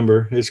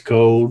 November, it's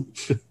cold.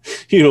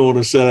 You don't want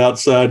to sit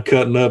outside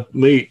cutting up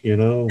meat,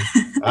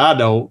 I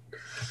don't.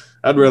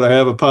 I'd rather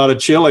have a pot of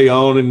chili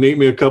on and eat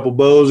me a couple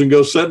bows and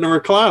go sit in the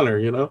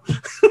recliner,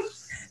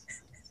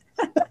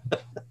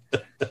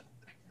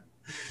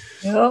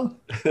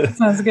 Yep.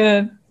 Sounds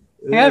good.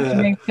 I have to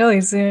make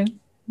chili soon.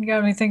 You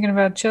got me thinking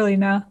about chili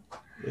now.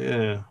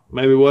 Yeah.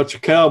 Maybe watch a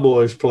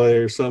Cowboys play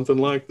or something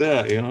like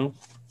that,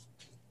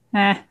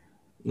 Nah.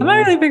 I'm not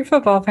really a big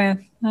football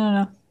fan. I don't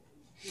know.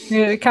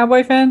 You a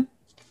Cowboy fan?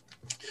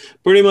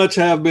 Pretty much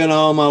have been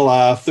all my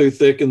life through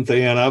thick and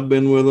thin. I've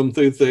been with them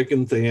through thick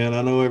and thin.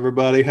 I know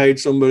everybody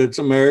hates them, but it's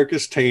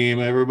America's team.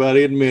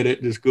 Everybody admit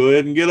it. Just go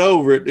ahead and get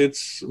over it.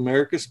 It's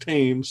America's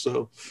team.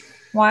 So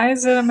why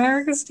is it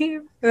America's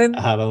team? I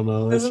don't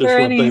know. It's just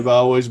what they've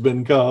always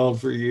been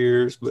called for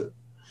years. But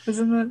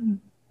isn't it?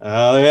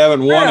 They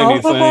haven't won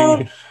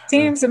anything.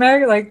 Teams,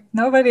 America, like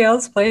nobody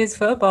else plays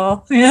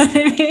football. You know what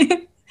I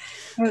mean?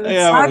 They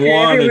haven't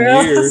won in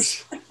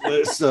years.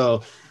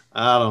 So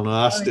I don't know.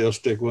 I still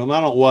stick with them.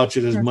 I don't watch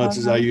it as much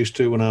as I used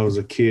to when I was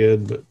a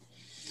kid, but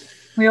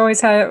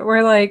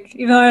we're like,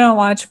 even though I don't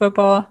watch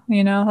football,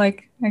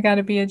 like I got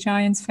to be a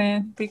Giants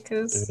fan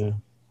because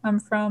I'm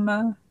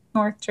from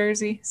North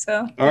Jersey.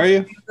 So are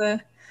you?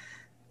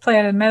 Play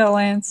out of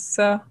Meadowlands.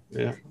 So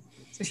yeah,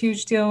 it's a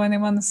huge deal when they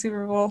won the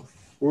Super Bowl.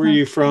 Where are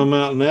you from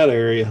out in that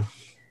area?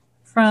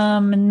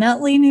 From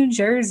Nutley, New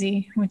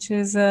Jersey, which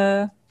is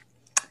the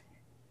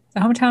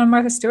hometown of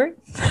Martha Stewart.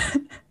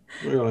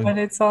 Really? But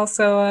it's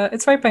also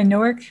it's right by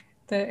Newark,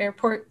 the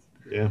airport.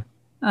 Yeah.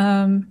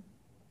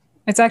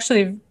 It's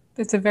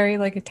a very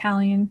like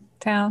Italian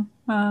town,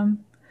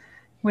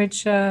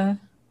 which is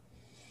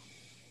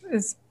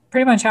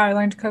pretty much how I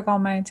learned to cook all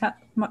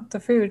the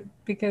food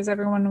because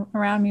everyone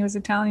around me was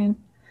Italian.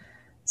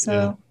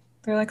 So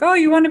they're like, "Oh,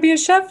 you want to be a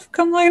chef?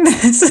 Come learn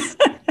this."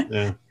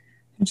 Yeah.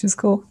 Which is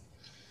cool.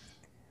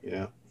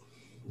 Yeah,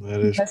 that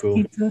is cool.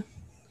 Pizza.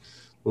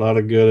 A lot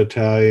of good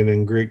Italian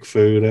and Greek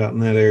food out in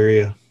that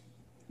area.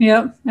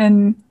 Yep,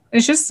 and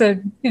it's just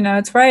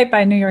it's right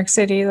by New York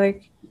City.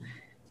 Like,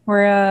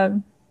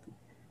 where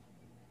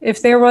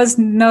if there was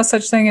no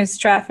such thing as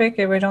traffic,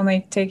 it would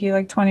only take you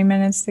like 20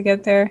 minutes to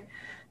get there.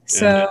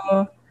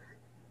 So,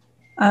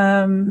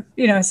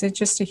 it's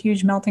just a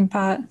huge melting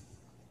pot.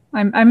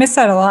 I miss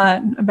that a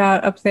lot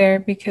about up there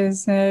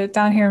because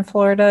down here in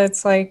Florida,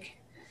 it's like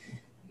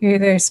you're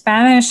either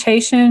Spanish,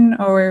 Haitian,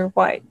 or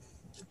white,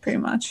 pretty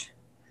much.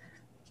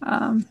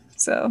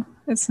 So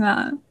it's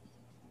not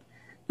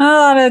a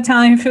lot of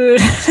Italian food,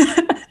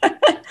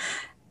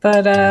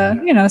 but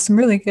some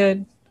really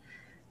good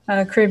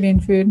Caribbean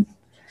food,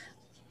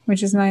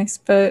 which is nice.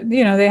 But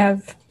they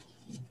have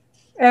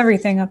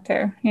everything up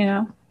there,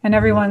 and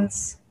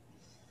everyone's.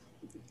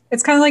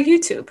 It's kind of like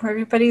YouTube, where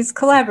everybody's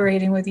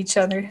collaborating with each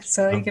other,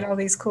 so you get all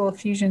these cool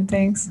fusion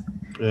things.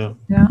 Yeah.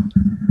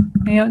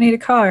 And you don't need a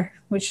car,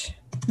 which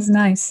is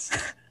nice.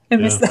 I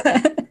miss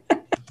that.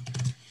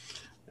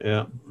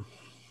 Yeah.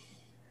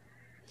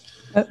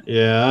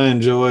 Yeah, I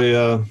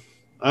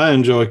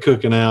enjoy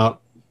cooking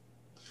out.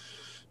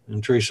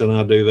 And Teresa and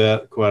I do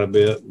that quite a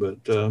bit, but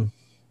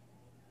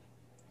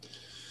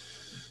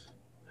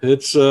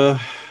it's a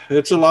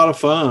lot of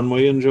fun.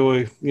 We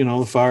enjoy,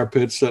 the fire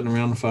pit, sitting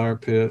around the fire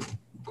pit,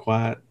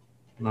 quiet,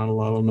 not a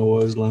lot of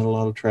noise, not a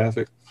lot of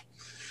traffic,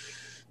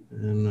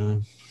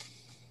 and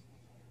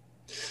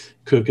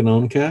cooking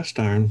on cast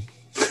iron.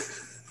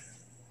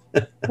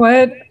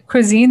 What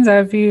cuisines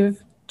have you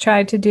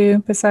tried to do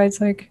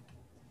besides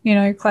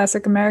your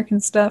classic American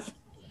stuff?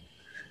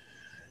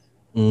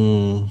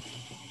 Oh,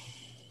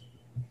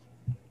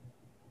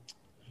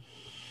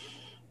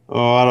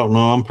 I don't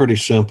know. I'm pretty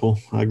simple,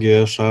 I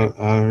guess. I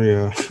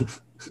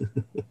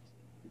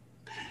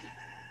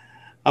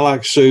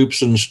like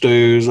soups and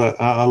stews.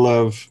 I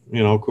love,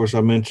 of course,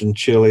 I mentioned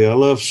chili. I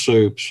love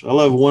soups. I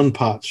love one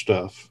pot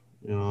stuff.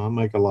 I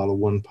make a lot of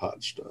one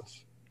pot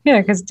stuff.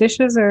 Yeah, because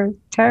dishes are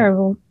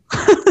terrible.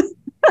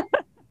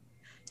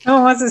 No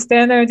one wants to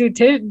stand there and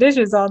do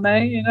dishes all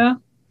night,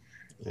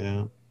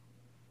 Yeah.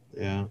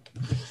 Yeah.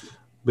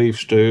 Beef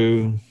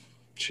stew,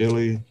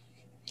 chili.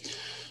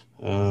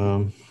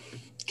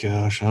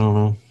 Gosh, I don't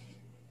know.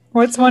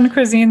 What's one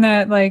cuisine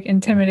that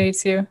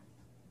intimidates you?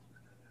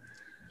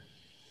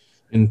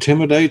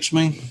 Intimidates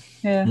me?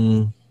 Yeah.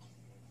 And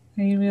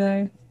you'd be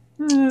like,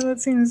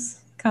 that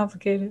seems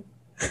complicated.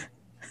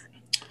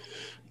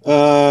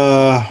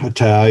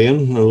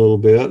 Italian, a little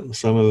bit.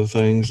 Some of the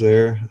things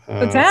there.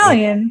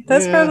 Italian?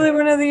 That's probably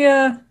one of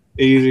the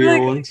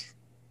easier ones.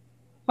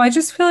 Well, I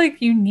just feel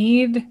like you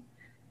need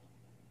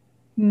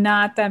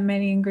not that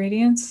many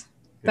ingredients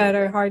that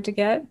are hard to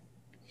get.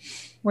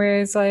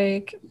 Whereas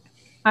I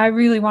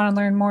really want to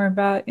learn more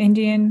about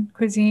Indian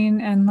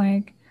cuisine and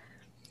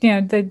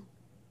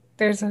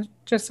there's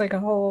just a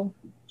whole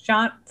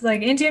genre.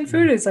 Indian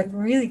food is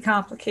really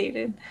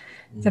complicated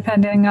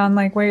depending on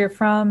where you're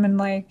from and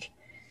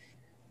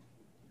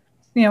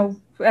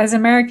as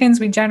Americans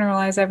we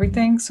generalize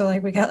everything. So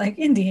we got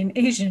Indian,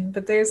 Asian,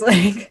 but there's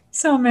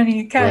so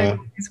many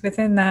categories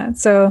within that.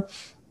 So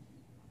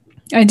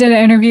I did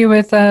an interview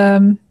with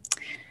a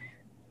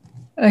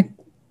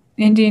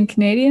Indian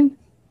Canadian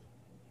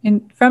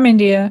from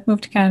India,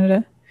 moved to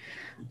Canada.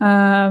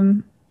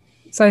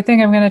 So I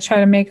think I'm going to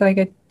try to make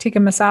a tikka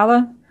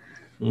masala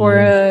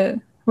or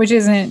which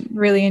isn't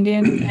really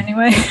Indian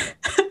anyway.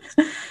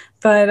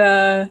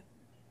 But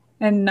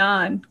and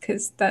naan,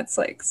 because that's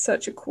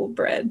such a cool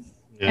bread.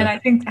 Yeah. And I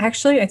think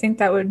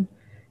that would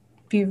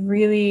be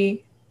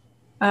really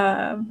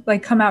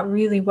come out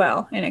really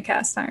well in a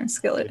cast iron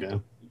skillet. Yeah.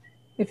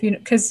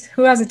 Because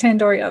who has a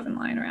tandoori oven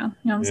lying around?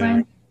 You know what I'm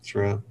saying? That's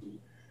right.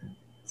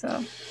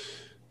 So.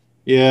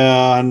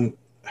 Yeah, and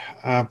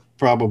I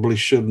probably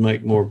should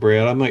make more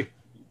bread. I make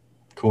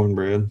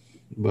cornbread,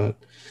 but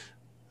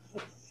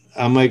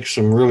I make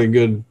some really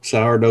good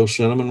sourdough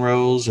cinnamon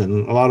rolls,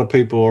 and a lot of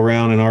people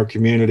around in our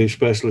community,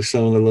 especially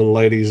some of the little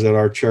ladies at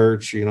our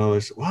church, they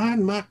say, why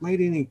hadn't Mike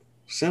made any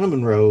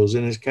cinnamon rolls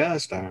in his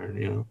cast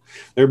iron?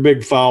 They're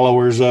big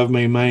followers of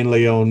me,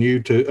 mainly on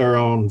YouTube or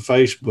on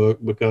Facebook,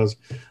 because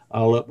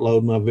I'll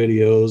upload my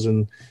videos.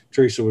 And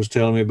Teresa was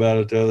telling me about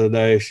it the other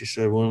day. She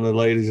said one of the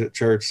ladies at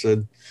church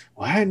said,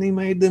 why hadn't he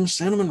made them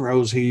cinnamon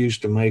rolls he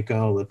used to make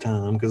all the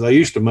time? Because I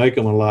used to make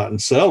them a lot and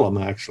sell them,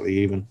 actually,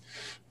 even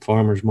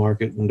farmers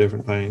market and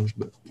different things.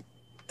 But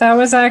that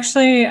was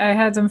actually, I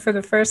had them for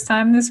the first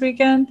time this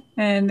weekend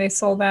and they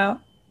sold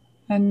out.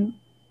 And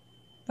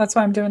that's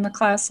why I'm doing the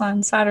class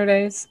on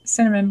Saturdays,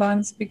 cinnamon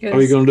buns. Because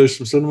are you going to do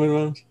some cinnamon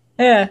buns?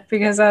 Yeah,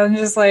 because I'm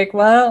just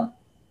well,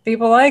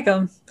 people like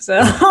them.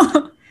 So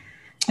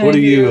what do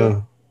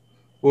you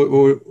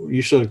what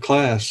you said a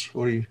class?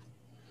 What do you?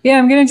 Yeah,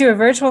 I'm going to do a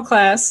virtual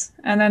class,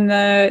 and then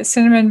the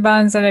cinnamon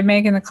buns that I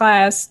make in the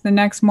class, the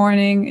next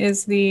morning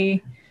is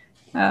the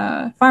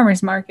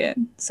farmer's market.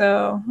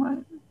 So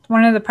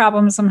one of the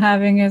problems I'm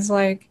having is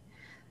I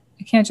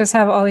can't just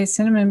have all these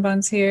cinnamon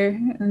buns here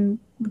and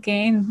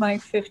gain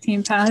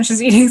 15 pounds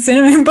just eating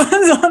cinnamon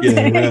buns all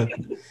day. Right.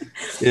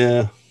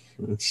 Yeah,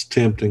 it's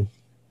tempting.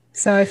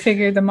 So I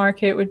figured the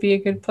market would be a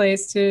good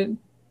place to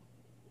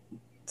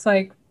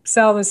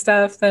sell the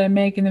stuff that I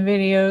make in the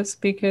videos,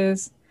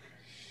 because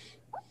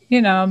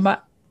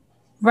but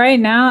right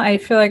now I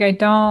feel I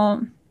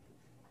don't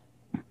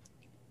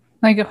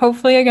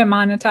hopefully I get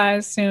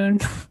monetized soon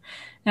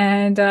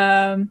and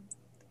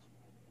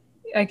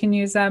I can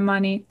use that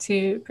money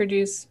to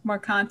produce more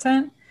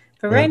content.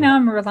 But right now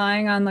I'm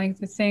relying on the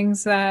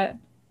things that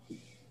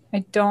I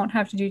don't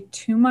have to do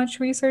too much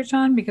research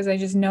on because I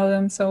just know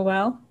them so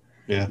well.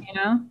 Yeah.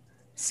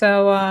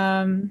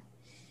 So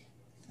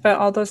but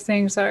all those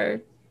things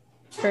are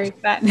very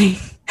fattening.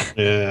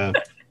 Yeah.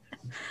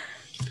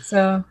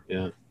 So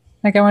yeah.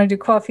 I want to do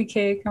coffee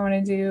cake, I want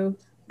to do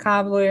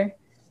cobbler,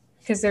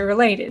 because they're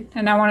related.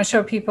 And I want to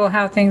show people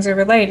how things are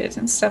related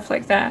and stuff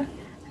like that.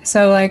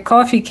 So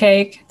coffee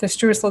cake, the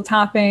streusel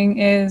topping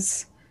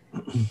is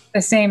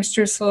the same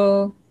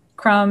streusel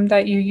crumb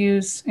that you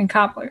use in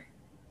cobbler.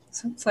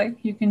 So it's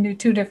you can do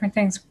two different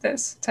things with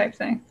this type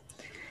thing.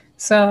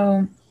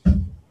 So,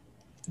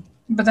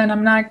 but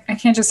then I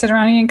can't just sit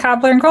around eating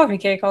cobbler and coffee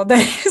cake all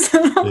day.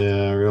 So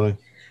yeah, really.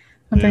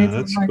 Yeah,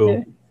 that's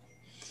cool.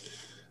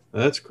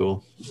 That's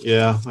cool.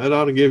 Yeah, that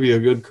ought to give you a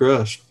good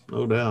crust,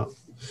 no doubt.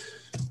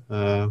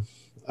 Uh,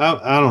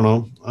 I don't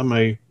know.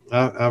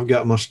 I've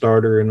got my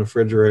starter in the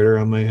refrigerator.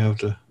 I may have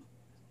to.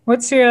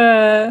 What's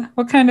your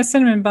what kind of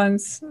cinnamon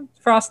buns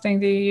frosting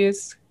do you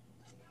use?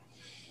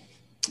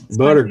 This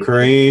might be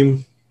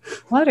Buttercream.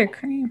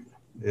 buttercream.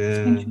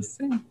 Yeah.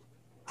 Interesting.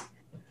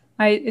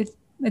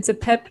 It's a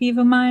pet peeve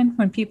of mine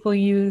when people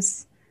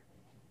use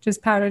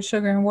just powdered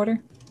sugar and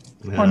water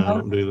No, or I milk.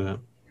 don't do that.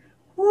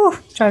 Ooh,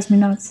 drives me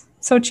nuts.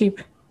 So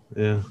cheap.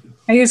 Yeah.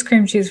 I use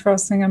cream cheese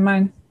frosting on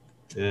mine.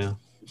 Yeah.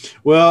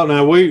 Well,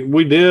 now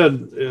we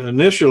did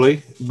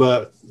initially,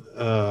 but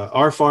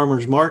our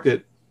farmers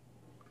market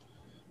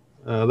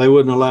they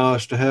wouldn't allow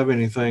us to have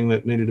anything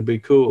that needed to be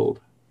cooled.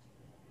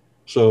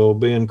 So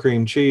being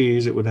cream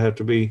cheese, it would have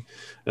to be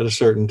at a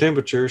certain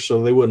temperature,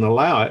 so they wouldn't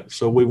allow it.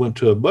 So we went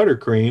to a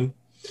buttercream,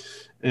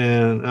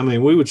 and I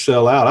mean, we would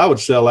sell out. I would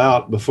sell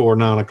out before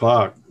 9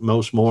 o'clock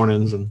most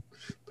mornings, and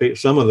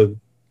some of the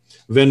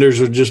vendors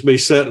would just be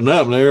setting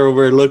up, and they're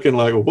over there looking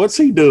like, well, "What's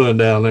he doing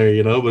down there?"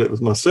 You know. But it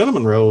was my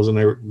cinnamon rolls, and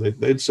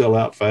they'd sell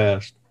out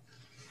fast.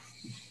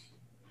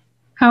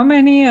 How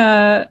many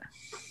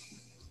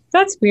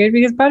that's weird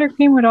because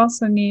buttercream would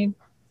also need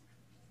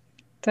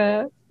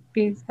to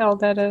be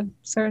held at a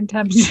certain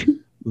temperature.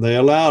 They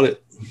allowed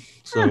it, Huh.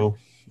 so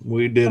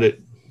we did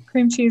it.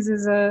 Cream cheese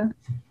is a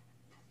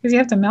because you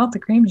have to melt the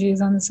cream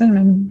cheese on the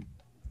cinnamon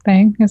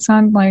thing. It's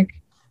not like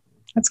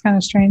that's kind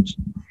of strange.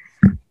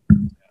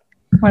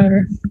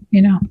 Whatever,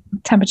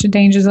 temperature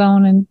danger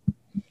zone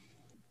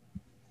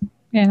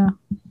and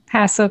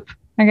pass up.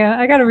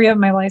 I got to re-up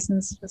my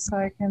license just so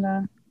I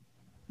can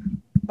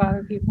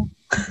bother people.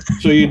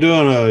 So you're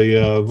doing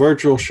a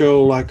virtual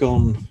show like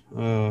on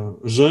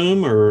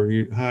Zoom, or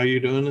how are you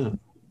doing that?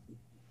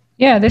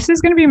 Yeah, this is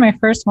going to be my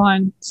first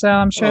one, so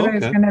I'm sure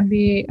there's Okay. going to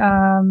be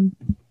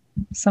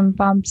some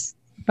bumps.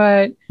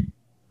 But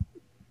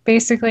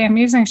basically, I'm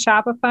using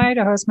Shopify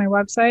to host my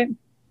website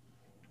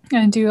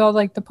and do all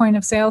like the point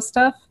of sale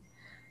stuff.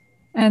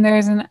 And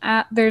there's an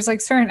app. There's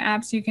like certain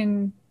apps you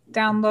can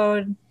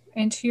download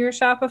into your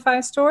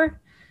Shopify store.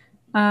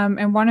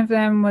 And one of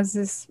them was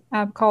this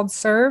app called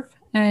Serve,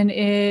 and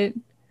it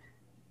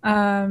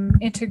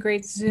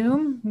integrates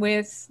Zoom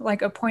with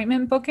like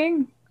appointment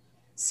booking.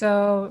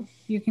 So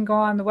you can go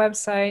on the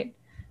website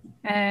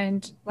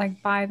and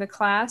like buy the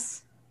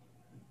class,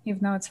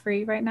 even though it's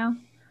free right now.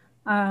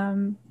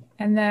 And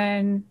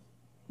then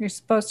you're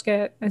supposed to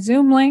get a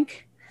Zoom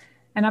link.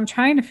 And I'm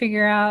trying to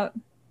figure out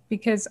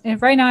because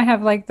right now I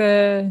have like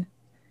not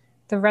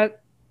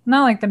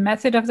like the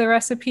method of the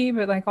recipe,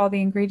 but like all the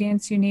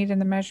ingredients you need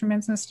and the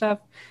measurements and stuff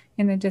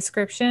in the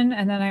description.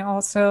 And then I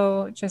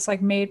also just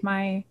like made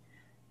my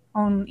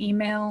own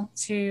email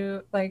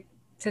to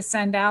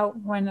send out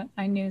when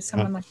I knew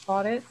someone like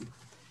bought it.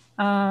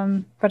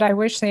 But I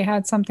wish they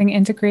had something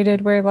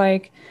integrated where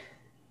like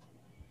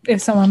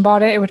if someone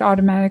bought it, it would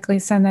automatically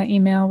send that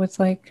email with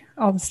like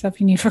all the stuff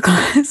you need for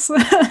class.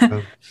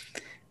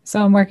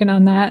 So I'm working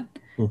on that.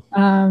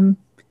 And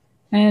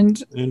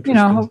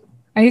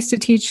I used to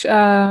teach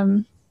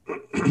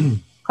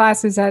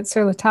classes at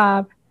Sur La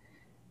Table,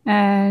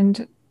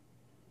 and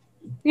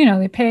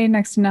they pay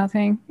next to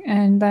nothing.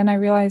 And then I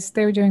realized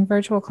they were doing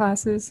virtual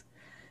classes,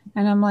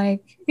 and I'm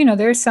like,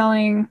 they're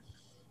selling,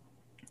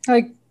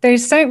 like they're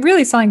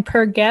really selling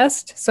per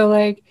guest. So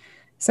like,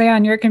 say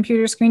on your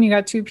computer screen you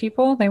got 2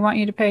 people, they want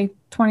you to pay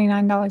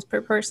 $29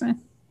 per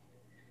person,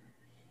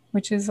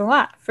 which is a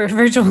lot for a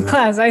virtual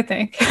class, I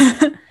think.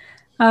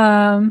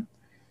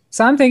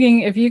 So I'm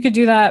thinking if you could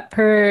do that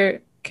per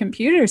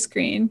computer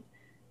screen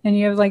and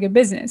you have like a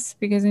business,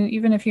 because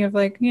even if you have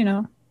like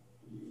 2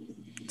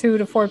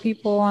 to 4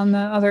 people on the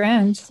other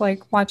end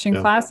like watching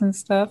class and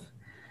stuff,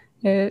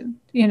 at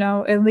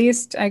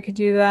least I could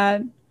do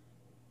that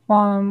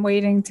while I'm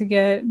waiting to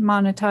get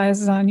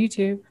monetized on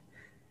YouTube.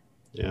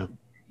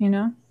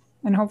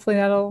 And hopefully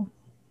that'll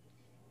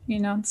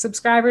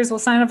subscribers will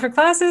sign up for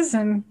classes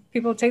and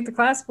people take the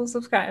class will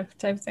subscribe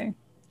type thing.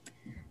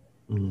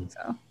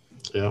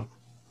 So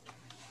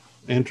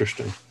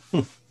interesting.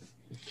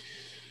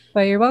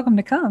 But you're welcome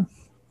to come.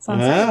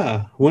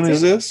 When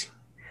is this?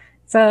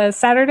 It's a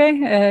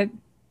Saturday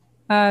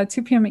at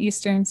 2 p.m.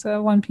 Eastern,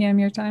 so 1 p.m.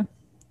 your time.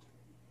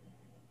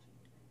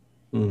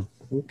 Okay.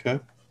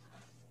 It'd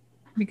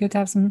be good to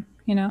have some,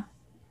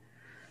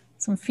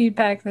 some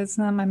feedback that's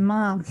not my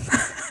mom.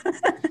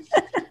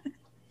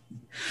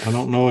 I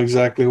don't know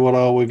exactly what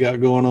all we got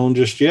going on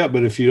just yet,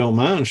 but if you don't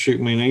mind, shoot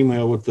me an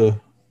email with the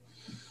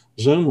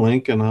Zoom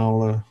link, and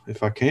I'll,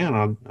 if I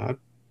can, I'd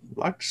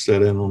like to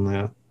set in on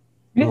that.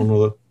 Yeah. I don't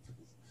know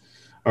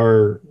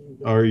are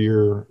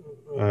your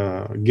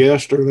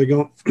guests, are they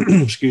going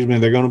excuse me,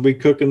 they're going to be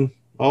cooking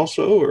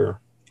also,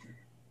 or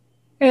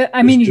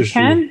I mean you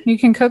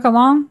can cook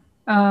along,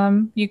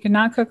 you can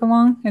not cook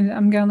along, and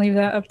I'm going to leave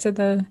that up to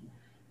the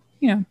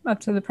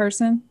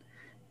person.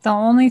 The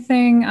only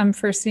thing I'm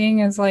foreseeing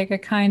is like a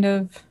kind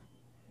of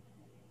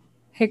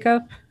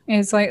hiccup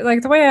is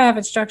like the way I have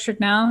it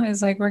structured now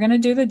is like we're going to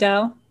do the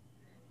dough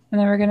and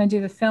then we're going to do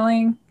the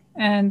filling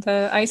and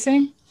the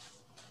icing.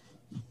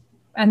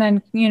 and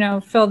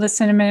then, fill the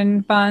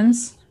cinnamon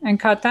buns and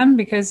cut them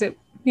because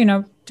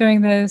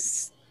doing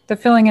the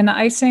filling and the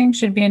icing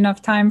should be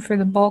enough time for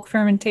the bulk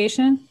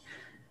fermentation.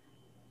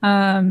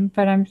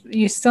 But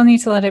you still need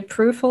to let it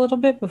proof a little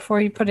bit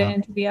before you put it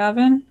into the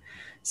oven.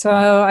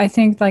 So I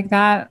think like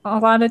that a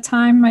lot of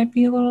time might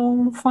be a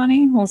little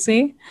funny. We'll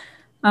see.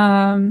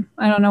 I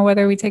don't know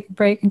whether we take a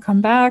break and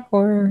come back,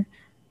 or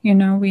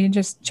we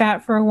just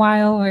chat for a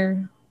while,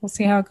 or we'll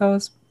see how it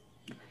goes.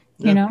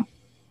 Yeah.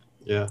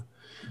 Yeah.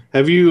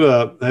 Have you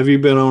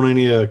been on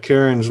any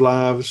Karen's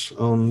lives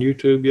on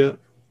YouTube yet?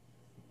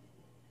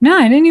 No,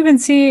 I didn't even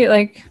see,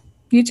 like,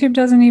 YouTube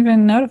doesn't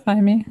even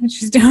notify me that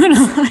she's doing a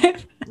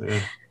live. Yeah.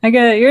 I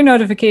get your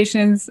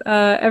notifications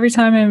every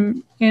time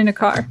I'm in a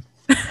car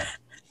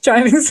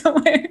driving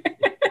somewhere.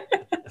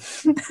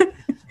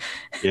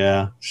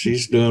 Yeah,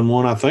 she's doing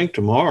one, I think,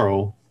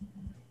 tomorrow.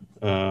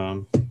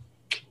 Gosh,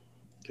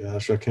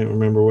 I can't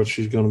remember what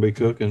she's going to be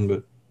cooking,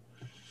 but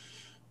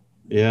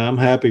yeah, I'm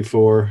happy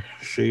for her.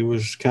 She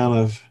was kind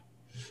of,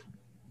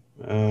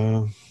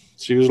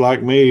 she was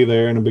like me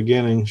there in the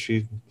beginning.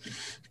 She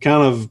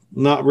kind of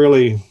not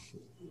really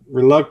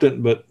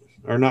reluctant,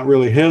 or not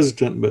really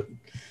hesitant, but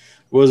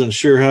wasn't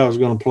sure how it was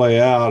going to play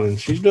out. And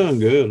she's doing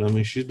good. I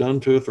mean, she's done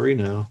 2 or 3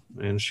 now,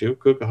 and she'll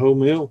cook a whole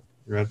meal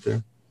right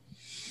there.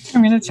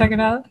 I'm going to check it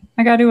out.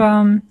 I got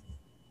to,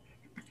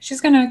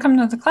 she's going to come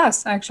to the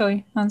class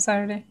actually on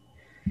Saturday.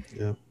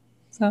 Yeah.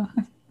 So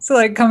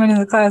like coming to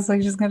the class,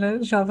 like she's going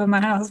to show up at my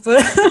house,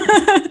 but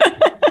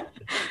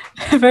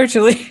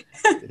virtually.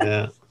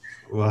 Yeah.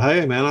 Well,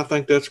 hey man, I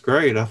think that's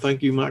great. I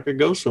think you might could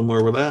go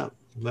somewhere with that.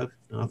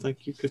 I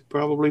think you could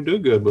probably do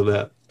good with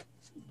that.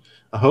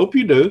 I hope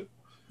you do.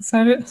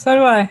 So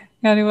do I.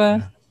 Got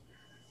to,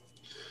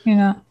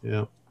 yeah,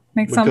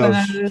 make something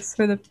out of this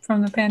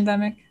from the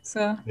pandemic.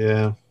 So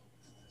yeah,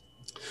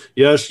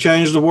 it's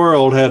changed the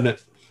world, hasn't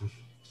it?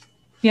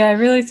 Yeah, I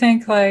really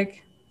think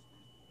like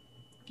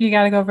you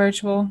got to go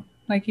virtual.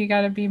 Like you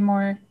got to be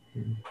more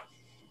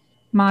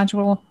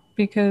modular,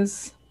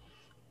 because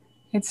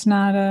it's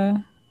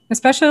not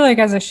especially like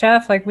as a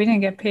chef, like we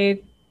didn't get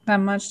paid that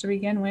much to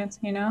begin with.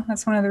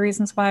 That's one of the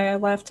reasons why I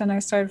left and I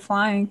started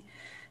flying.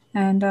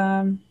 And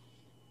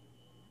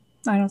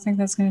I don't think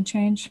that's going to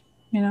change.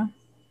 You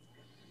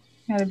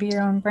got to be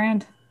your own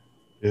brand.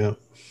 Yeah.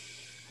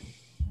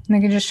 And they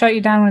can just shut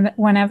you down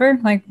whenever.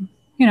 Like,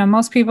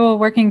 most people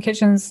working in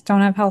kitchens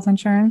don't have health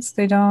insurance.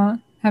 They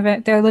don't have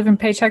it. They're living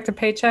paycheck to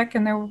paycheck,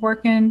 and they're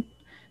working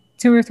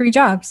 2 or 3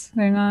 jobs.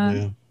 They're not.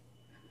 Yeah.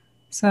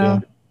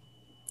 So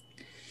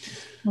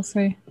we'll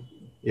see.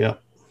 Yeah.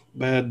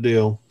 Bad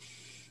deal.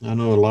 I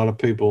know a lot of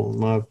people.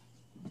 My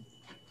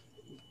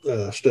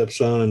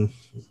stepson and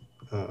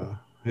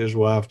his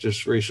wife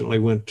just recently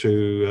went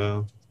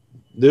to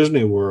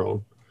Disney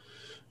World,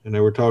 and they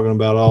were talking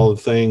about all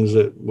the things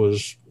that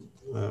was,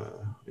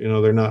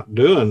 they're not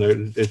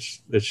doing.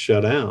 It's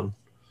shut down.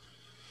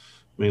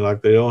 I mean,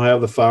 like they don't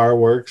have the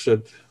fireworks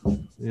at,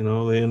 the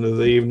end of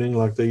the evening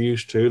like they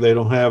used to. They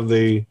don't have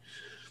the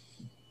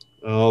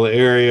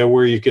area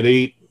where you could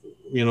eat,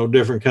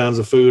 different kinds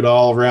of food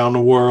all around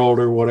the world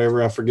or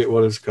whatever. I forget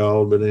what it's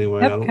called, but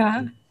anyway.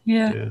 Epcot.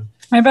 Yeah.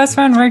 My best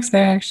friend works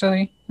there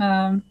actually.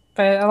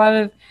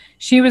 But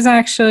she was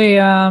actually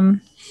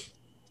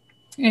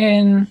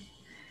in,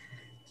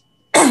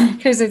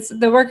 because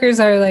the workers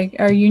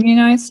are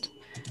unionized.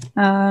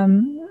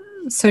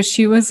 So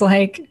she was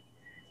like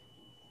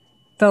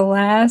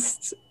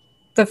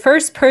the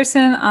first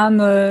person on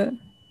the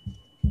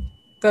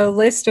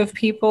list of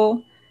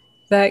people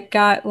that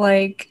got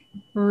like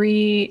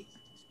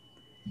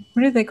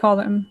what do they call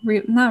them?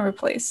 Not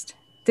replaced,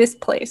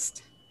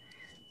 displaced.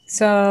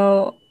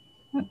 So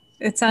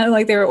it sounded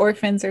like they were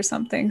orphans or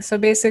something. So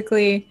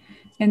basically,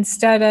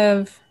 instead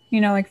of,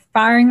 like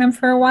firing them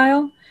for a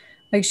while,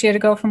 like she had to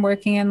go from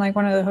working in like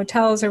one of the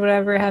hotels or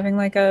whatever, having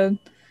like a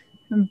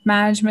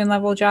management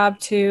level job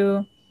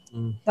to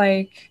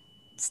like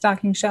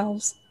stocking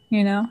shelves,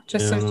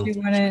 just so she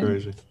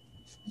wouldn't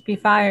be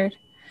fired.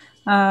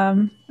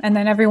 And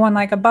then everyone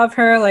like above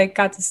her like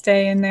got to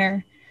stay in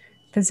their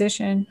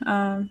position.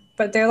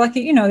 But they're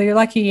lucky, they're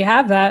lucky you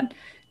have that,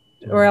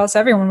 or else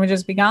everyone would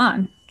just be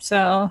gone.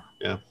 So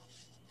yeah,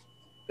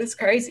 it's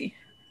crazy.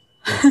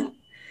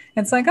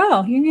 It's like,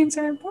 oh, unions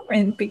are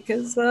important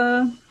because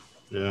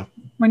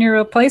when you're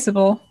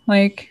replaceable,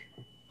 like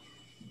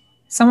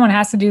someone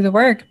has to do the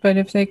work, but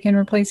if they can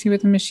replace you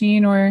with a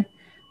machine or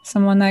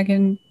someone that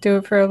can do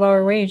it for a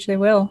lower wage, they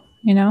will,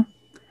 They're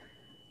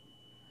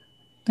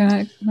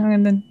not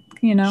going to,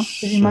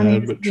 give you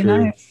money to be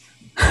nice.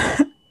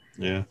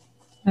 Yeah.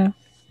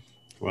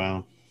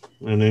 Wow.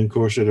 And then, of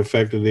course, it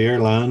affected the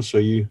airline, so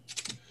you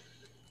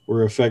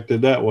were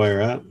affected that way,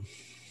 right?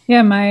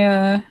 Yeah,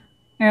 my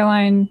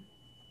airline,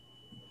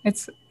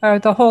 it's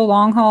the whole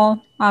long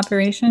haul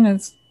operation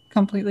is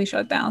completely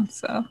shut down.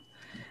 So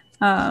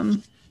a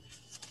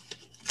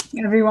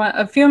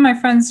few of my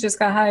friends just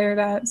got hired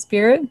at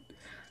Spirit,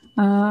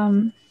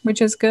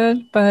 which is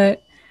good,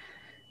 but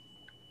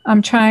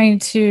I'm trying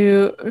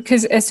to,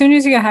 because as soon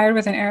as you get hired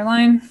with an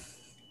airline,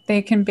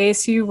 they can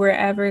base you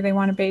wherever they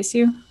want to base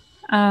you.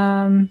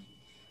 And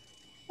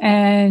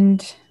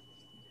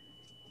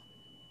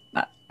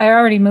I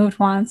already moved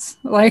once.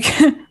 Like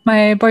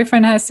my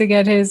boyfriend has to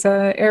get his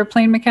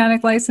airplane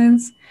mechanic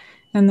license,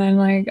 and then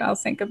like I'll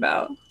think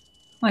about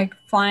like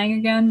flying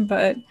again.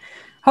 But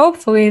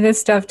hopefully this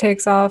stuff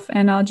takes off,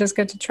 and I'll just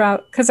get to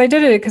travel because I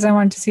did it because I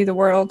wanted to see the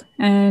world,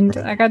 and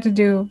Right. I got to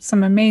do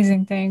some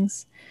amazing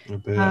things. I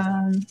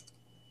bet.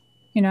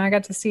 You know, I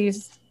got to see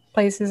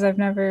places I've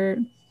never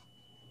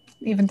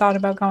even thought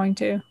about going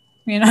to.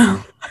 You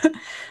know,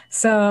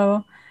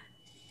 so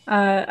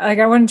like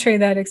I wouldn't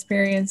trade that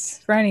experience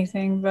for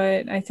anything,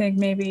 but I think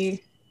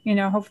maybe, you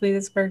know, hopefully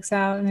this works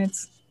out and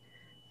it's,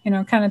 you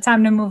know, kind of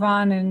time to move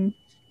on, and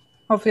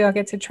hopefully I'll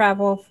get to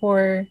travel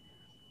for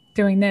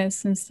doing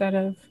this instead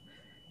of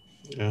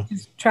Yeah.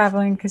 just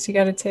traveling because you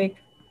got to take,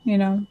 you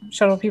know,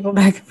 shuttle people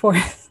back and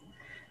forth.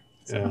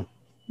 So Yeah.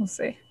 we'll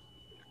see.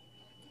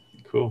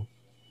 Cool.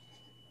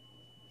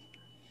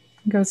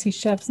 Go see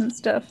chefs and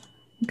stuff.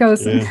 Go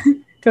Yeah.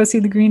 go see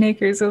the Green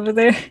Acres over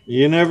there.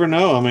 You never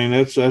know. I mean,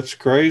 that's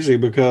crazy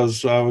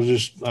because I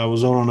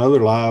was on another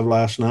live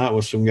last night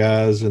with some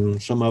guys,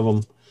 and some of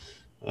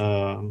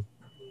them,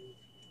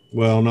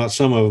 well, not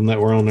some of them that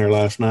were on there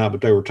last night,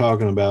 but they were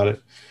talking about it.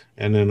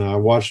 And then I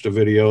watched a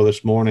video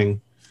this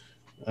morning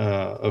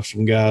of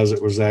some guys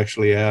that was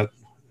actually at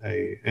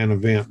an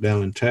event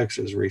down in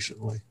Texas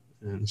recently,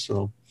 and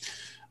so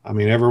I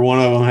mean, every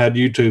one of them had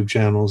YouTube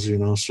channels, you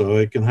know, so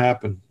it can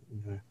happen.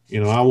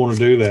 You know, I want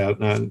to do that.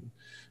 And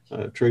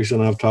Teresa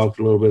and I've talked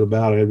a little bit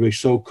about it. It'd be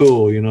so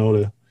cool, you know,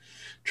 to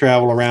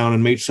travel around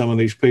and meet some of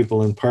these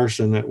people in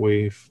person that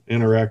we've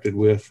interacted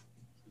with.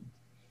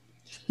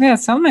 Yeah,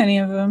 so many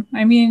of them.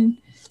 I mean,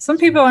 some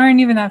people aren't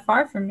even that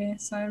far from me,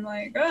 so I'm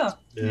like, oh,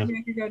 Yeah. maybe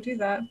I could go do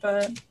that.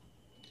 But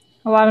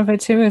a lot of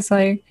it too is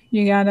like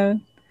you gotta,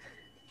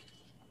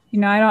 you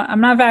know,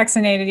 I'm not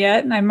vaccinated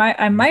yet, and I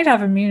might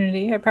have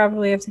immunity. I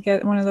probably have to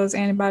get one of those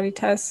antibody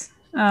tests.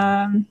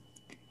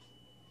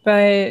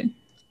 But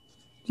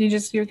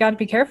you got to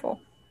be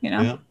careful, you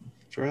know. Yeah,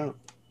 that's right.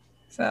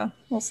 So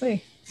we'll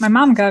see. My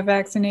mom got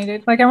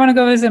vaccinated. Like I want to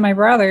go visit my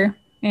brother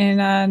in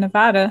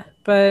Nevada,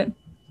 but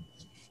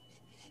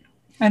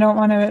I don't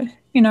want to.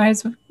 You know,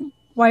 his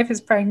wife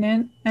is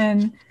pregnant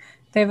and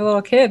they have a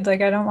little kid.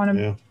 Like I don't want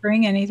to Yeah,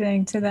 bring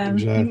anything to them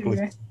exactly.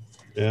 either.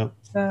 Yeah,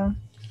 So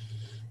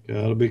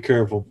gotta be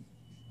careful.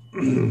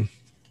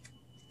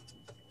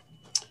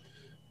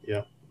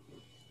 Yeah.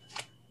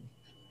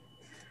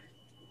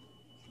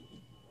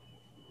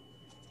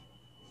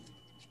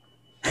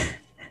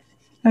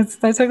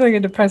 that took like a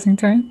depressing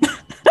turn.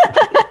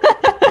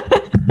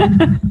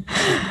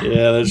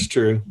 Yeah, that's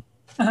true.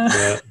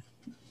 But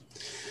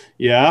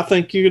yeah, I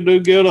think you could do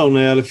good on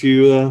that if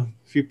you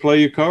play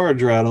your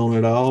cards right on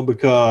it all,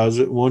 because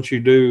once you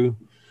do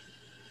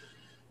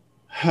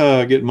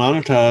get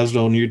monetized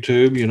on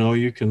YouTube, you know,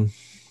 you can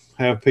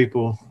have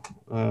people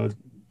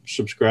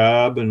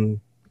subscribe and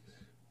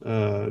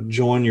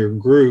join your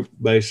group,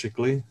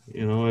 basically,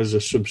 you know, as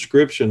a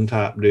subscription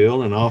type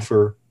deal, and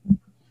offer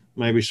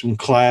maybe some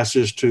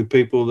classes to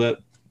people that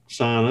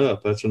sign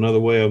up. That's another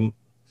way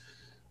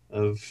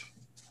of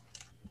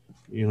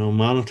you know,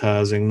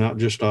 monetizing, not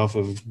just off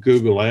of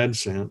Google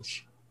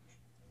AdSense.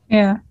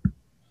 Yeah,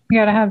 you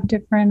got to have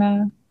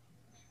different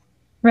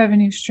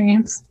revenue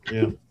streams.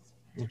 Yeah,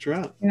 that's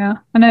right. Yeah,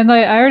 and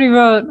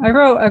I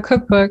wrote a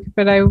cookbook,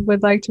 but I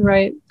would like to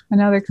write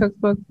another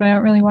cookbook, but I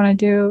don't really want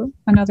to do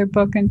another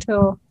book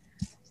until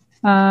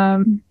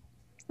I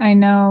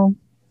know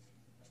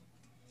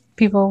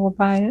people will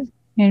buy it.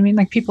 You know what I mean?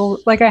 Like people,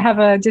 like I have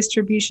a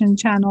distribution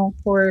channel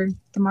for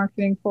the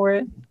marketing for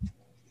it.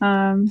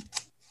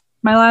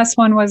 My last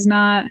one was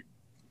not,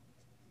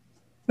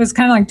 was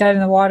kind of like dead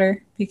in the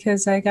water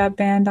because I got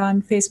banned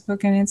on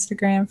Facebook and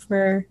Instagram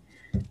for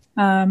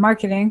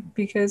marketing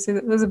because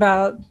it was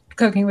about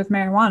cooking with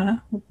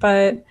marijuana.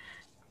 But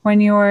when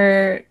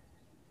you're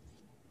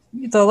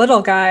the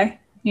little guy,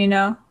 you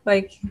know,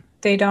 like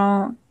they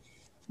don't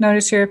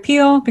notice your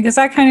appeal because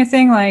that kind of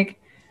thing, like,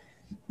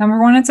 number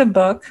one, it's a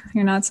book.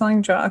 You're not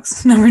selling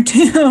drugs. Number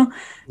two,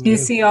 you Yeah.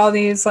 see all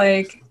these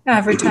like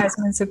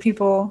advertisements of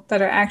people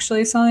that are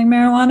actually selling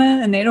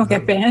marijuana and they don't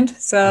get banned.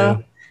 So,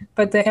 Yeah.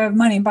 but they have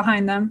money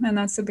behind them, and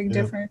that's the big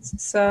Yeah. difference.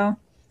 So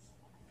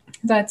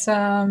that's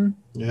Yeah.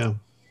 you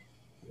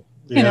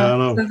Yeah, know, I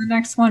know. so the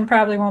next one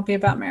probably won't be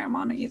about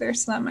marijuana either.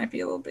 So that might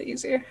be a little bit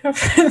easier for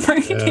Yeah.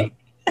 marketing.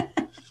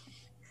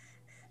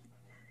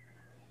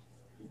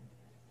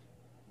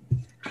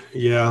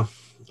 Yeah.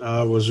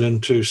 I was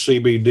into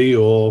CBD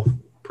oil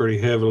pretty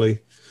heavily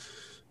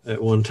at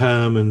one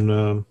time,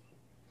 and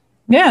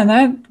Yeah,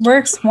 that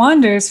works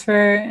wonders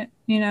for,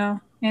 you know,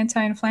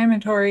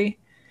 anti-inflammatory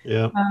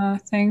yeah.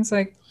 things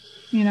like,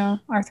 you know,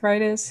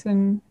 arthritis,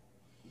 and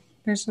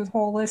there's a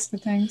whole list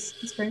of things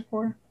it's great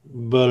for.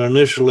 But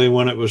initially,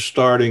 when it was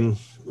starting,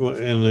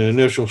 in the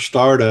initial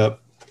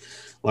startup,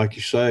 like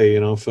you say, you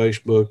know,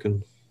 Facebook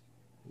and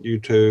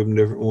YouTube and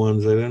different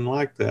ones, they didn't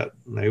like that.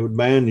 They would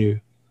ban you.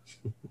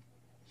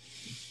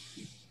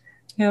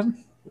 Yep.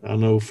 I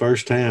know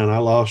firsthand. I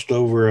lost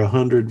over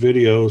 100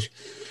 videos.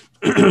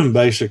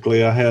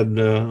 Basically, I had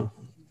a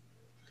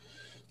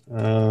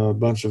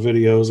bunch of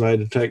videos I had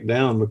to take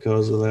down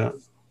because of that.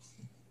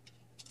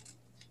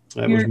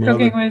 That was You're my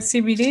cooking other. with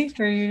CBD,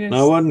 or you No, I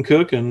just? wasn't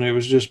cooking. It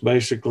was just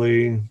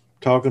basically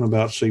talking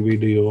about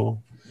CBD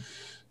oil,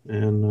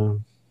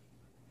 and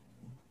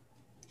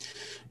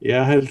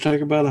yeah, I had to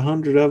take about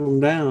 100 of them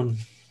down.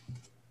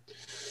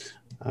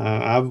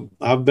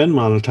 I've been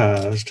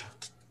monetized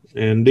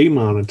and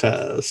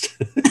demonetized.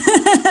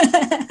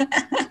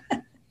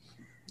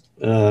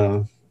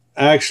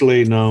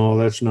 Actually, no,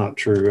 that's not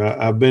true.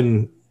 I've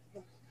been.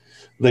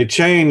 They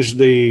changed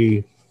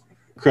the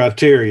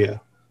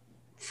criteria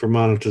for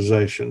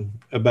monetization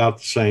about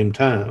the same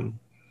time.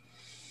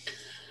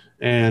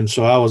 And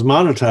so I was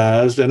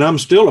monetized, and I'm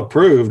still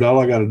approved. All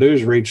I got to do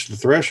is reach the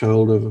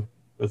threshold of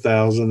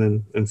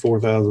 1,000 and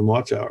 4,000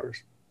 watch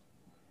hours.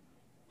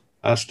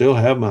 I still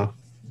have my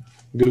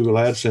Google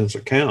AdSense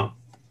account,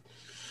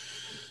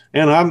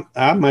 and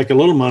I make a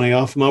little money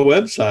off my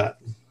website,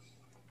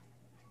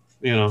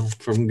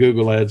 from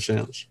Google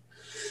AdSense.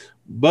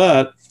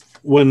 But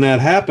when that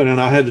happened, and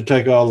I had to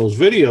take all those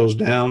videos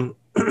down,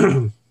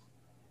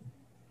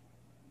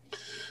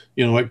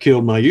 it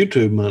killed my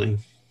YouTube money.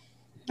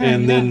 Oh,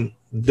 And yeah.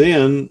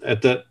 then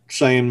at that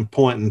same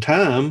point in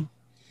time,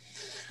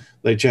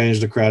 they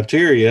changed the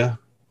criteria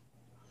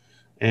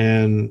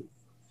and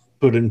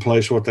put in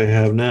place what they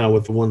have now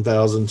with the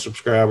 1,000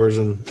 subscribers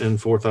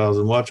and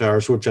 4,000 watch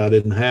hours, which I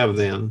didn't have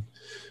then.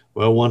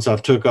 Well, once I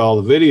took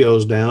all the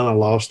videos down, I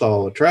lost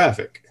all the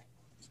traffic.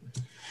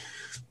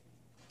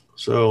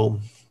 So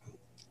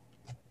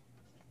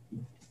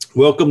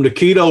welcome to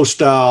Keto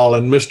Style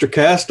and Mr.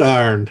 Cast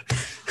Iron.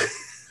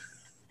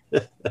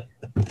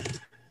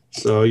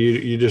 So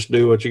you just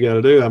do what you got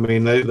to do. I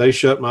mean, they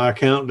shut my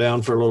account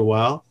down for a little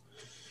while,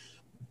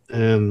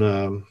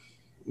 and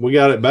we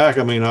got it back.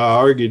 I mean, I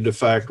argued the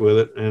fact with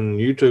it, and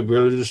YouTube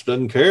really just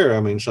doesn't care.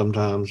 I mean,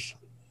 sometimes,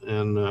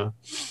 and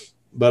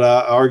but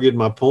I argued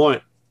my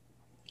point,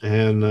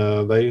 and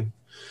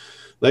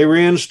they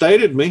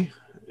reinstated me,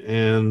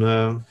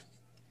 and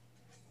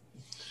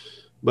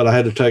but I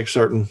had to take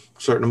certain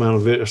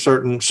amount of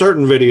certain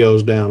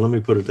videos down. Let me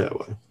put it that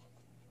way.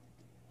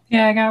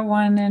 Yeah, I got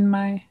one in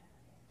my.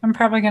 I'm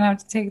probably gonna have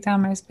to take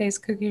down my space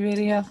cookie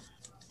video.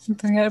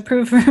 Something got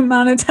approved for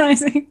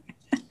monetizing.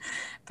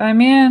 But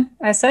man,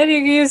 I said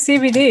you could use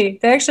CBD.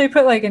 They actually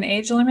put like an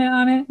age limit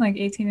on it, like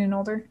 18 and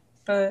older.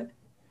 But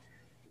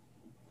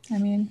I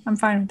mean, I'm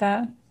fine with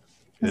that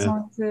as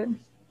long as it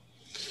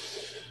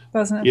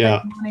doesn't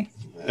affect money.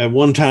 At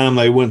one time,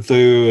 they went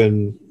through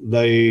and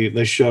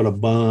they shut a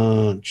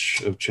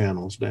bunch of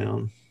channels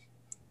down.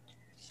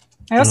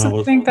 I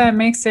also think that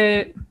makes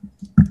it.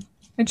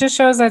 It just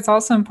shows that it's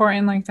also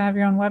important, like, to have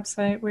your own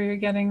website where you're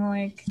getting,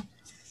 like,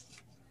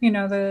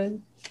 the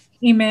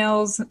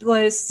emails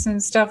lists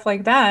and stuff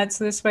like that.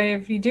 So this way,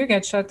 if you do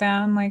get shut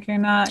down, like, you're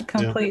not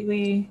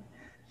completely,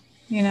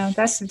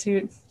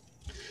 destitute.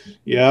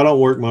 Yeah, I don't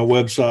work my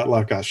website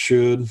like I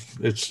should.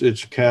 It's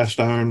a cast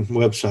iron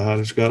website.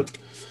 It's got,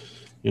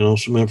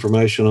 some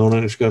information on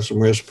it. It's got some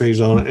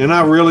recipes on it, and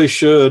I really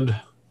should.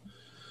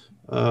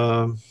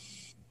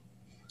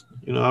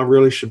 I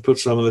really should put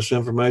some of this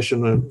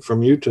information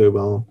from YouTube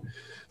on,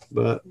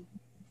 but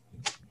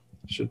I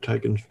should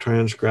take and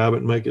transcribe it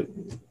and make it,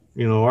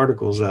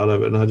 articles out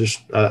of it. And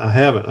I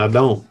haven't. I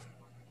don't,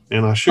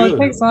 and I should.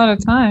 Well, it takes a lot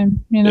of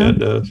time, Yeah, it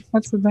does.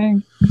 That's the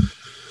thing.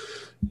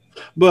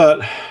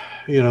 But,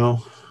 it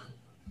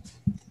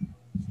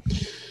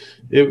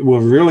will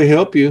really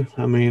help you.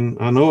 I mean,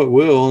 I know it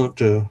will,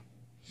 to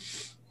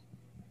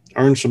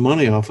earn some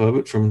money off of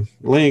it from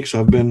links.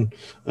 I've been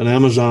an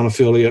Amazon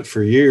affiliate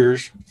for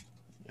years,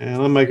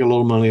 and I make a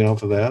little money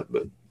off of that.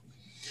 But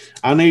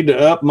I need to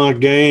up my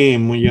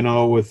game,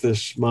 with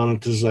this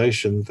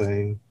monetization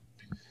thing.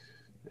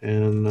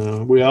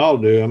 And we all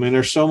do. I mean,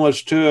 there's so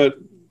much to it.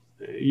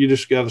 You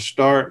just got to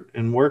start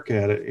and work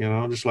at it,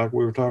 just like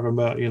we were talking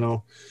about,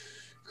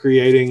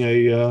 creating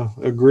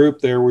a group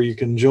there where you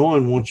can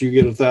join once you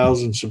get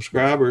 1,000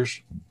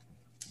 subscribers.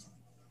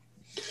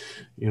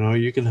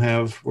 You can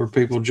have where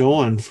people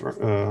join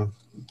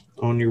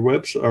on your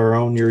website or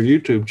on your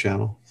YouTube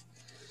channel.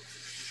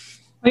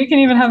 Well, you can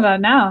even have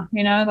that now,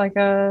 like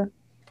a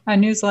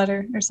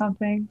newsletter or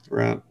something.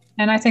 Right.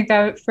 And I think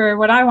that for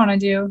what I want to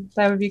do,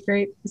 that would be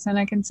great, because then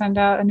I can send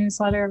out a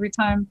newsletter every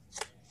time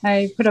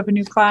I put up a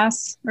new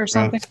class or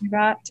something like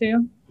that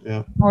too.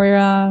 Yeah.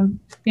 Or,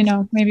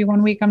 maybe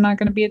one week I'm not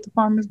going to be at the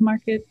farmer's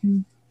market,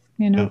 and,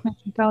 I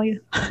should tell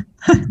you.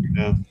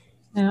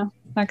 Yeah.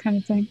 That kind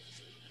of thing.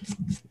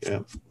 Yeah.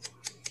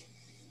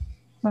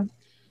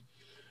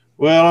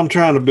 Well, I'm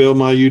trying to build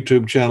my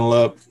YouTube channel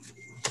up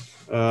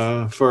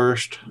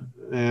first,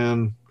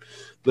 and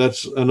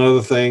that's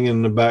another thing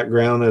in the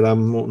background that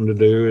I'm wanting to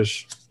do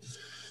is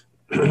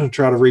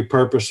try to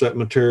repurpose that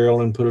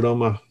material and put it on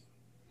my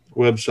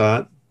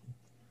website.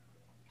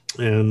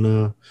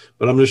 And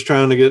but I'm just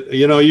trying to get,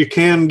 you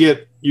can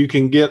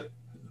get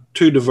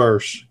too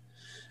diverse,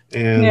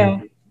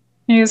 and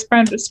You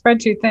spread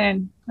too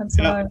thin. That's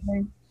Yeah. another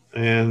thing.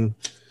 And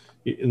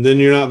then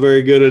you're not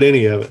very good at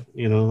any of it.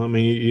 You know, I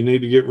mean, you need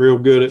to get real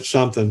good at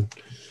something.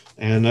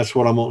 And that's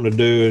what I'm wanting to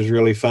do, is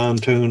really fine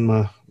tune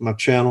my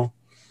channel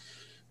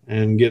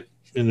and get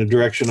in the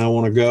direction I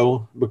want to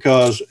go,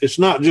 because it's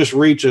not just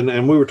reaching.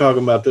 And we were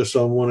talking about this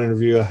on one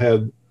interview I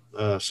had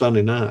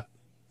Sunday night.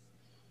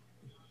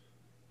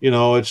 You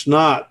know, it's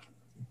not,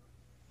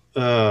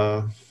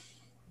 that's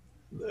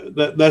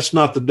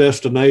not the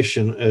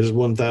destination as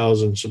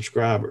 1,000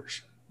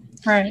 subscribers.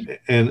 Right.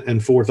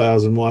 And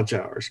 4,000 watch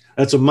hours.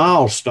 That's a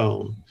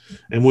milestone.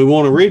 And we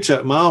want to reach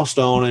that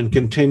milestone and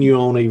continue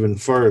on even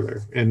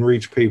further and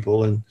reach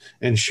people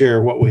and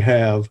share what we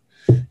have,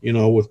 you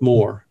know, with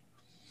more.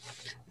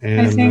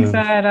 And I think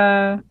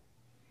that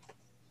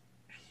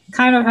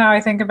kind of how I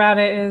think about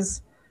it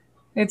is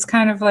it's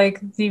kind of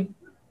like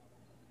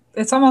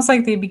it's almost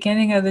like the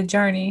beginning of the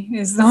journey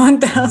is the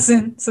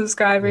 1,000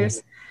 subscribers.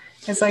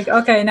 Yeah. It's like,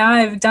 okay, now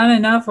I've done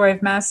enough where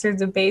I've mastered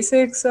the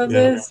basics of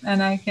this,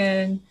 and I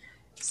can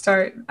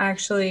start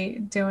actually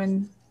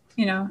doing,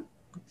 you know,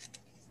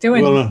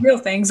 real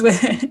things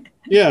with it.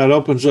 Yeah, it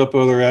opens up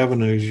other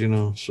avenues, you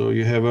know, so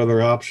you have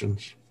other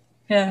options.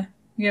 Yeah,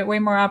 you get way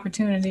more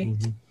opportunity.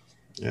 Mm-hmm.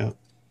 Yeah.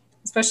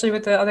 Especially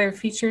with the other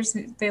features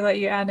they let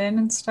you add in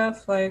and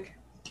stuff, like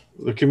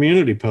the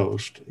community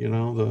post, you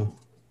know,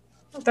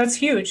 that's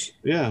huge.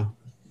 Yeah.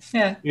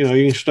 Yeah. You know,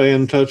 you can stay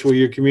in touch with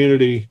your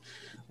community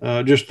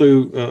just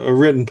through a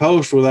written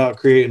post without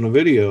creating a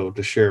video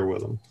to share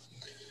with them.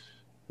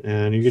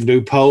 And you can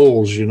do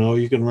polls, you know,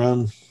 you can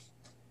run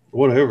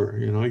whatever,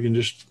 you know, you can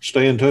just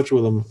stay in touch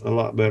with them a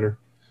lot better.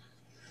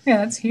 Yeah,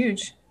 that's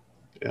huge.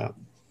 Yeah.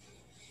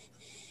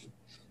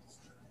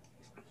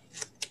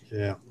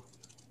 Yeah.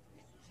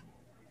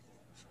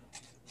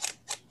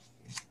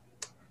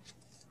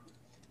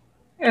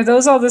 Are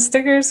those all the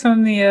stickers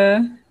from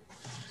the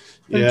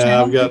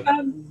yeah,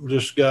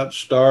 just got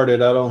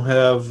started. I don't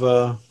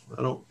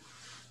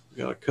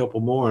got a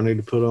couple more I need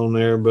to put on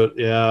there, but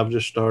yeah, I've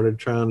just started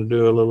trying to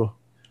do a little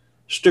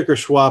sticker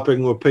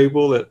swapping with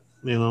people that,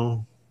 you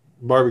know,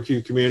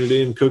 barbecue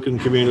community and cooking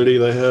community,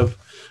 they have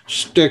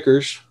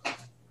stickers.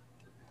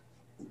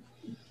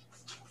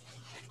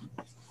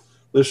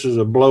 This is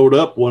a blowed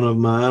up one of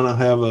mine. I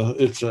have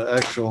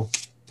the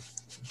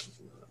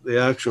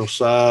actual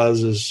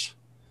size is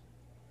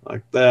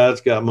like that.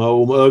 It's got my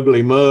old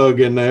ugly mug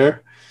in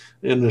there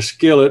and the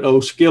skillet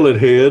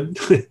head,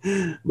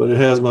 but it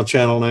has my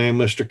channel name,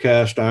 Mr.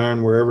 Cast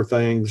Iron, where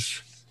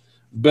everything's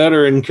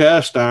better in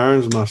cast iron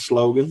is my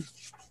slogan,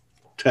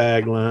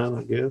 tagline,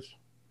 I guess.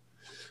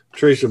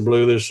 Teresa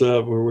blew this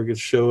up where we could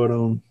show it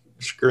on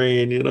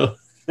screen, you know.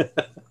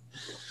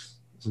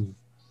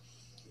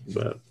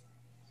 But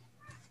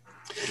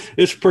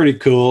it's pretty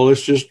cool.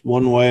 It's just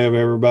one way of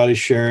everybody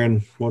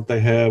sharing what they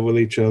have with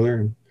each other.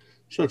 And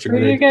such a Where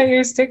do you get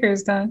your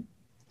stickers done?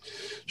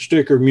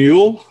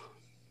 Stickermule.com.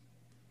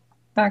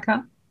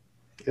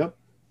 Yep.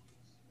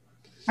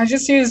 I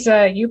just used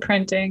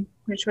Uprinting,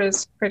 which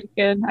was pretty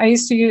good. I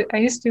used to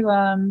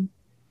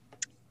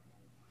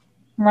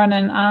run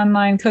an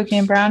online cookie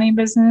and brownie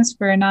business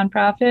for a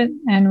nonprofit,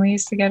 and we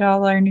used to get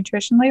all our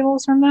nutrition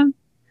labels from them.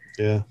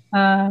 Yeah.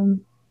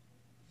 And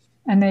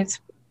it's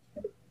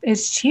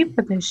cheap,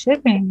 but the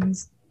shipping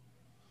is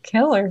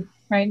killer,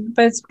 right?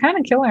 But it's kind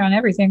of killer on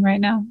everything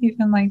right now,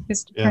 even like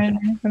this print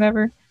or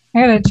whatever.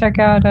 I gotta check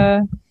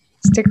out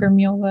Sticker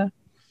Mule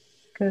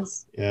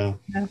because I'm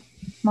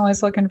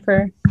always looking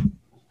for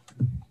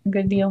a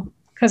good deal,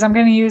 because I'm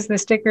gonna use the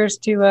stickers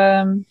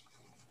to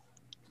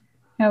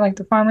like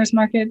the farmers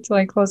market to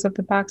like close up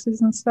the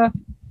boxes and stuff.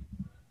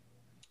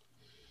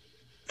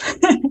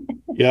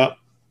 Yeah.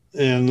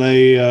 And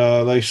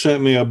they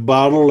sent me a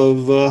bottle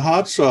of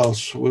hot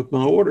sauce with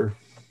my order.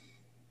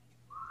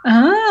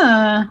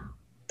 Ah,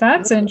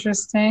 that's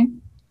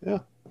interesting.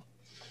 Yeah.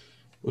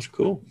 It was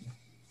cool.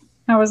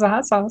 How was the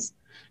hot sauce?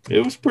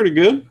 It was pretty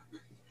good.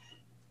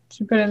 Did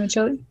you put it in the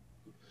chili?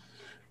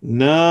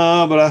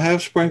 No, but I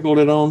have sprinkled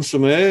it on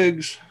some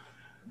eggs.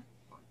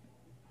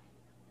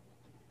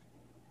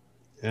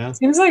 Yeah.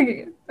 Seems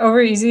like over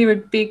easy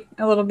would be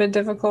a little bit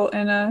difficult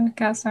in a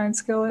cast iron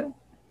skillet.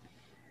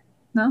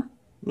 No?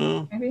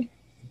 No. Maybe?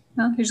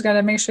 No? You just got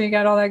to make sure you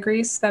got all that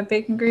grease, that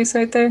bacon grease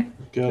right there.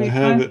 Gotta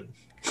have it.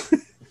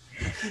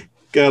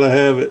 Gotta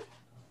have it.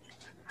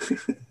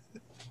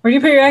 Where do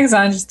you put your eggs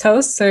on? Just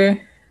toast or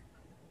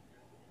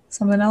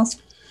something else?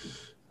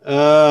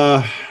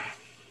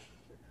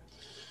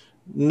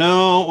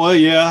 No. Well,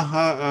 yeah,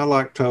 I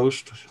like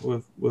toast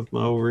with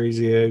my over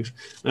easy eggs.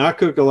 Now I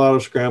cook a lot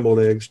of scrambled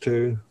eggs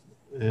too,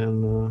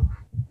 and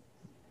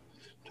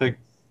take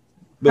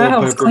bell that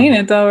helps pepper. Clean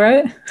it though,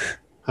 right?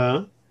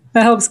 Huh?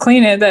 That helps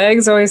clean it. The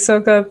eggs always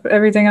soak up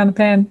everything on the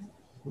pan.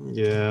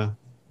 Yeah.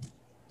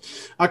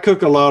 I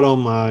cook a lot on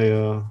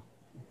my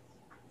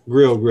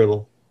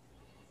griddle.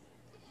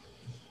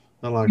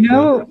 I like. You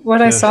know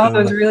what I saw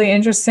that was really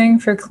interesting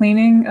for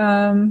cleaning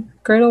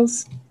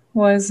griddles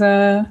was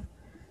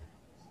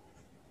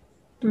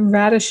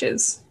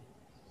radishes.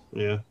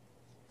 Yeah.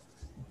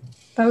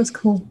 That was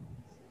cool.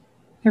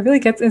 It really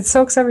it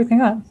soaks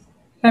everything up.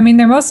 I mean,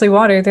 they're mostly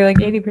water. They're like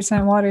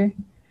 80% water.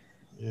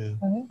 Yeah.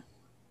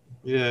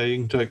 Yeah, you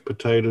can take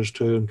potatoes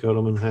too and cut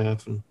them in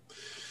half and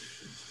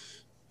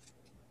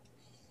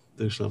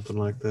do something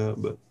like that.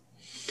 But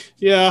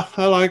yeah,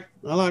 I like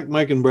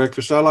making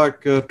breakfast. I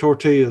like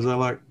tortillas. I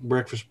like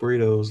breakfast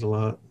burritos a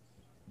lot.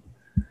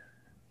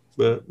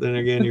 But then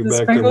again, With you're the back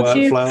to sprinkled white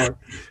cheese. flour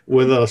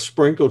with a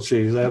sprinkled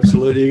cheese.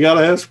 Absolutely, you got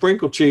to have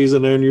sprinkled cheese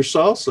in there in your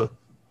salsa.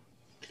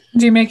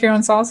 Do you make your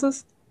own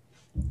salsas?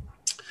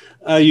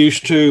 I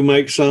used to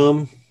make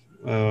some,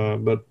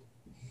 but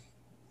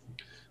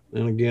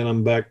then again,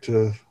 I'm back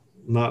to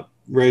not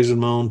raising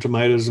my own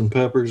tomatoes and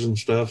peppers and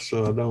stuff,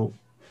 so I don't.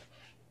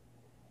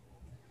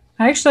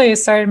 I actually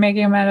started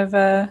making them out of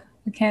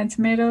canned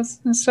tomatoes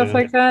and stuff Yeah.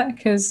 like that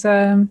because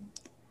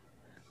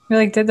we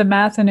like did the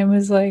math and it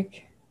was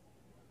like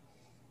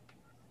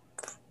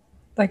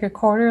a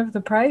quarter of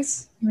the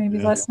price, maybe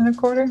Yeah. less than a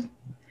quarter,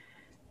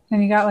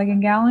 and you got like a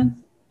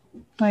gallon.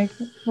 Like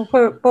we'll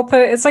put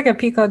it's like a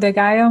pico de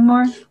gallo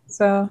more,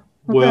 so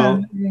we'll put it Well,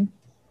 on everything.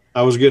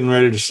 I was getting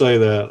ready to say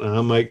that.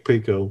 I make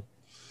pico.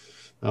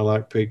 I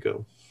like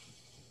pico.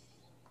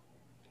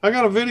 I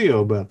got a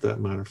video about that,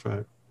 matter of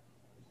fact.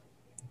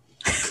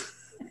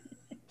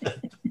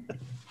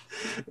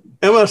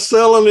 Am I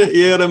selling it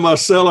yet? Am I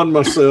selling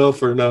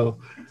myself or no?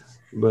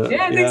 But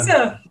Yeah, I think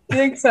so. I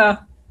think so.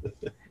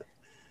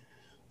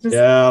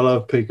 Yeah, I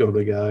love pico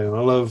de gallo.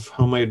 I love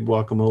homemade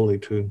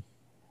guacamole too.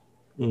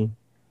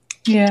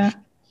 Yeah,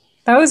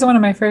 that was one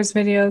of my first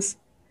videos.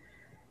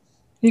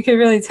 You could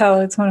really tell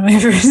it's one of my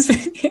first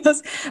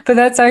videos, but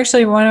that's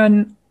actually one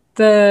of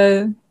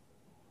the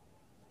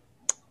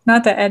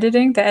not the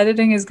editing. The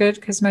editing is good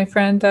because my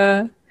friend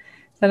that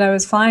I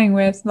was flying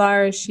with,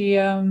 Lara, she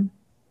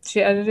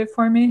edited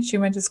for me. She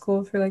went to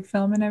school for like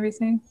film and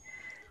everything,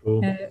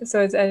 Cool. and so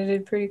it's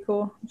edited pretty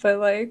cool. But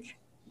like,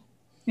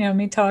 you know,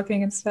 me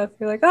talking and stuff,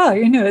 you're like, oh,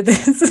 you're new at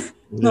this. The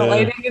Yeah.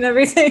 lighting and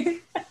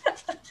everything.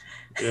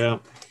 Yeah.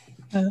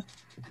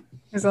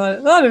 There's a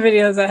lot of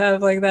videos I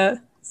have like that.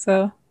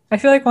 So I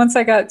feel like once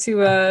I got to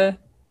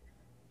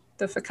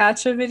the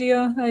focaccia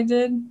video I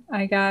did,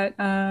 I got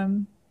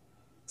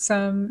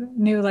some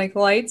new like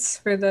lights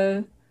for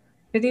the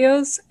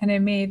videos, and it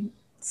made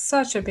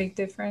such a big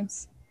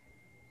difference.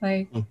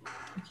 Like a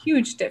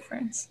huge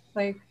difference.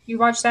 Like you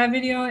watch that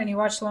video and you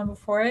watch the one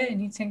before it,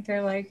 and you think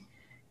they're like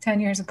 10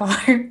 years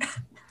apart.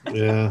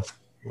 Yeah.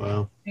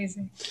 Wow.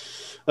 Amazing.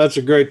 That's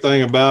a great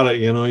thing about it.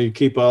 You know, you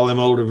keep all them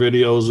older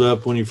videos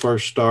up when you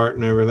first start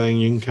and everything.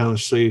 You can kind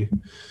of see,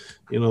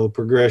 you know, the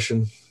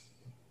progression,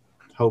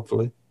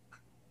 hopefully.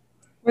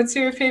 What's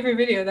your favorite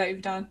video that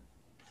you've done?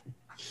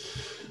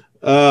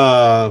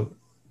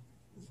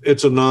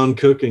 It's a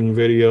non-cooking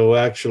video,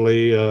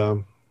 actually,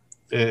 and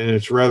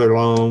it's rather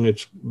long.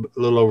 It's a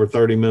little over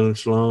 30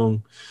 minutes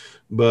long.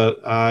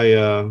 But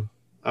I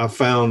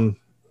found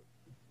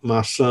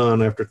my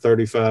son after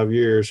 35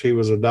 years. He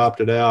was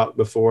adopted out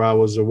before I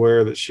was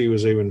aware that she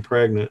was even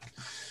pregnant,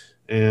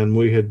 and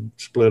we had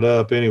split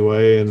up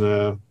anyway,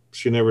 and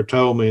she never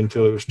told me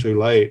until it was too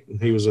late.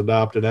 And he was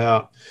adopted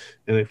out,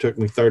 and it took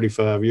me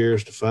 35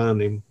 years to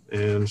find him.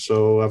 And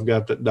so I've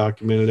got that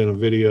documented in a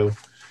video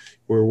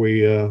where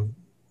we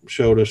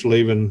showed us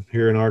leaving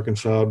here in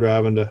Arkansas,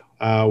 driving to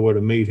Iowa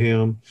to meet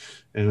him,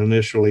 and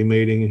initially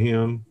meeting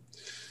him.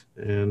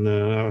 And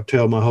I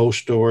tell my whole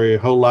story, a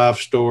whole life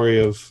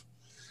story of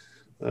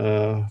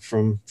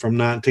from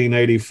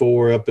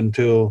 1984 up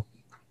until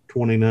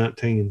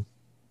 2019.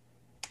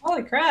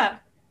 Holy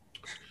crap.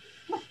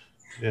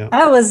 Yeah.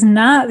 That was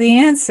not the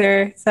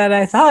answer that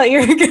I thought you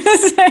were going to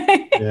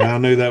say. Yeah, I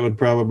knew that would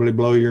probably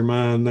blow your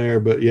mind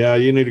there, but yeah,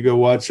 you need to go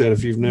watch that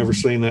if you've never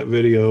seen that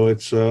video.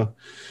 It's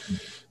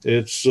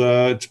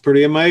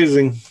pretty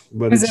amazing,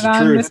 but Is it's it the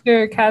on truth.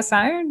 Mr. Cast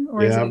Iron?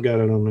 Or is Yeah, it... I've got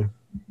it on there.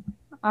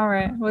 All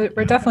right. Well,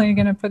 we're definitely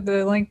going to put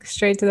the link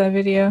straight to that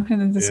video in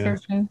the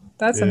description.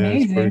 That's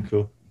amazing. It's pretty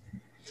cool.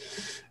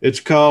 It's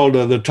called,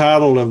 the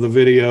title of the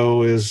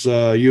video is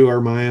You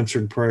Are My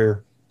Answered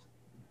Prayer.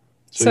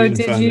 So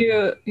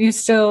did you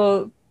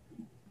still,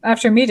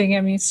 after meeting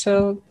him, you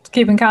still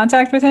keep in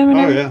contact with him? And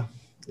everything?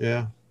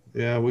 Yeah.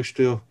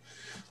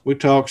 We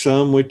talk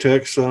some, we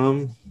text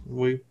some,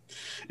 we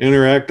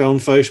interact on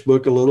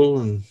Facebook a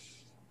little,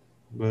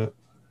 but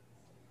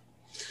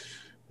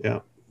yeah,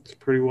 it's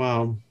pretty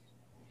wild.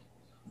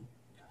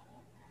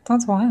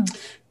 That's wild.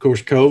 Of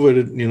course,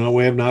 COVID, you know,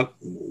 we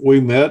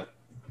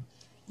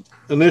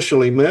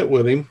initially met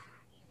with him,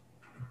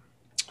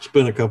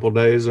 spent a couple of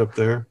days up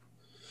there.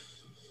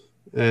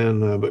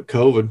 And, but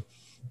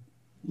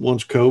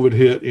once COVID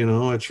hit, you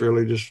know, it's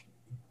really just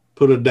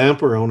put a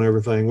damper on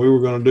everything. We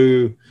were going to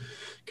do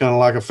kind of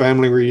like a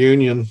family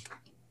reunion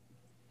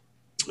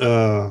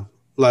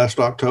last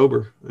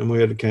October, and we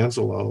had to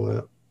cancel all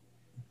that.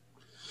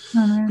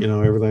 You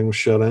know, everything was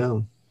shut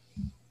down.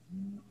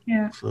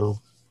 Yeah. So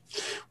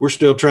we're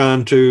still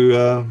trying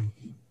to,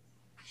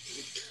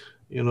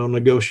 you know,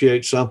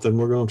 negotiate something.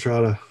 We're going to try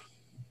to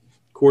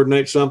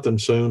coordinate something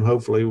soon,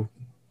 hopefully.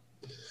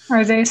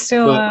 Are they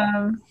still,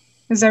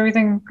 is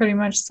everything pretty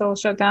much still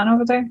shut down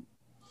over there?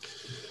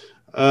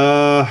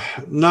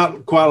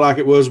 Not quite like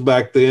it was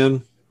back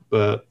then,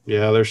 but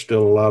yeah, there's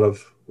still a lot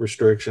of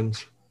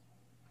restrictions.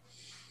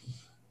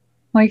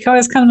 Well, you can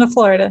always come to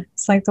Florida.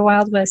 It's like the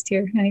Wild West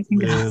here. Anything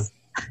Yeah, goes.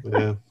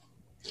 yeah.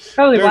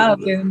 Probably They're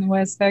wilder than the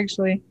West,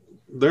 actually.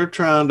 they're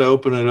trying to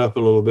open it up a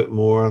little bit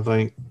more. I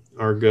think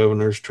our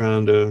governor's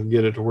trying to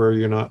get it to where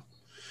you're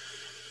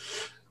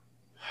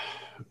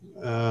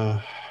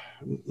uh,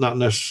 not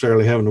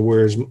necessarily having to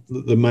wear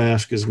the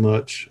mask as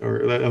much.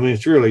 Or I mean,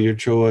 it's really your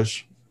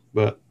choice,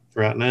 but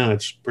right now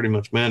it's pretty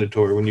much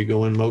mandatory when you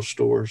go in most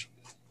stores.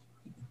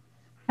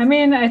 I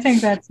mean, I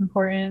think that's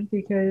important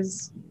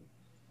because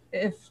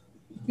if,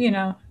 you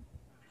know,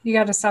 you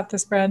got to stop the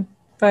spread.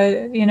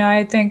 But,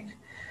 I think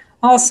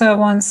also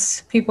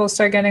once people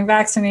start getting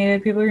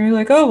vaccinated, people are going to be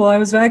like, oh, well, I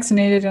was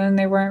vaccinated and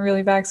they weren't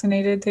really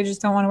vaccinated. They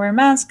just don't want to wear a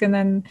mask. And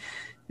then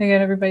they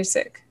get everybody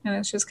sick. And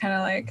it's just kind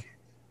of like,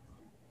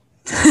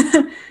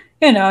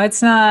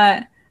 it's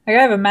not like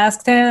I have a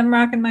mask tan. I'm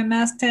rocking my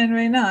mask tan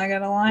right now. I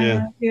got a line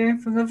Yeah, right here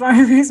from the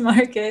farmer's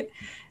market.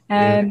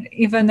 yeah, And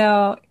even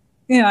though,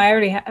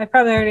 I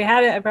probably already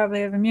had it, I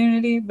probably have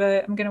immunity,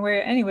 but I'm going to wear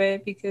it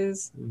anyway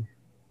because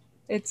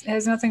it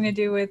has nothing to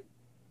do with,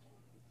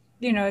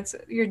 it's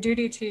your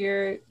duty to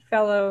your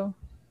fellow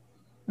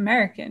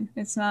American.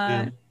 It's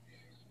yeah,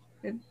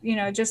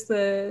 not, just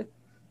the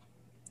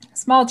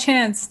small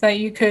chance that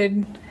you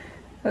could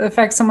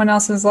affect someone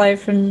else's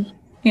life and,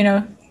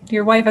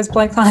 your wife has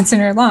blood clots in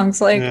her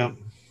lungs. Like, yeah,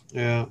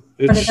 yeah.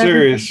 but It's if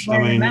everybody's serious. I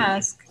wearing a mean,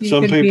 mask, you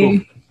some people,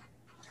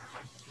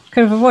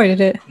 could have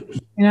avoided it.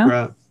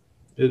 right?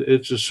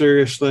 It's a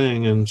serious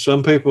thing, and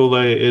some people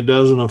it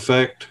doesn't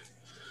affect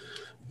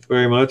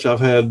very much. I've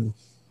had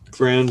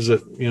friends that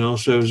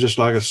so it was just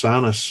like a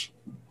sinus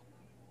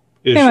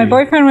Yeah, my issue.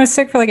 boyfriend was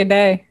sick for like a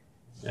day.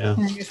 Yeah,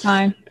 And he was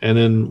fine. and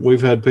then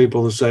we've had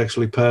people that's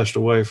actually passed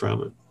away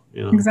from it.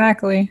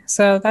 Exactly.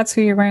 So that's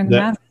who you're wearing the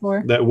that mask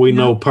for. that we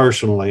know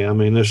personally. I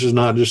mean, this is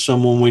not just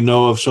someone we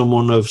know of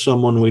someone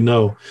we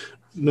know.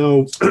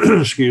 No,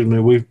 excuse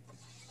me.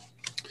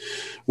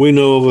 We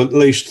know of at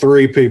least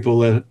 3 people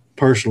that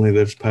personally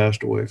that's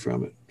passed away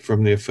from it,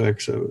 from the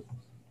effects of it.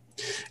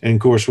 And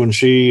of course, when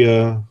she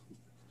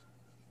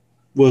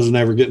wasn't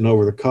ever getting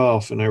over the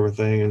cough and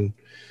everything,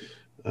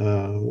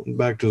 and went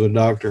back to the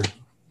doctor,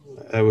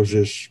 that was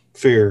his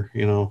fear.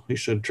 He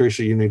said,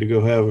 Teresa, you need to go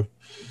have a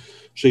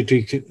CT,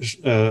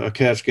 a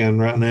CAT scan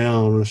right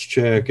now on this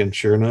check. And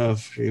sure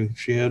enough,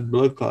 she had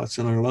blood clots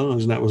in her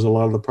lungs, and that was a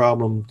lot of the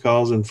problem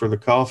causing for the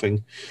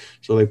coughing.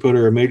 So they put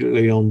her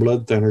immediately on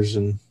blood thinners,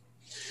 and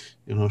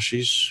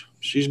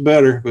she's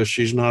better, but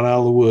she's not out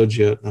of the woods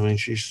yet. I mean,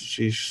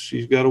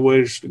 she's got a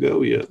ways to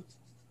go yet.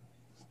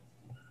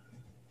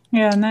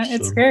 Yeah, and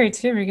it's scary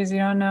too because you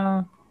don't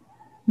know.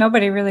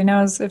 Nobody really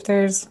knows if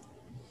there's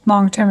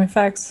long-term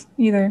effects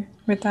either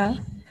with that.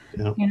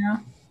 Yeah.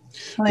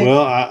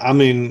 Well, I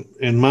mean,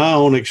 in my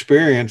own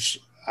experience,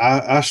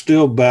 I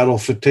still battle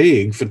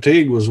fatigue.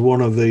 Fatigue was one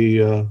of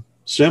the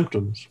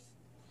symptoms.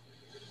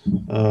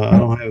 I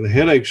don't have the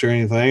headaches or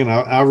anything.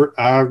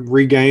 I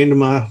regained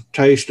my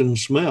taste and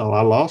smell.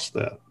 I lost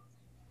that.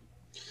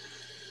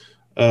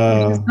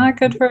 It's not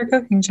good for a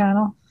cooking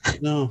channel.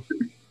 No,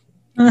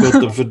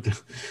 but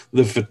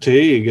the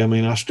fatigue. I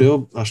mean, I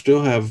still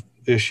have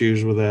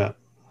issues with that.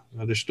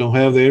 I just don't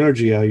have the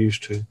energy I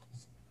used to.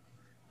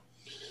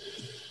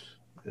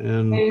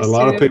 And a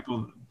lot of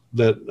people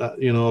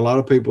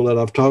that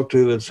I've talked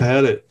to that's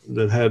had it,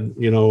 that had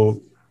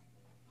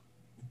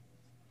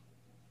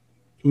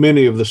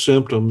many of the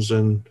symptoms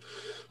and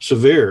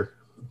severe.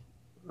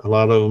 A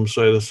lot of them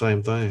say the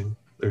same thing.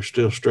 They're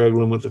still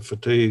struggling with the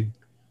fatigue.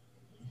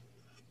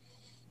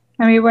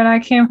 I mean, when I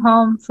came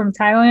home from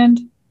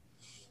Thailand,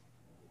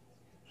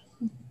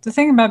 the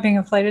thing about being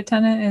a flight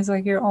attendant is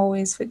like you're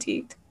always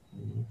fatigued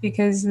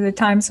because the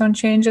time zone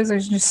changes are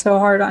just so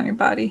hard on your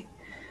body.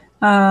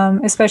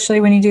 Especially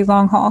when you do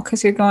long haul,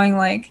 because you're going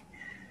like,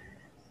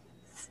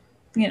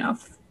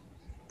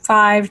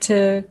 5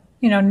 to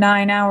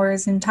 9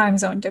 hours in time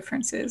zone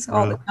differences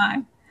all the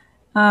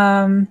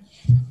time.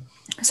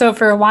 So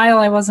for a while,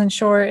 I wasn't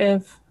sure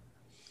if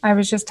I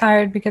was just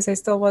tired because I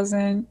still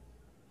wasn't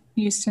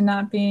used to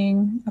not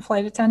being a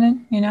flight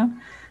attendant,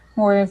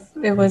 or if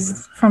it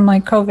was from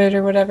like COVID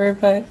or whatever.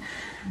 But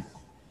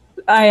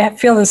I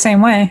feel the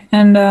same way,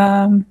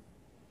 and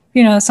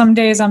some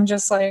days I'm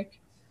just like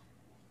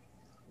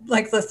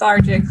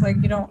lethargic, like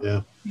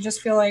you just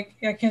feel like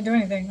I can't do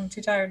anything, I'm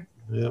too tired.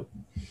 Yep.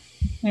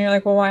 And you're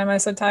like, well, why am I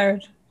so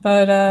tired?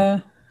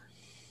 But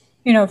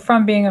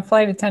from being a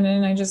flight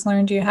attendant, I just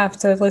learned you have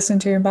to listen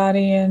to your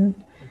body, and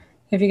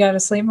if you got to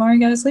sleep more, you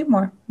got to sleep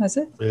more. That's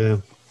it. Yeah.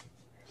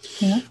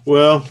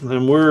 Well,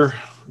 and we're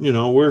a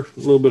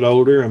little bit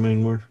older. I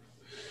mean,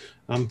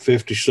 I'm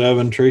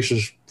 57,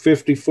 Teresa's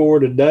 54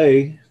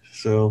 today,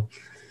 so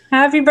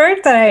happy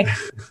birthday.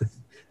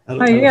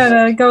 You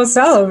gotta go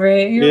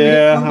celebrate.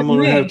 I'm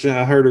gonna have to.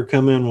 I heard her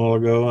come in a while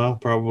ago. I'll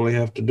probably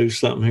have to do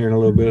something here in a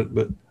little bit,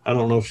 but I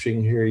don't know if she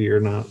can hear you or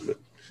not. But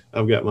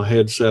I've got my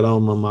headset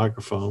on my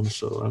microphone,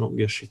 so I don't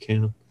guess she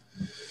can.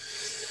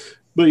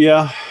 But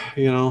yeah,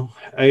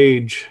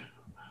 age.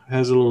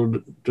 has a little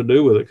to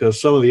do with it,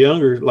 because some of the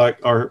younger, like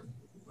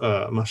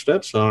my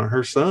stepson,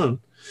 her son,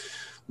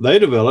 they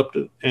developed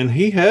it, and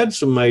he had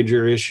some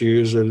major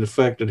issues that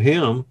affected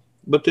him,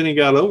 but then he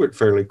got over it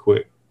fairly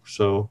quick.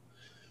 So,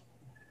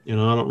 I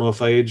don't know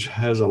if age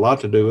has a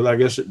lot to do with it. I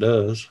guess it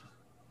does,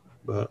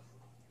 but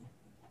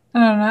I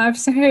don't know.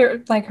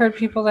 I've heard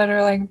people that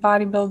are like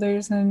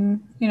bodybuilders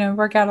and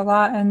work out a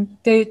lot, and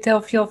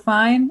they'll feel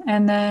fine,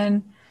 and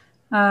then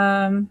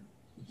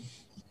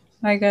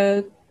like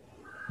a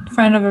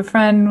friend of a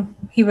friend,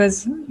 he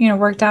was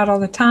worked out all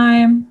the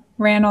time,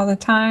 ran all the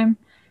time,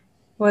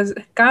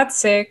 got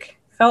sick,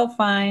 felt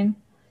fine,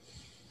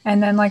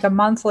 and then like a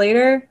month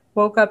later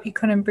woke up, he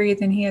couldn't breathe,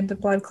 and he had the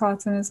blood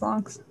clots in his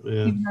lungs,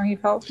 even though he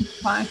felt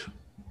fine.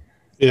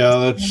 Yeah,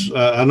 that's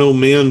I know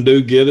men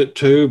do get it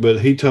too,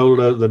 but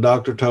the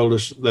doctor told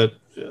us that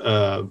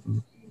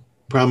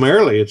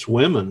primarily it's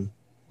women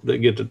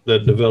that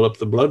develop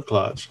the blood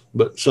clots,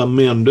 but some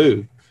men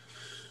do.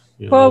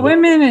 Well,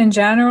 women in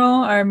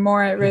general are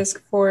more at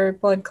risk for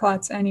blood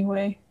clots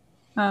anyway,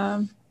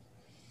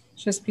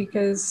 just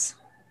because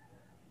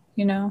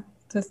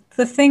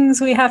the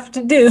things we have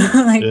to do,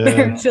 like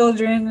bear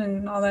children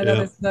and all that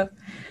other stuff.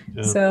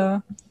 Yeah.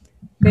 So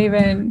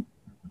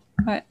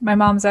my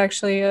mom's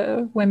actually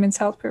a women's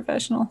health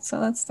professional, so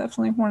that's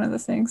definitely one of the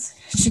things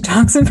she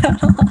talks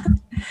about a lot.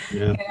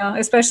 Yeah.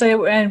 Especially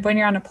when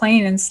you're on a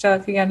plane and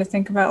stuff, you got to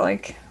think about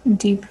like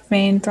deep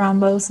vein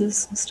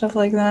thrombosis and stuff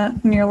like that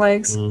in your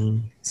legs.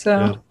 Mm-hmm.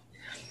 So,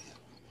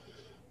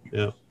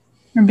 yeah.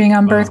 And being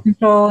on birth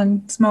control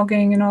and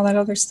smoking and all that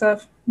other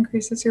stuff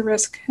increases your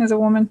risk as a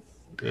woman.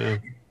 Yeah.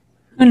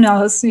 Who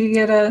knows?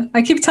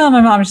 I keep telling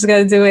my mom she's got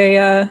to do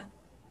a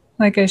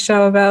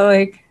show about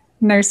like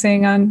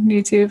nursing on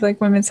YouTube, like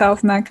women's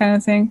health and that kind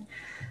of thing.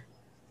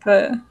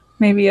 But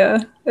maybe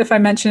if I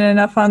mention it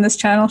enough on this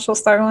channel, she'll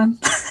start one.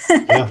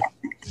 Yeah,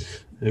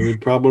 it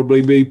would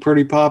probably be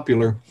pretty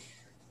popular.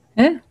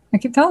 Yeah, I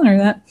keep telling her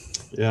that.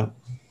 Yeah.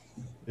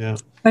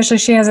 Especially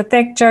she has a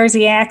thick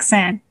Jersey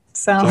accent,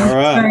 so it's all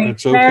right.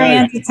 It's okay. Very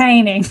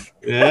entertaining.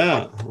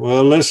 Yeah.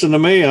 Well, listen to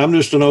me. I'm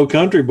just an old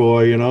country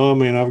boy. I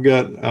mean,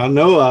 I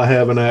know I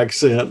have an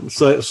accent.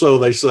 So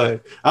they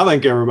say. I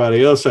think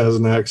everybody else has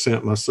an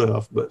accent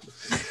myself, but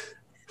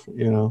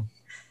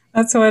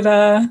That's what.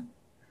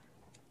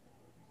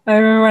 I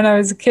remember when I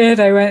was a kid,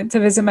 I went to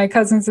visit my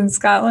cousins in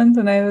Scotland,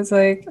 and I was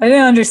like, I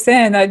didn't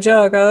understand that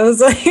joke. I was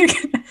like,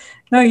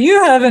 no,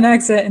 you have an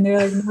accent. And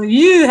they're like, no,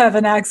 you have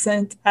an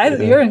accent.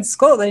 You're in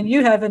Scotland.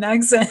 You have an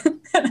accent.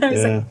 And I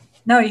was like,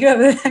 no, you have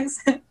an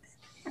accent.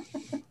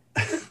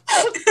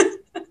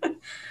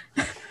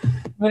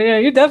 But yeah,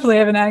 you definitely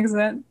have an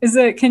accent.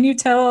 Can you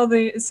tell all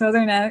the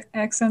Southern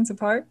accents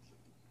apart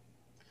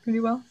pretty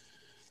well?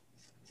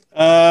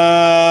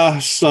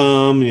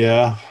 Some,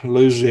 yeah.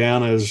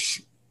 Louisiana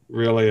is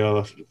really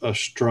a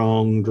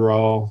strong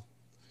draw.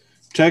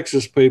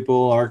 Texas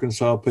people,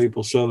 Arkansas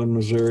people, Southern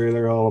Missouri,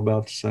 they're all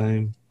about the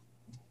same.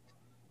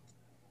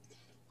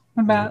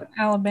 What about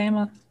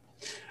Alabama?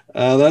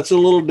 That's a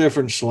little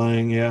different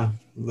slang, yeah.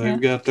 They've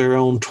got their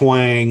own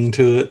twang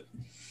to it.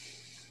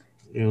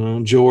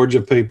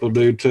 Georgia people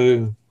do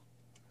too.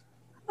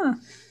 Huh.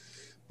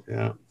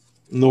 Yeah.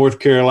 North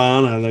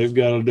Carolina, they've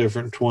got a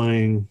different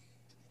twang,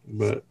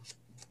 but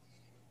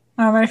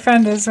my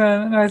friend is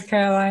from North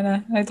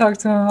Carolina. I talk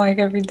to him like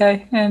every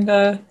day,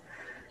 and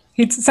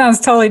he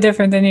sounds totally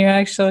different than you,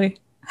 actually.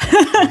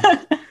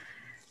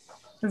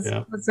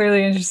 It's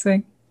really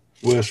interesting.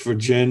 West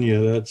Virginia,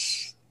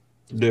 that's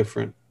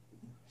different.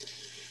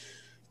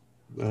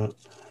 But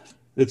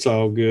it's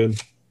all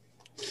good.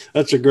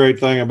 That's a great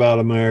thing about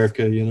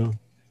America,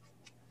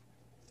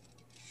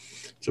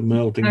 It's a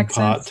melting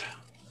pot.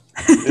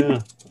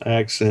 Yeah,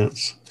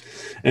 accents.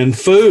 And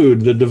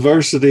food, the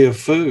diversity of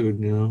food,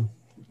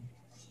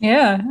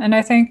 Yeah, and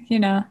I think,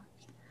 one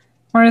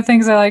of the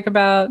things I like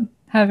about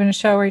having a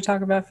show where you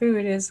talk about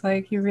food is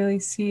like you really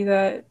see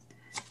that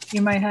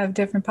you might have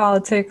different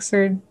politics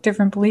or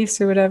different beliefs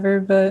or whatever,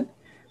 but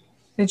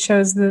it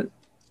shows the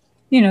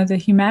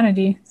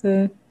humanity,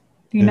 the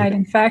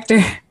uniting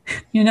factor,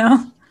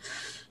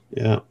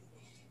 Yeah.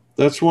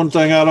 That's one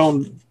thing I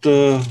don't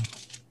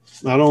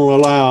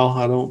allow.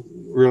 I don't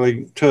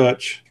really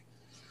touch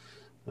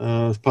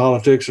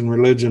politics and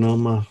religion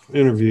on my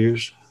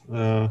interviews.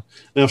 Now,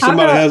 if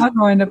somebody I'll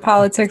go into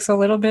politics a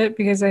little bit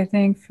because I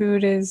think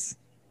it's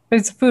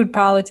food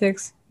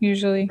politics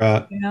usually.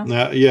 Right.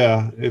 Now,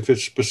 yeah. If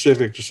it's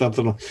specific to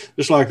something,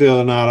 just like the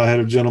other night, I had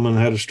a gentleman who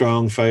had a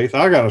strong faith.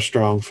 I got a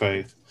strong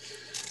faith,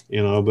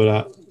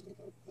 but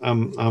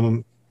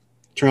I'm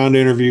trying to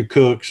interview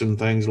cooks and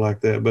things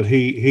like that. But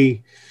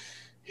he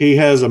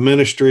has a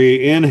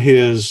ministry in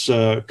his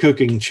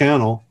cooking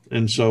channel,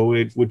 and so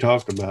we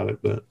talked about it.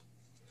 But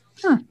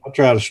I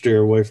try to steer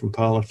away from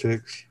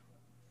politics.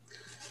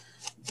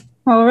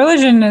 Well,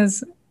 religion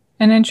is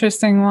an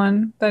interesting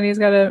one that he's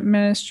got a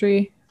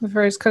ministry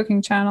for his cooking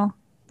channel.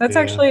 That's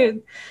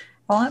actually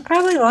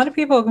probably a lot of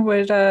people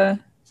would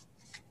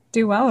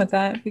do well with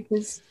that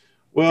because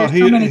there's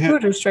so many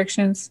food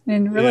restrictions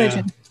in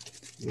religion.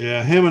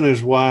 Yeah, him and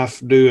his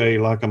wife do a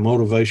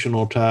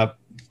motivational type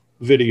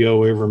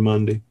video every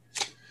Monday,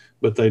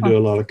 but they do a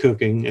lot of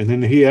cooking, and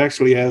then he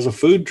actually has a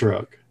food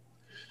truck,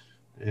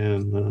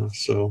 and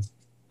so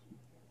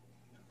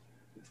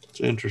it's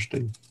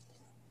interesting.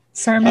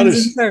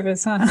 Sermons in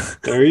service, huh?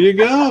 There you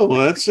go.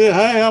 That's it.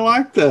 Hey, I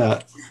like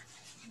that.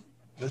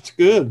 That's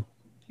good.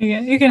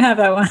 You can have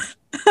that one.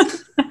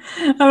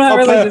 I'm not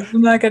religious.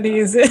 I'm not going to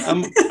use it.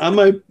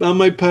 I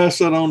may pass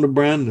that on to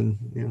Brandon.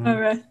 You know.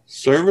 All right.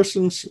 Service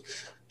and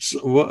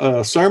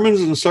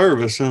sermons and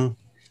service, huh?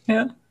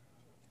 Yeah.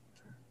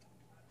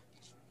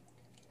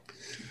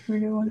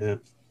 Pretty good one. Yeah.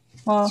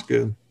 Well, that's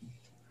good.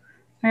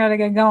 I got to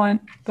get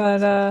going,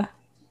 but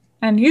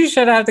and you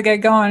should have to get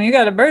going. You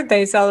got a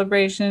birthday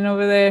celebration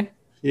over there.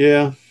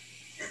 Yeah.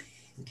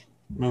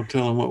 No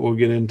telling what we'll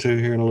get into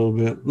here in a little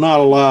bit. Not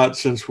a lot,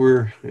 since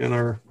we're in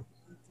our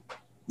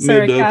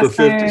mid to upper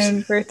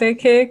 50s. Birthday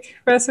cake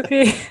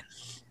recipe.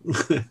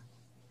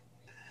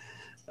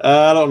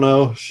 I don't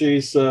know.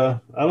 I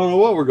don't know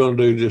what we're going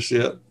to do just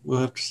yet. We'll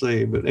have to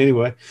see. But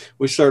anyway,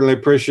 we certainly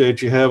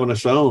appreciate you having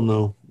us on,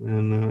 though,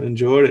 and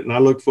enjoyed it. And I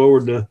look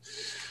forward to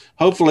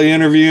hopefully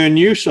interviewing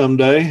you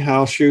someday.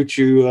 I'll shoot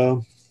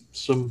you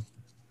some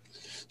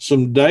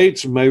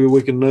dates, and maybe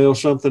we can nail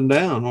something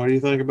down. What do you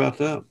think about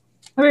that?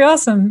 That'd be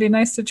awesome. It'd be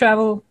nice to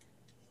travel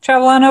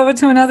on over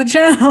to another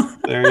channel.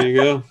 There you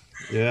go.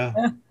 Yeah.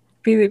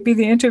 Be the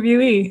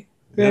interviewee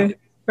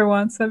for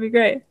once. That'd be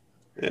great.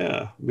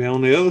 Yeah. Be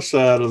on the other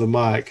side of the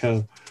mic,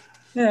 huh?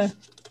 Yeah.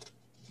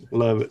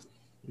 Love it.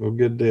 Well,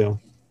 good deal.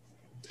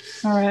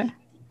 All right.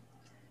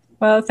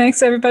 Well,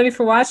 thanks everybody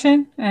for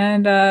watching,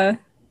 and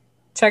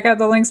check out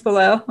the links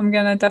below. I'm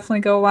going to definitely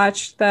go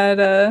watch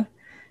that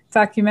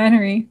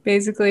documentary,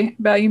 basically,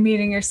 about you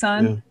meeting your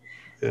son.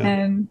 Yeah.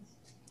 And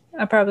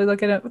I'll probably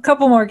look at a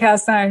couple more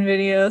cast iron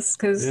videos,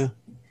 because I'm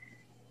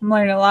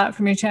learning a lot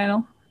from your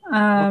channel.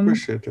 I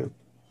appreciate that.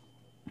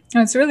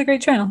 It's a really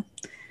great channel.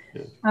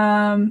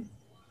 Yeah.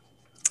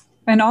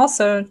 And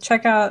also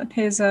check out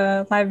his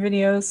live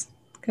videos,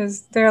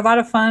 because they're a lot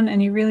of fun,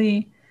 and you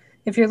really,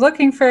 if you're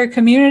looking for a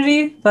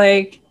community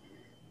like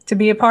to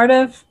be a part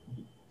of,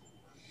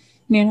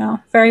 you know,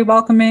 very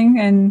welcoming,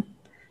 and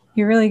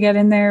you really get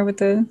in there with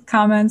the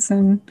comments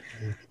and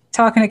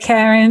talking to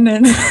Karen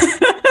and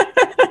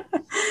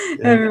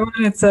everyone.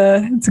 It's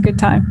a good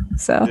time.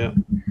 So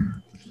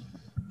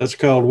that's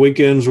called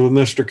Weekends with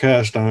Mr.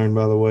 Cast Iron,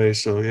 by the way.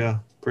 So yeah,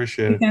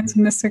 appreciate it. Weekends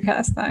with Mr.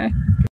 Cast Iron.